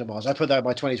released in cinemas. I put that in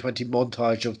my 2020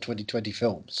 montage of 2020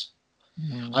 films.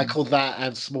 I call that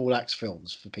and Small Axe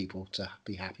films for people to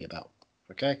be happy about.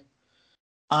 Okay?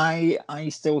 I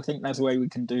still think there's a way we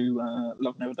can do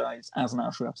Love Never Dies as an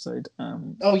actual episode.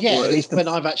 At least when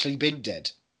I've actually been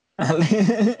dead.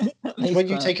 When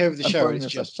you take over the show, it's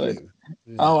just you.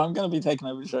 Yeah. Oh, I'm going to be taking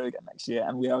over the show again next year,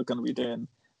 and we are going to be doing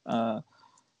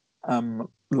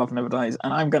Love Never Dies,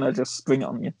 and I'm going to just spring it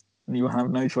on you. And you will have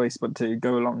no choice but to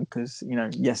go along because,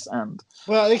 yes and.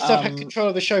 Well, at least I've had control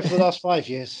of the show for the last 5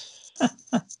 years.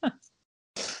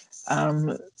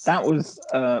 That was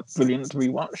brilliant to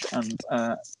rewatch, and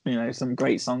some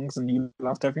great songs, and you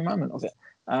loved every moment of it.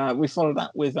 We followed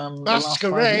that with the last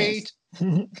 5 years.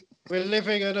 Masquerade! We're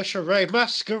living in a charade.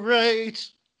 Masquerade!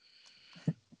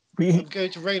 we I'm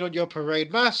going to rain on your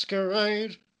parade.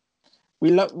 Masquerade!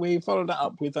 we followed that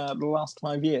up with the last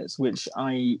 5 years, which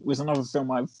was another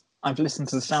film I've listened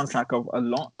to the soundtrack of a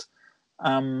lot.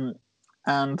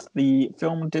 And the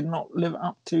film did not live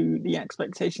up to the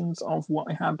expectations of what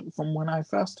I had from when I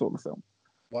first saw the film.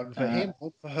 One for him,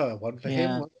 one for her. One for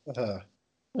him, one for her.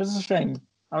 It was a shame.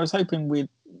 I was hoping we'd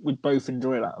both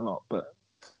enjoy that a lot, but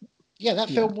yeah, that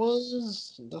film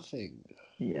was nothing.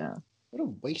 Yeah, what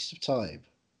a waste of time.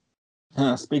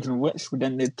 Speaking of which, we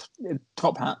then did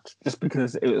Top Hat just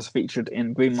because it was featured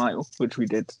in Green Mile, which we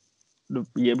did the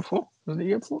year before. Was it the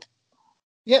year before?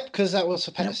 Yep, because that was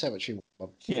a Pet Cemetery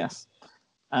one. Yes.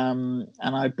 And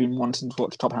I've been wanting to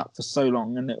watch Top Hat for so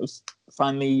long, and it was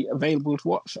finally available to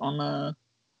watch on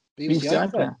BBC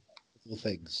iPlayer. All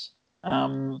things.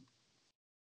 And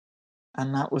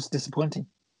that was disappointing.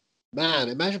 Man,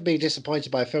 imagine being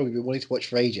disappointed by a film you've been wanting to watch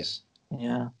for ages.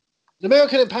 Yeah. An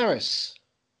American in Paris.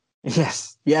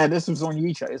 Yes. Yeah, this was on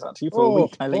you chose actually for a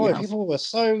week. People were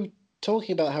so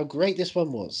talking about how great this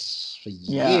one was for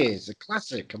years. A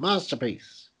classic, a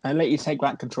masterpiece. I let you take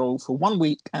back control for 1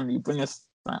 week, and you bring us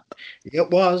that. It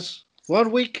was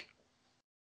 1 week.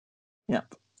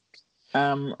 Yep.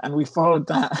 And we followed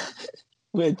that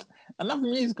with another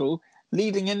musical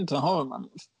leading into Horror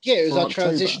Month. Yeah, it was our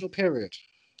transitional period.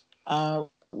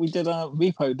 We did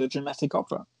Repo, the Genetic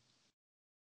Opera.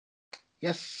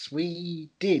 Yes, we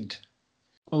did.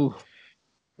 Oh,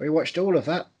 we watched all of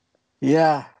that.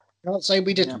 Yeah. Can't say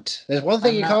we didn't. Yeah. There's one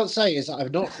thing you can't say is that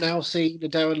I've not now seen the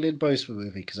Darren Lynn Bousman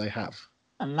movie, because I have.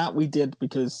 And that we did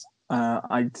because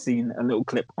I'd seen a little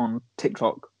clip on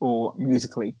TikTok, or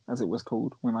Musical.ly, as it was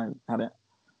called when I had it,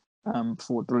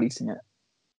 before deleting it.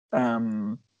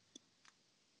 And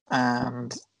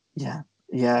yeah,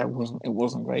 it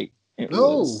wasn't great. It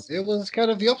was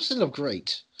kind of the opposite of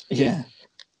great. Yeah.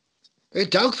 It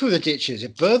dug through the ditches.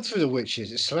 It burned through the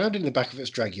witches. It slammed in the back of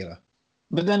its Dragula.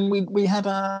 But then we had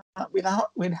Horror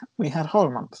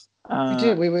Month. We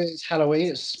did. It's Halloween.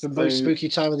 It's the most spooky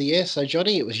time of the year. So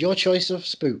Johnny, it was your choice of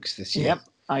spooks this year. Yep,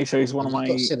 I chose one of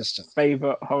my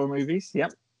favorite horror movies.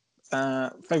 Yep,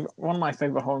 one of my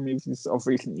favorite horror movies of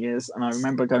recent years, and I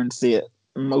remember going to see it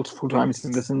multiple times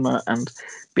in the cinema and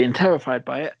being terrified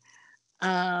by it.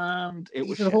 And it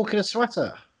was Hawk in a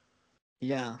Sweater.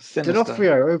 Yeah, Sinister.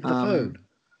 D'Onofrio over the phone.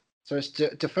 So it's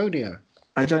Defonio.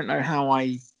 I don't know how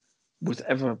I was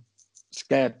ever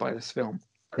scared by this film.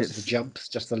 It's the jumps,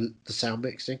 just the sound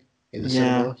mixing in the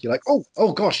cinema. You're like,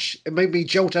 oh gosh, it made me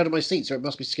jolt out of my seat, so it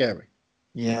must be scary.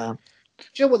 Yeah. Do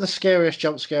you know what the scariest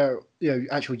jump scare,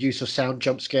 actual use of sound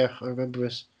jump scare I remember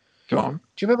is? Go on.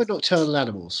 Do you remember Nocturnal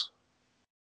Animals?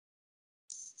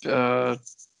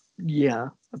 Yeah,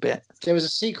 a bit. There was a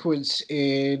sequence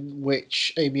in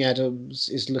which Amy Adams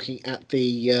is looking at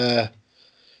the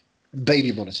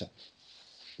baby monitor,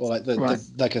 or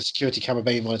like a security camera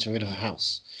baby monitor in her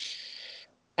house,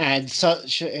 and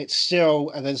it's still,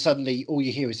 and then suddenly all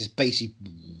you hear is this bassy,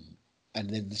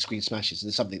 and then the screen smashes, and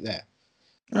there's something there.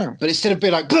 Oh. But instead of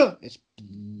being like,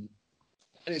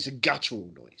 it's a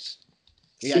guttural noise.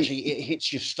 It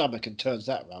hits your stomach and turns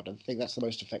that around. I think that's the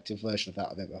most effective version of that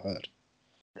I've ever heard.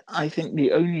 I think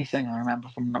the only thing I remember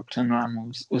from Nocturnal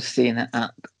Animals was seeing it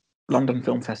at London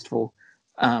Film Festival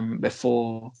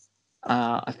before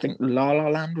I think La La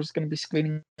Land was going to be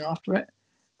screening after it,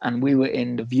 and we were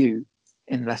in The View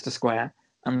in Leicester Square,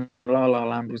 and La La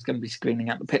Land was going to be screening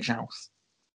at the Pitch House.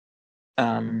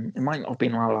 It might not have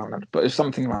been La La Land, but it was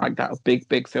something like that, a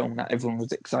big film that everyone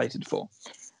was excited for.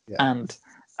 Yeah. And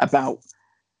about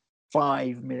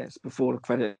 5 minutes before the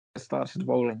credits started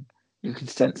rolling, you could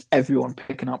sense everyone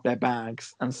picking up their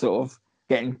bags and sort of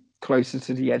getting closer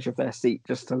to the edge of their seat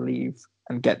just to leave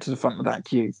and get to the front of that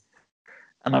queue.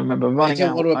 And I remember running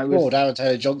out. I didn't want to applaud Aaron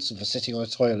Taylor Johnson for sitting on a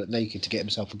toilet naked to get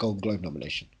himself a Golden Globe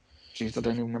nomination. Jeez, I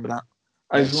don't even remember that.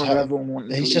 I just remember everyone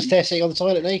wanting. He's just there sitting on the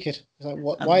toilet naked.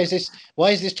 Like, why is this? Why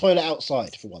is this toilet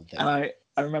outside, for one thing? And I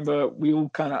remember we all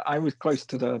I was close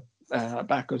to the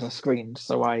back of the screen,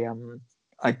 so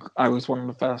I was one of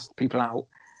the first people out,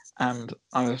 and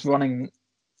I was running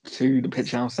to the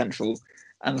Pitch House Central,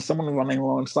 and someone running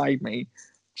alongside me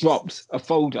dropped a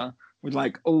folder with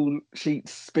like all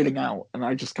sheets spilling out, and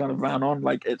I just kind of ran on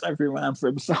like it's every man for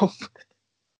himself.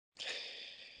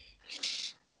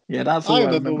 Yeah, that's all I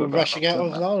remember rushing out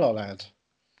of La La Land.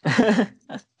 I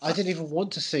didn't even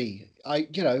want to see. I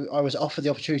was offered the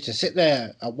opportunity to sit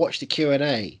there and watch the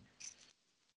Q&A.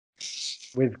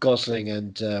 with Gosling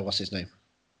and what's his name?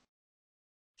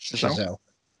 Chazelle.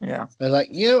 Yeah. They're like,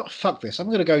 you know what? Fuck this. I'm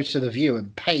going to go to the View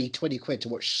and pay 20 quid to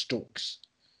watch Storks.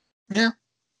 Yeah.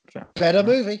 Better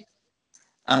movie.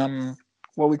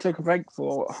 Well, we took a break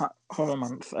for Horror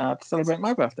Month to celebrate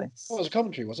my birthday. Oh, it was a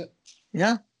commentary, was it?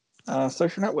 Yeah.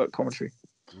 Social Network commentary.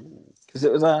 Because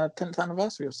it was our 10th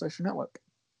anniversary of Social Network.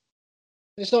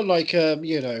 It's not like,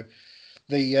 the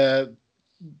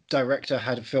director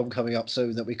had a film coming up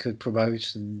soon that we could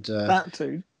promote, and that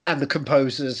too. And the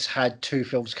composers had 2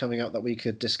 films coming up that we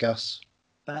could discuss.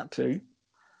 That too.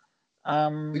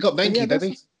 We got Menki,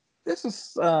 baby. This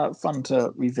was fun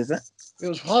to revisit. It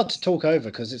was hard to talk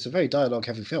over because it's a very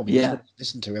dialogue-heavy film. You just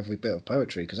listen to every bit of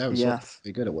poetry because Aaron Sorkin's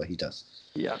very good at what he does.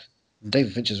 Yeah. And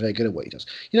David Fincher's very good at what he does.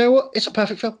 You know what? It's a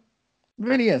perfect film.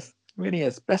 Really is. Really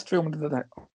is. Best film of the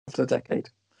decade.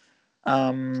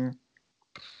 And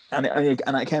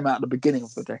it came out at the beginning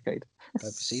of the decade. Have you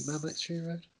seen Mad Max Fury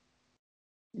Road?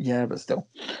 Yeah, but still.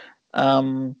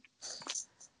 And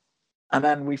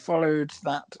then we followed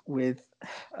that with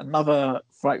another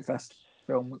Fright Fest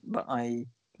film that I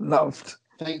loved.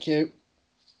 Thank you.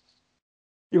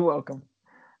 You're welcome.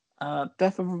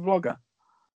 Death of a Vlogger,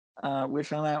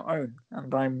 which I now own,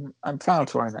 and I'm proud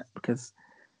to own it because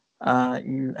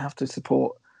you have to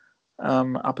support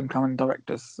up and coming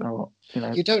directors. Or,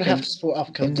 you don't have to support up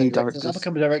and coming directors. Up and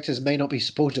coming directors may not be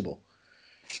supportable.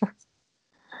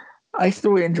 I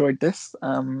still enjoyed this.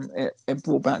 It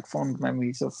brought back fond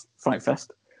memories of Fright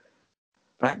Fest.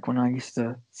 Back when I used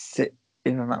to sit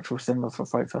in an actual cinema for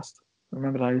Fright Fest.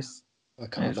 Remember those? I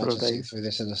can't imagine sitting through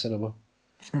this in a cinema.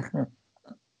 It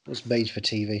was made for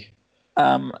TV.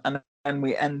 And then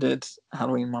we ended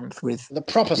Halloween month with the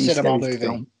proper cinema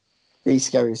movie. The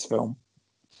scariest film.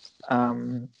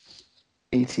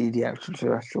 E.T. the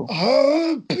Extraterrestrial.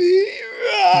 I'll be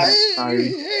right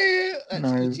here.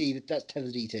 That's E.T. That's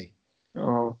tethered E.T.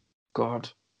 Oh, God.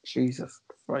 Jesus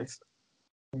Christ.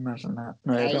 Imagine that.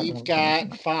 No, I've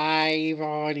got 5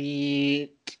 on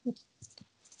it.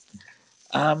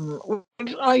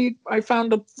 I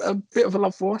found a bit of a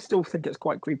love for. I still think it's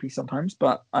quite creepy sometimes,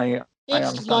 but I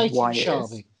understand why it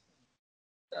is.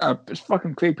 It's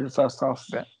fucking creepy the first half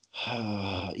of it.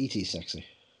 E.T. sexy.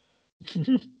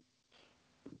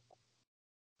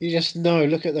 You just know.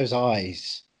 Look at those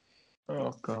eyes.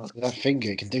 Oh God! With that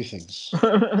finger, it can do things.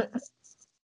 It's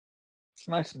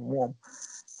nice and warm.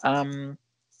 And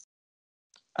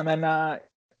then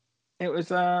it was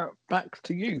back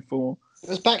to you for. It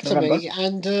was back November. To me,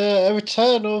 and a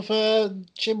return of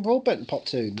Jim Broadbent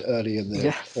popped in early in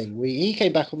the thing. He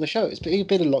came back on the show. He'd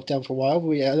been in lockdown for a while.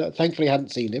 We thankfully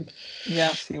hadn't seen him.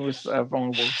 Yes, he was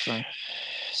vulnerable.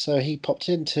 So he popped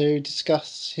in to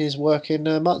discuss his work in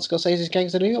Martin Scorsese's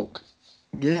Gangs of New York.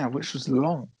 Yeah, which was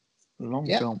long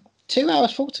film. 2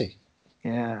 hours 40.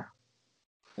 Yeah.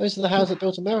 Those are the hands that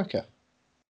built America.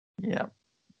 Yeah.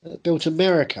 That built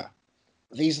America.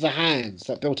 These are the hands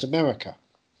that built America.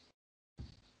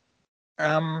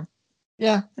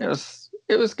 Yeah, it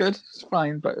was good. It's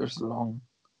fine, but it was long.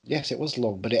 Yes, it was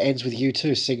long, but it ends with you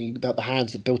two singing about the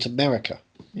hands that built America.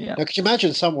 Yeah. Now, could you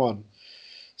imagine someone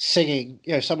singing,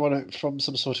 someone from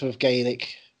some sort of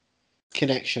Gaelic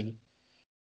connection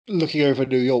looking over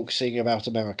New York singing about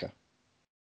America?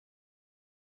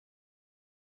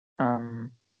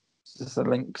 Is this a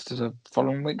link to the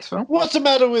following week's film? What's the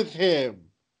matter with him?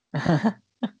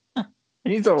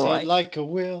 He's all right. Like a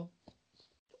will.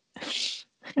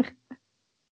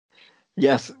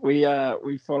 Yes, we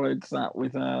followed that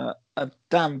with a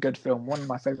damn good film. One of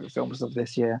my favourite films of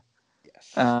this year.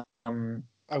 Yes. I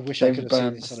wish I could have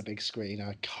seen this on a big screen.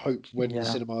 I hope when the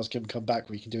cinemas can come back,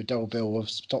 we can do a double bill of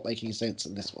Stop Making Sense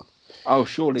in this one. Oh,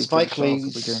 surely Spike Lee's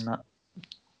will be doing that.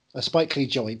 A Spike Lee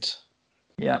joint.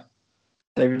 Yeah.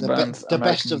 David Burns. The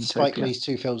best of Spike Lee's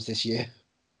 2 films this year.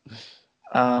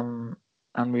 And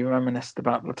we reminisced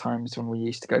about the times when we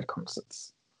used to go to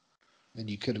concerts. And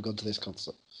you could have gone to this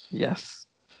concert. Yes.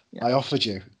 Yeah. I offered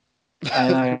you.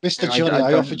 Mr. Johnny,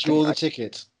 I offered you all the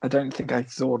tickets. I don't think I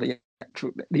saw the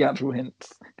actual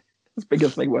hints as big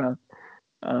as they were.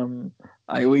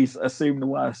 I always assume the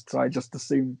worst, so I just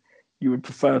assume you would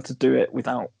prefer to do it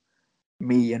without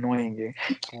me annoying you.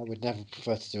 I would never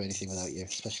prefer to do anything without you,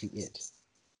 especially it.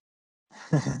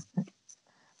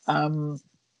 And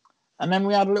then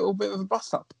we had a little bit of a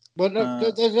bust up. Well, no,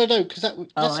 because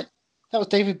that was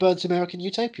David Burns' American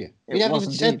Utopia. We haven't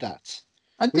even said that.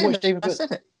 I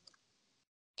said it.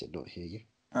 Did not hear you.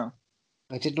 Oh.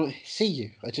 I did not see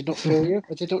you. I did not feel you.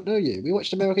 I did not know you. We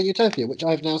watched American Utopia, which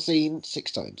I've now seen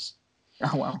 6 times.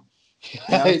 Oh, wow.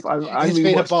 Yeah, it's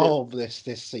been a bomb this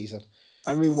season.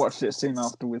 I rewatched it soon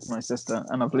after with my sister,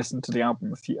 and I've listened to the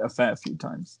album a fair few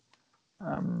times.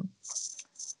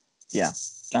 Yeah,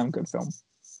 damn good film.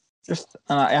 Just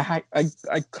I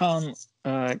can't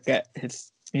get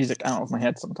his music out of my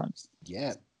head sometimes.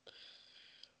 Yeah.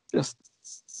 Just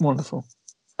wonderful.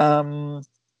 But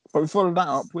we followed that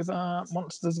up with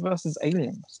Monsters vs.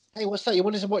 Aliens. Hey, what's that? You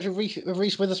wanted to watch a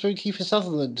Reese Witherspoon, Kiefer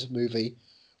Sutherland movie,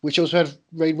 which also had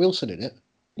Rainn Wilson in it.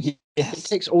 Yes. It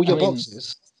ticks all your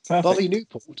boxes. Perfect. Bobby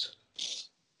Newport.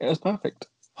 It was perfect.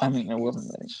 I mean, it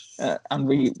wasn't really. And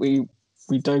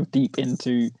we dove deep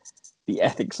into the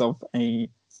ethics of a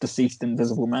deceased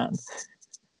invisible man.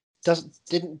 Not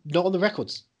on the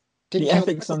records. The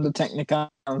ethics and the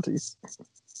technicalities.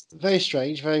 Very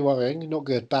strange, very worrying. Not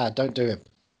good. Bad. Don't do him.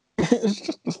 It's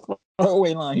just a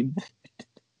throwaway line.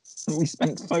 And we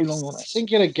spent so long on it.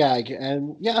 Singular gag.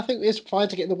 And yeah, I think it's fine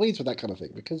to get in the weeds with that kind of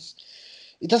thing because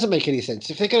it doesn't make any sense.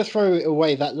 If they're going to throw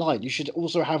away that line, you should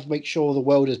also make sure the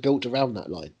world is built around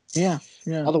that line. Yeah.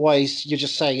 Otherwise, you're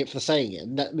just saying it for saying it,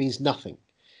 and that means nothing.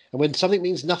 And when something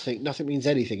means nothing, nothing means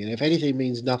anything. And if anything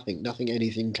means nothing,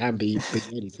 anything can be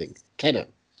anything.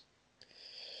 Tenet.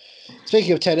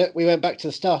 Speaking of Tenet, we went back to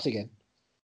the start again.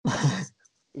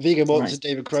 Viggo Mortensen and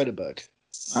David Cronenberg.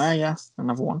 Yeah,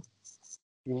 another one.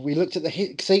 We looked at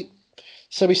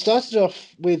so we started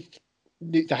off with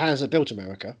the hands that built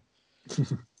America.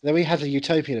 Then we had a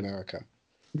utopian America.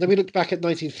 Then we looked back at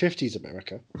 1950s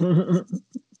America. Now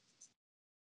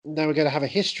we're going to have a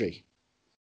history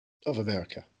of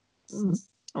America.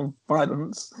 Of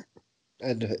violence.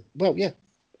 And,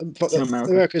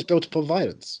 America is built upon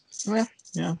violence.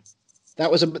 Yeah.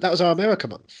 That was our America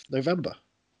month, November.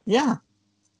 Yeah.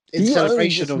 In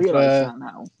celebration of the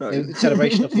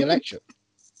election.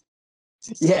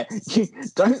 Yeah,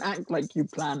 don't act like you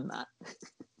planned that.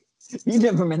 You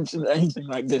never mentioned anything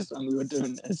like this when we were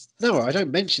doing this. No, I don't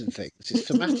mention things. It's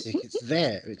thematic. It's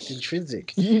there. It's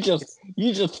intrinsic. You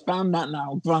just found that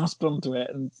now, grasped onto it,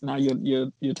 and now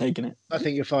you're taking it. I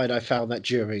think you'll find I found that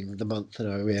during the month, and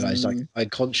I realised I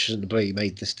consciously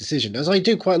made this decision. As I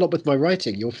do quite a lot with my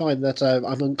writing, you'll find that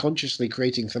I'm unconsciously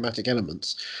creating thematic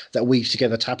elements that weave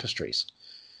together tapestries.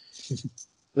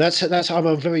 That's how I'm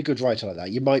a very good writer like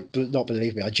that. You might not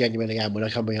believe me. I genuinely am when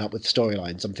I'm coming up with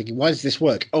storylines. I'm thinking, why does this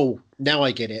work? Oh, now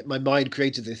I get it. My mind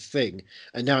created this thing,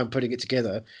 and now I'm putting it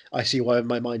together. I see why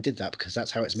my mind did that because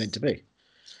that's how it's meant to be.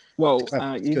 Well,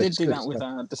 you did do that with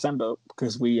December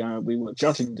because we were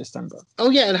judging December. Oh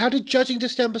yeah, and how did Judging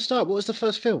December start? What was the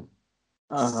first film?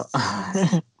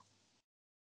 An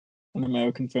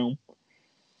American film.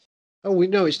 Oh, we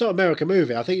know it's not an American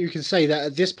movie. I think you can say that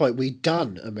at this point we've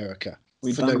done America.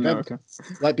 We've done America.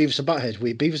 Like Beavis and Butthead.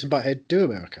 Beavis and Butthead do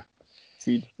America.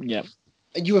 Yeah.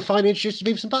 And you were finally introduced to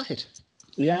Beavis and Butthead.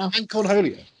 Yeah. And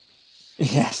Cornholio.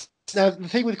 Yes. Now, the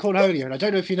thing with Cornholio, and I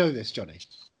don't know if you know this, Johnny.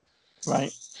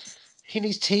 Right. He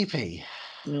needs TP.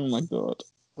 Oh, my God.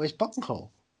 Where's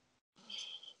bunghole?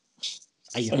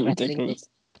 Are you so ridiculous.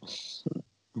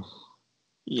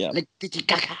 Yeah.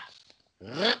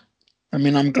 I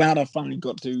mean, I'm glad I finally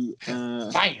got to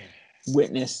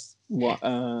witness what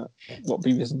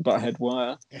Beavis and Butthead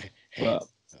were, but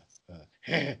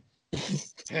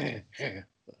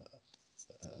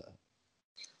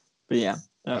yeah,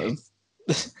 that was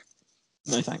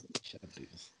no thanks.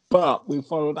 But we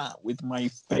followed that with my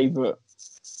favourite,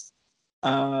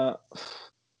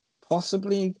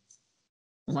 possibly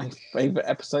my favourite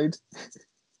episode.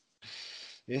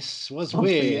 This was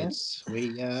weird.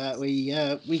 We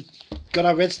got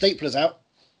our red staplers out.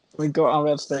 We got our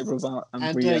red staplers out,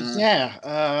 and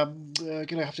we're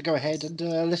gonna have to go ahead and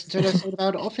listen to an episode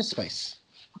about Office Space.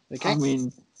 Okay. I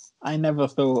mean, I never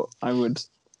thought I would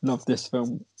love this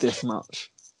film this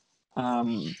much.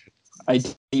 I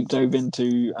deep dove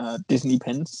into Disney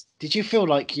pins. Did you feel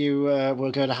like you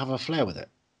were going to have a flair with it?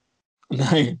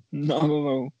 No, not at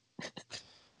all.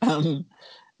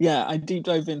 Yeah, I deep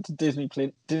dove into Disney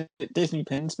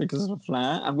pins because of the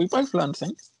flair, and we both learned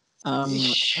things.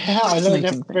 I learned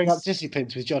to bring up Disney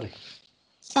pins with Johnny.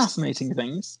 Fascinating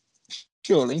things.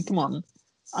 Surely, come on.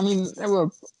 I mean, there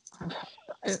were.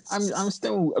 I'm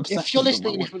still obsessed. If you're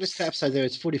listening to this episode, there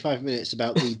is 45 minutes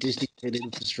about the Disney pin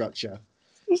infrastructure.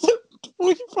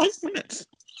 45 minutes.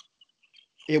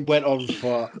 It went on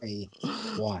for a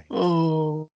while.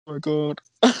 Oh my God.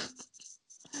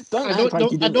 Not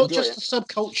just the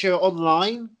subculture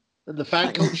online and the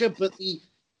fan culture, but the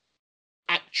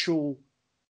actual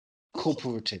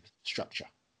corporative structure.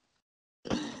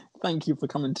 Thank you for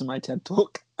coming to my TED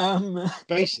Talk.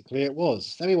 Basically, it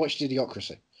was. Then we watched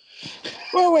Idiocracy.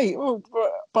 Well, wait,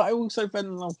 but I also fell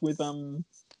in love with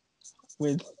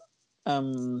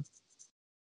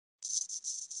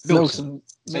Milton.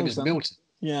 His name is Milton.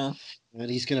 Yeah. And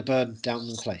he's going to burn down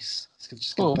the place. He's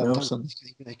just Oh, going to burn Milton.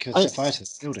 He could set fire to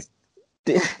the building.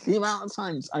 The amount of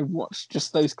times I've watched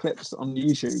just those clips on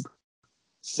YouTube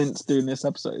since doing this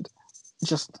episode,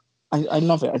 I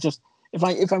love it.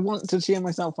 If I want to cheer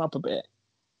myself up a bit,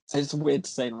 it's weird to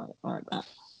say like that,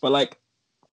 but like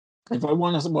if I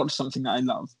want to watch something that I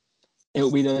love, it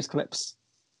will be those clips.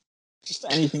 Just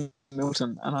anything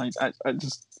Milton, and I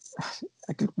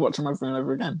could watch them over and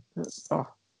over again. I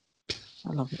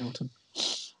love Milton.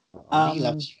 He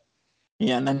loves you.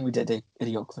 Yeah, and then we did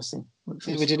Idiocracy.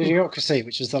 We did Idiocracy,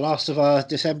 which was the last of our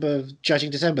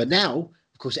Judging December. Now,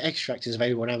 of course, Extract is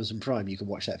available on Amazon Prime. You can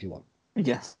watch that if you want.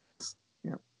 Yes.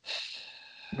 Yeah.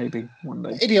 Maybe one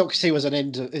day. Idiocracy was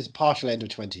is partial end of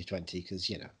 2020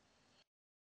 because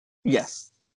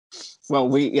Yes. Well,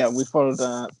 we followed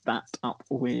that up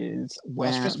with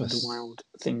Where the Wild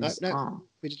Things Are.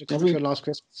 We did a commentary on Last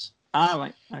Christmas.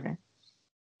 Right. Okay.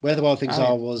 Where the Wild Things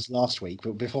Are was last week,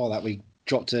 but before that we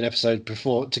dropped an episode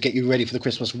to get you ready for the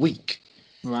Christmas week,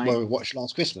 right? Where we watched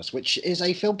Last Christmas, which is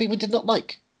a film people did not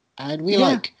like, and we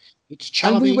like. It's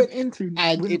charming,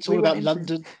 it's all about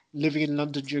London, living in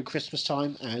London during Christmas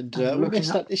time, and we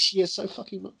missed that this year so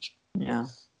fucking much. Yeah.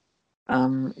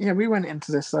 We went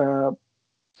into this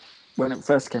when it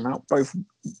first came out, both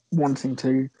wanting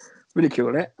to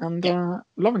ridicule it and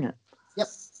loving it. Yep.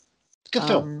 Good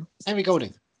film. Henry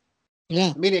Golding.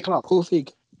 Yeah. Emilia Clarke. Paul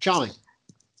Feig. Charming.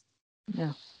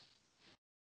 Yeah.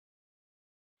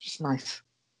 Just nice.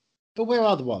 But where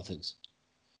are the Wild Things?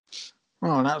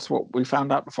 Well, that's what we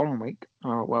found out the following week.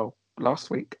 Last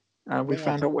week. We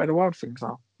found out where the Wild Things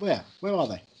are. Where? Where are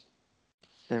they?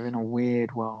 They're in a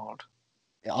weird world.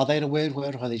 Are they in a weird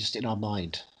world, or are they just in our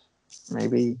mind?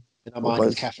 Maybe. In our mind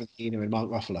with Catherine Keener and Mark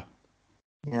Ruffalo.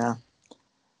 Yeah.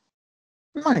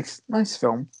 Nice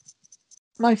film.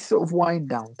 Nice sort of wind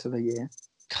down to the year.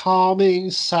 Calming,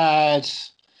 sad,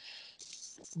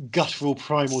 guttural,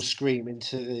 primal scream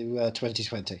into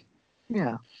 2020.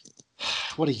 Yeah.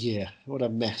 What a year. What a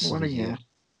mess. What a year.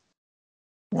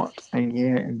 What a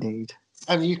year indeed.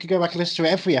 And you can go back and listen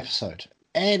to every episode.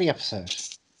 Any episode.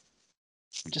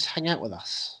 Just hang out with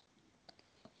us.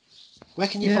 Where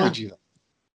can you find you?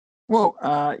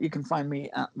 Well, you can find me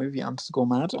at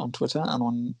movie_mad on Twitter and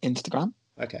on Instagram.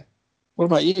 Okay. What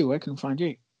about you? Where can I find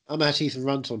you? I'm at Ethan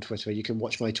Runt on Twitter. You can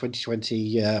watch my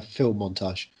 2020 film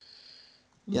montage.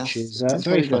 Yes. Which is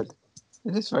very fun. Good.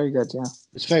 It is very good, yeah.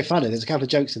 It's very funny. There's a couple of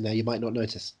jokes in there you might not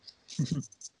notice.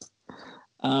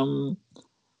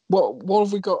 What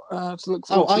have we got to look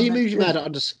forward to? Are you moving mad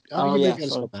at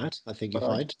mad? I think you'll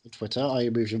find on Twitter. Are you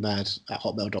moving mad at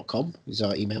hotmail.com is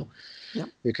our email. Yep.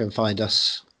 You can find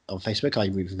us on Facebook. Are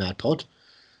you moving mad pod?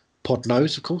 Pod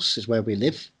knows, of course, is where we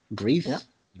live, breathe,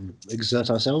 exert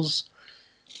ourselves.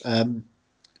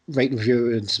 Rate,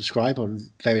 review, and subscribe on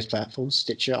various platforms: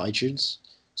 Stitcher, iTunes,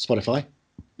 Spotify.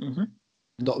 Mm-hmm.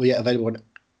 Not yet available on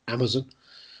Amazon.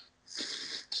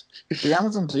 Do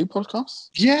Amazon do podcasts?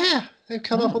 Yeah, they've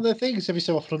come up on their things every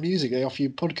so often on music. They offer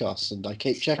you podcasts, and I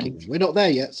keep checking. We're not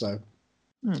there yet, so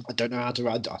I don't know how to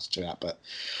add us to that. But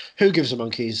who gives a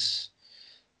monkeys?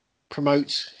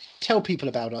 Promote, tell people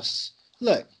about us.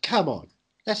 Look, come on,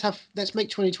 let's make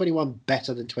 2021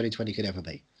 better than 2020 could ever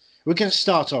be. We're going to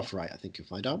start off right, I think you'll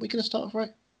find. Aren't we going to start off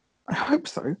right? I hope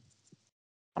so.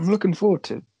 I'm looking forward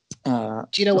to. Do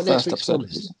you know what next week's film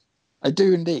is? I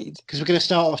do indeed. Because we're going to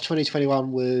start off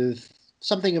 2021 with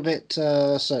something a bit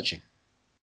searching.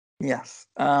 Yes.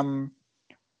 And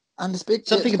it's big.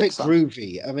 Something a bit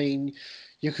groovy. I mean,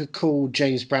 you could call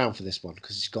James Brown for this one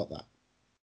because he's got that.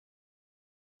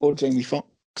 Or Jamie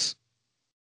Foxx.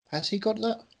 Has he got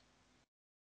that?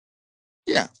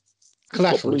 Yeah.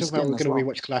 Collateral. We're talking about we're going to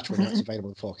rewatch Collateral now. It's available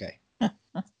in 4K.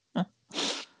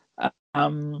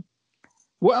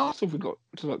 What else have we got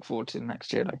to look forward to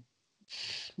next year, though?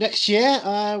 Next year,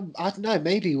 I don't know.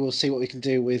 Maybe we'll see what we can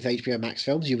do with HBO Max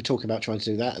films. You were talking about trying to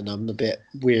do that, and I'm a bit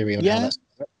weary on how that's.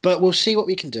 But we'll see what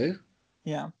we can do.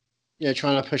 Yeah.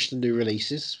 Trying to push the new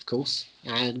releases, of course,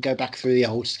 and go back through the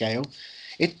old scale.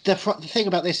 The thing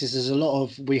about this is there's a lot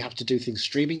of we have to do things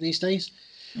streaming these days,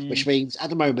 which means at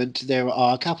the moment there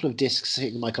are a couple of discs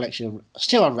sitting in my collection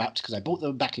still unwrapped because I bought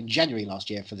them back in January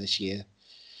last year for this year,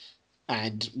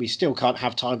 and we still can't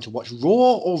have time to watch Raw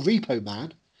or Repo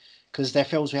Man because they're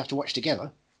films we have to watch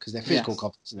together because they're physical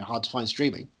copies and they're hard to find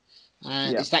streaming.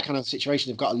 And it's that kind of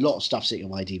situation. I've got a lot of stuff sitting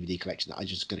in my DVD collection that I'm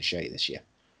just going to show you this year.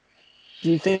 Do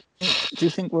you think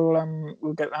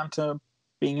we'll get around to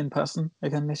being in person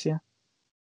again this year?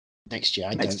 Next year,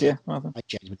 rather. I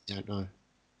genuinely don't know.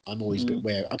 I'm always a bit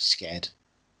wary. I'm scared.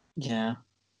 Yeah.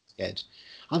 Scared.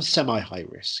 I'm semi-high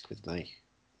risk with my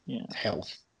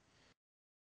health.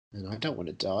 And I don't want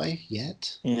to die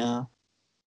yet. Yeah.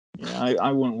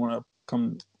 I wouldn't want to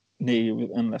come near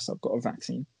you unless I've got a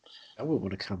vaccine. I wouldn't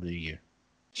want to come near you.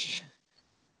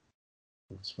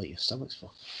 That's what your stomach's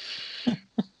for.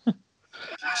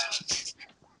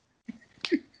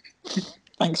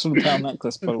 Thanks for the pearl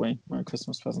necklace, by the way. My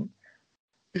Christmas present.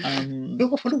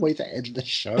 What a way to end the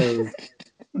show.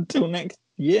 Until next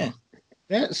year.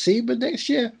 Yeah, see you next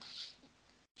year.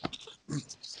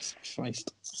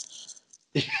 Christ.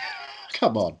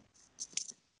 Come on.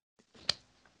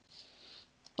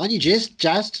 Aren't you just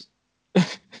jazzed?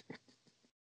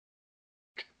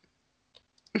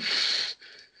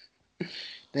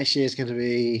 Next year's going to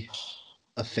be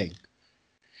a thing.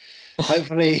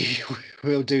 Hopefully,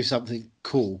 we'll do something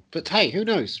cool. But hey, who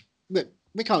knows? Look,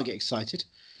 we can't get excited.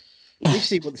 We've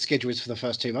seen what the schedule is for the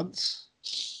first 2 months.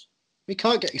 We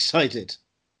can't get excited.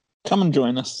 Come and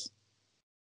join us.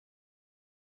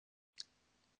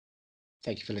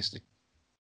 Thank you for listening.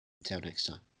 Until next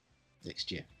time.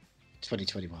 Next year.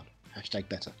 2021.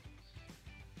 #better.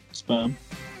 Sperm.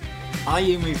 Are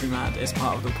You Movie Mad is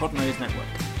part of the Podnose Network,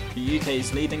 the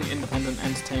UK's leading independent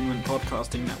entertainment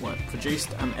podcasting network,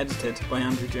 produced and edited by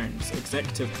Andrew Jones,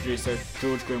 executive producer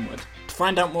George Grimwood. To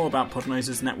find out more about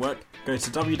Podnose's network, go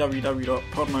to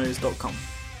www.podnose.com.